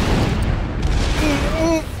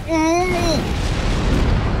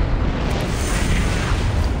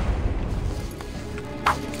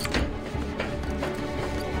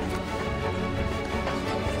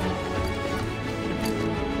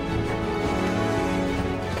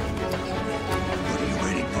 What are you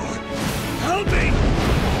waiting for? Help me!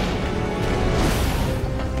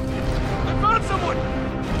 I found someone!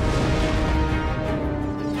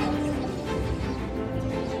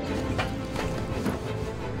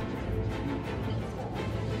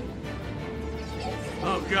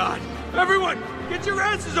 Oh God! Everyone, get your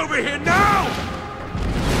asses over here now!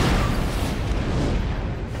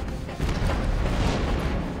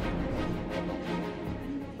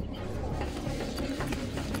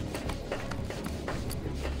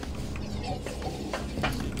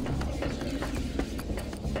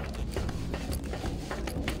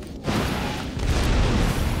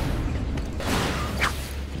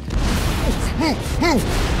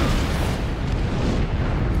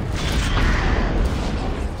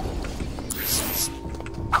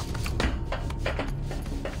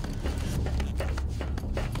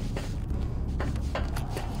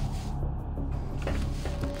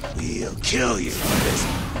 We'll kill you for this.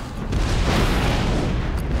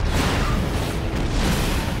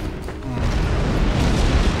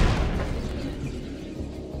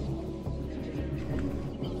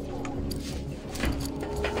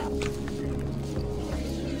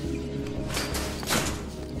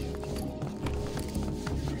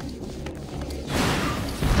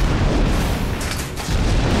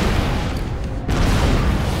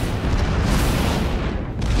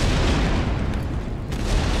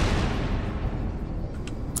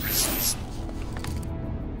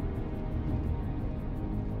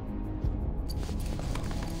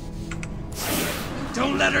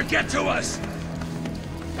 Don't let her get to us!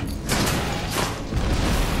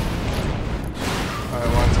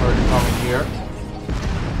 Alright, one's already coming here.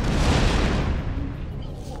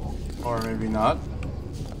 Or maybe not.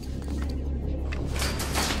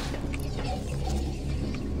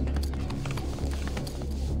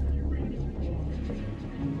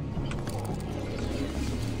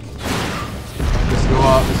 Let's go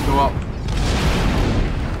up, let's go up.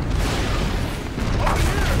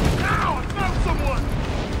 Now! I found someone!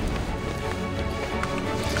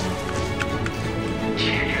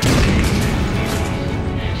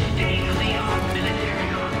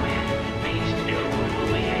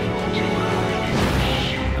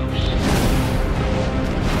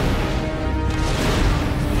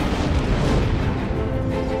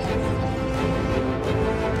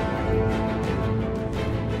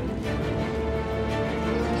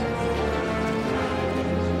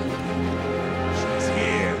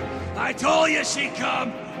 I told you she'd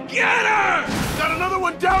come! Get her! Got another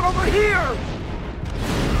one down over here!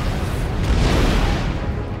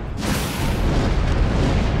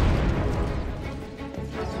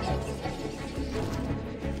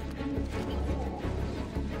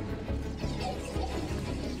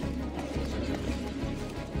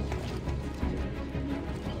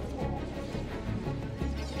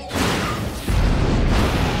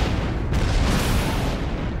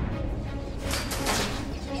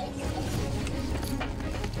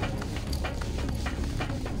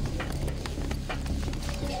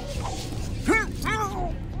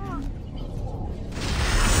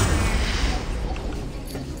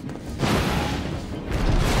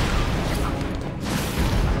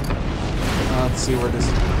 Let's see where this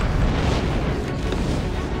is.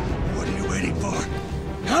 What are you waiting for?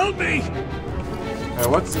 Help me! Hey,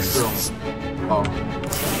 what's this room? Oh.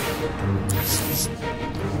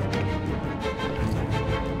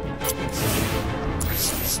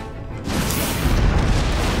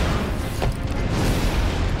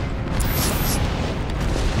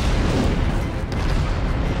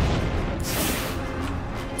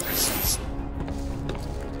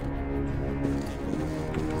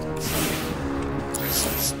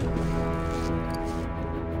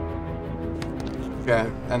 Okay,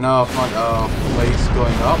 and now I found a place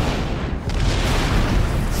going up.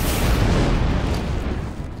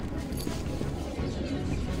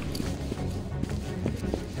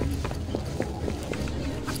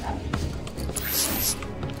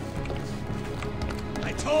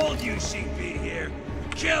 I told you she'd be here.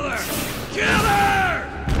 Kill her! Kill her!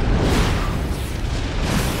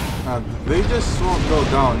 They just won't go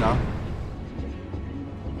down now.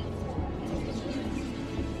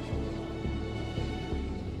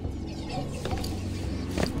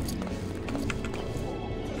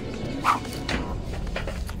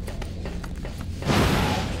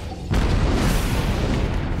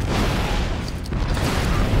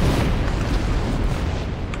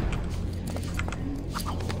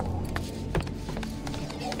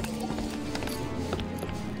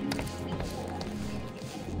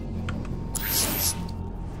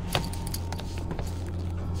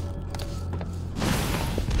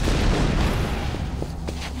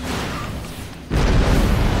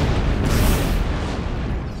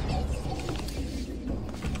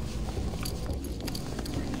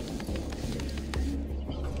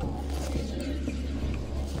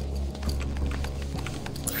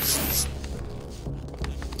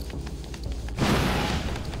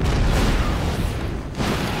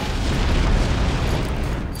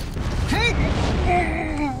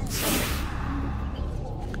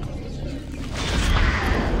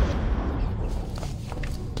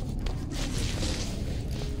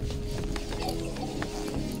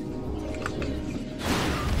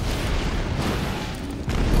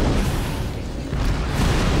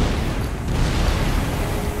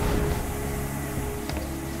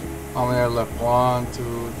 How many are left? 1,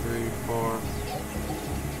 2, 3, 4,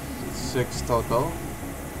 6 total.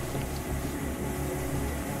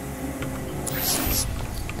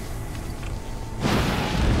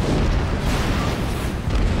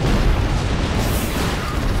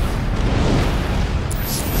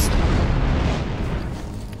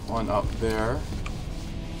 One up there.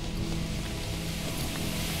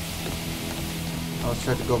 Let's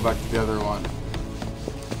try to go back to the other one.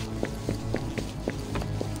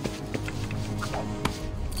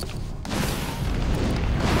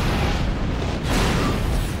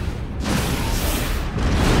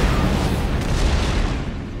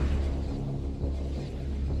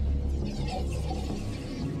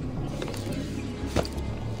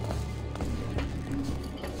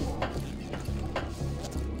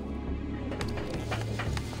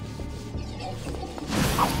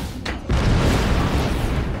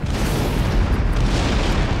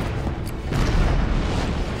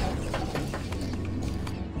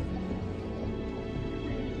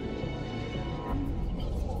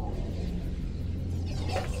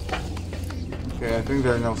 Okay, I think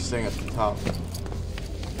they're now staying at the top.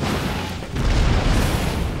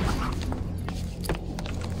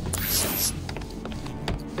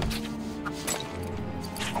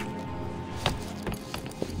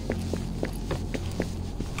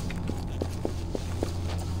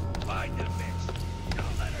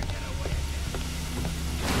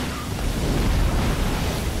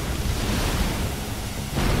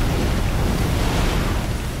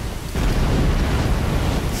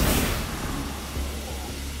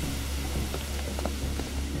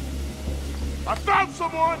 I found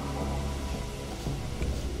someone!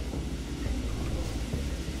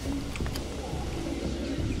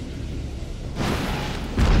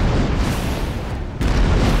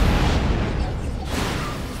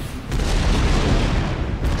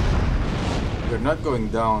 They're not going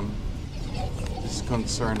down. This is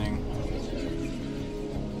concerning.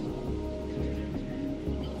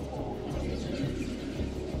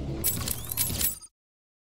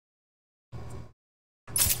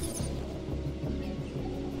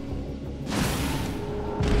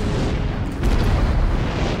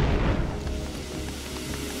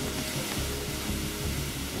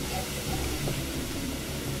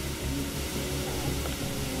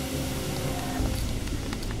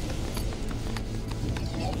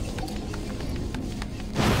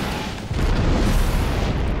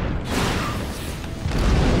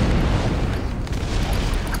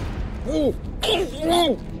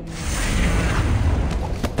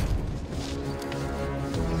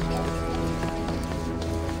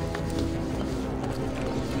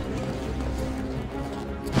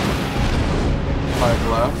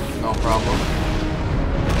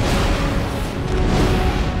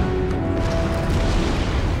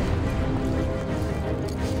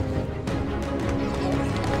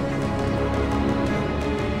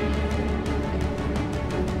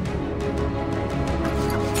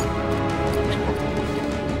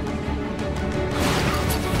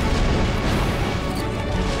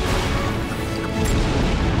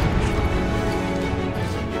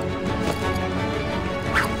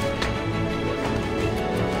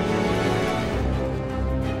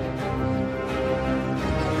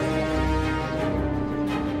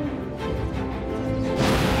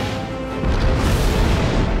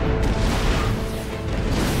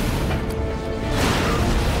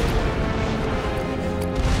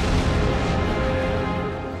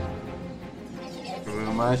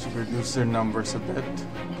 managed to reduce their numbers a bit.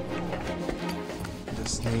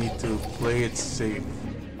 Just need to play it safe.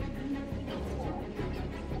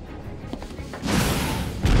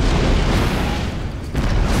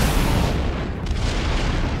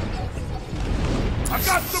 I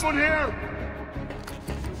got someone here!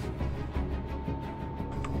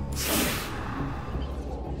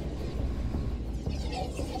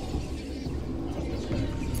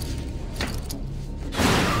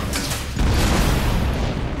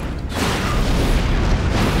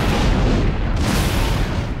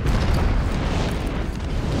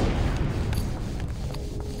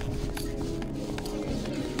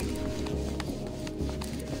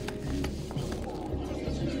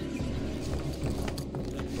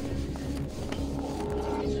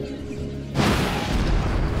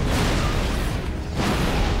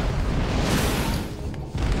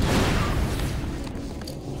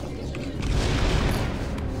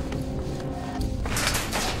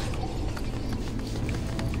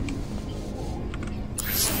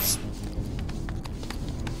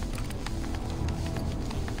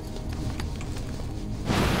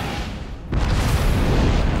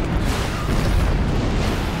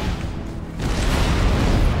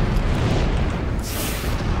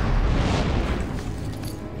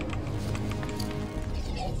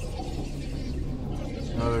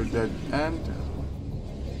 Another dead end.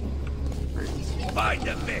 Great. Find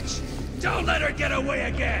the bitch! Don't let her get away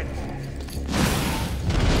again!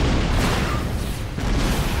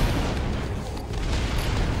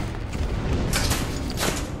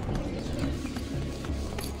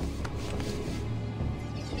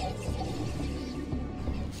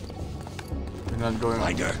 We're not going on.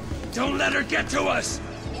 Find her! Don't let her get to us!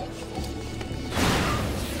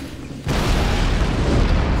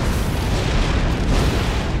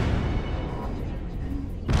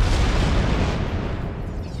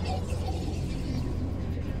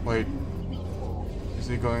 Wait. Is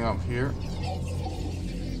he going up here?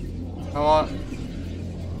 Come on.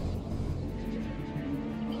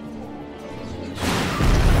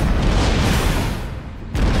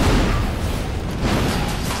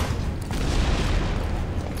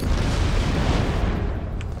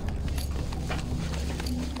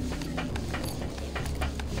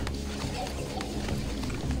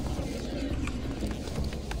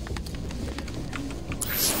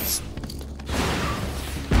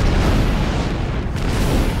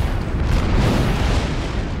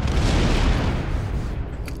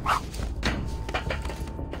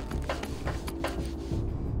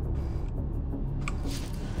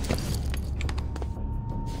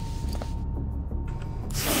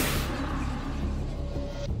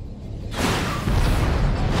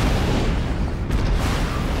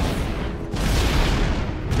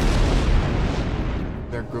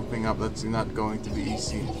 Grouping up, that's not going to be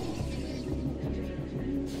easy.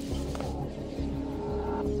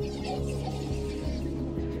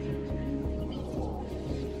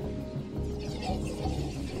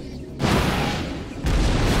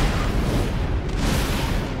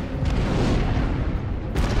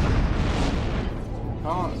 Come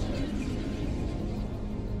on.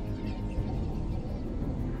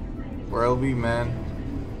 Where are we, man?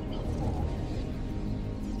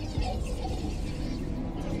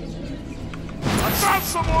 Found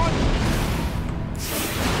someone!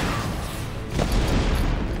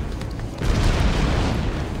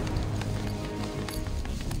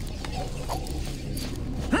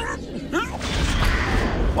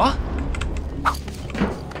 What?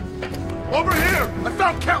 Over here! I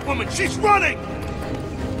found Catwoman! She's running!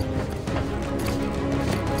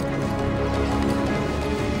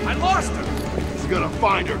 I lost her! He's gonna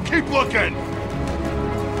find her! Keep looking!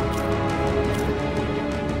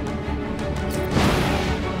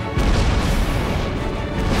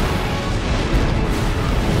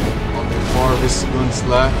 This guns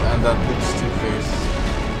left, and that leads Two-Face.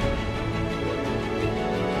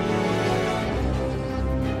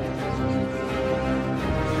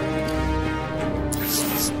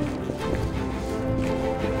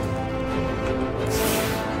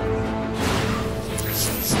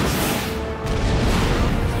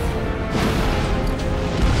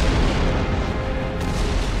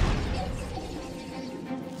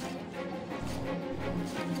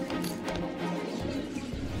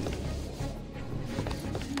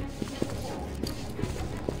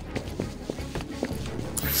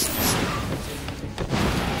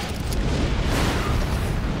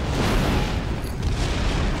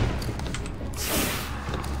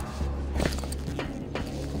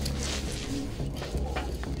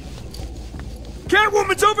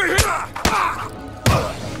 Catwoman's over here!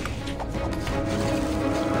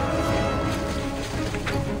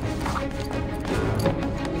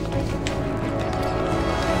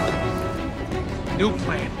 New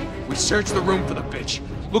plan. We search the room for the bitch.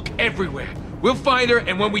 Look everywhere. We'll find her,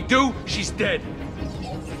 and when we do, she's dead.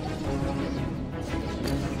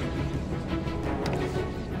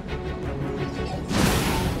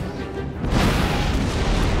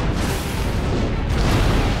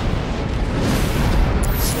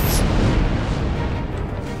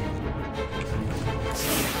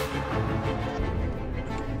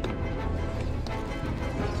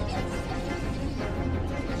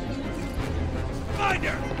 Find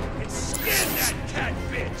her and skin that cat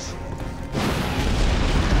bitch!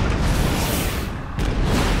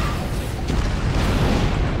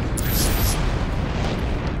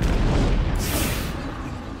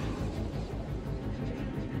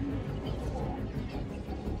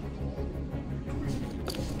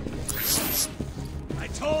 I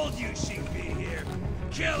told you she'd be here.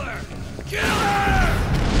 Kill her! Kill her!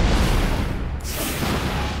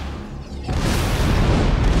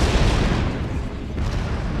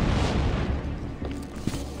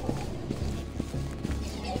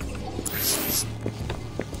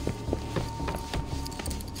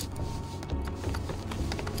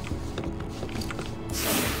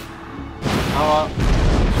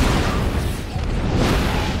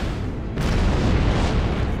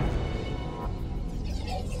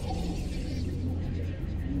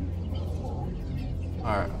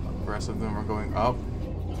 Alright, the rest of them are going up.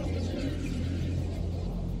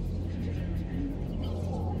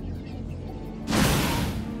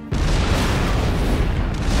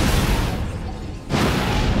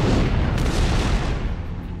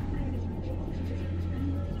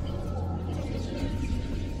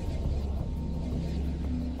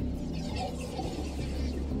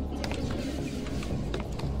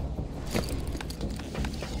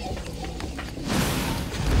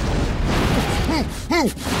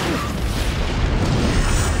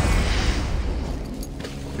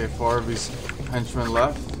 Okay, 4 of these henchmen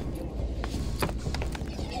left.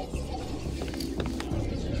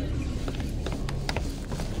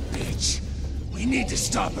 Bitch, we need to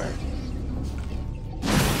stop her.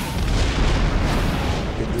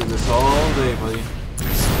 I can do this all day, buddy.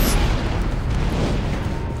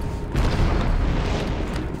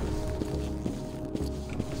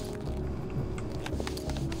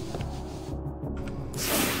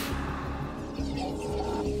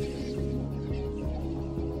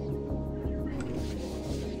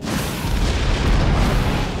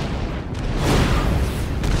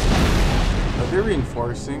 They're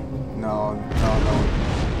reinforcing? No.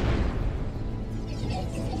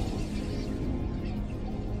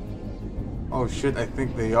 Oh shit, I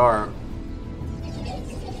think they are.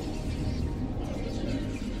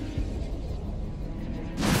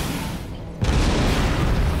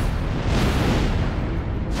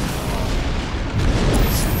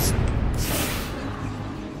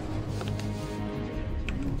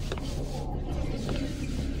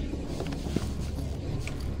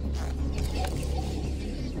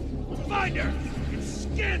 Find her and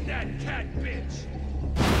skin that cat bitch!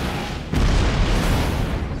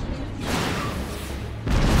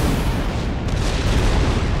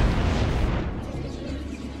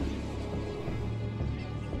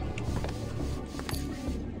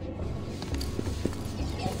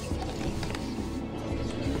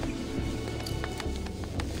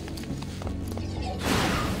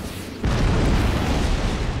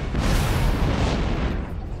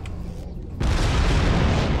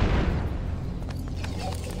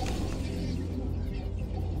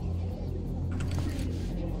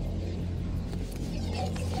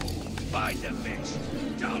 Find the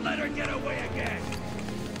bitch! Don't let her get away again!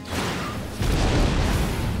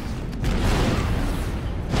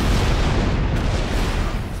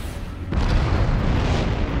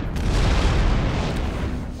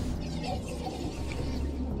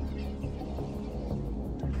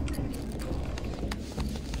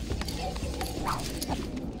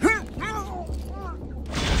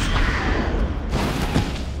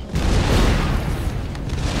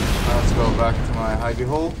 Let's go back to my hidey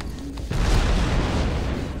hole.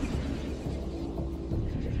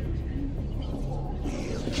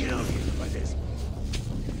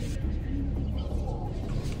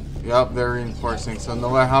 Yup, they're reinforcing, so no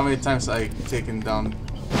matter how many times I've taken down.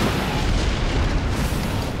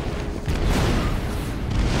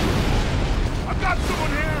 I've got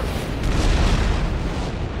someone here!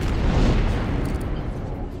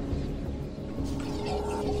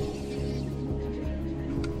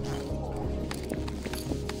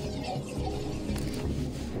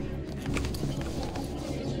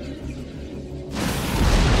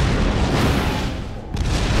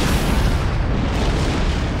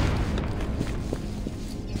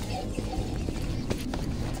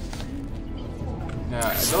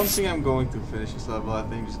 don't think I'm going to finish this level. I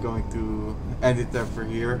think I'm just going to end it there for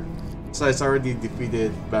here. So it's already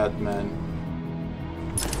defeated Batman.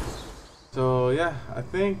 So yeah, I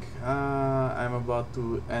think I'm about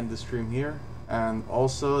to end the stream here. And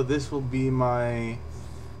also this will be my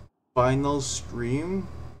final stream,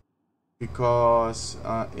 because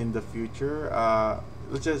in the future,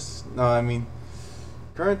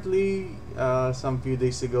 currently, some few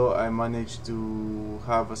days ago, I managed to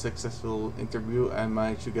have a successful interview and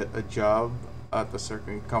managed to get a job at a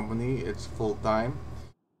certain company. It's full-time,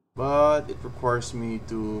 but it requires me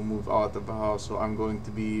to move out of the house, so I'm going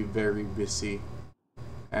to be very busy.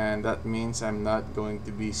 And that means I'm not going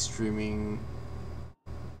to be streaming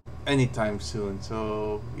anytime soon.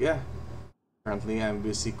 So yeah, currently I'm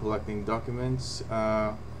busy collecting documents.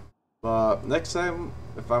 But next time,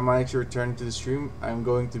 if I manage to return to the stream, I'm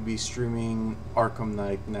going to be streaming Arkham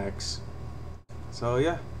Knight next. So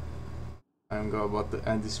yeah, I'm about to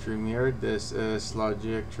end the stream here. This is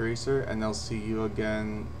Logic Tracer, and I'll see you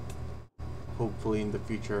again hopefully in the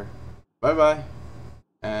future. Bye bye,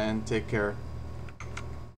 and take care.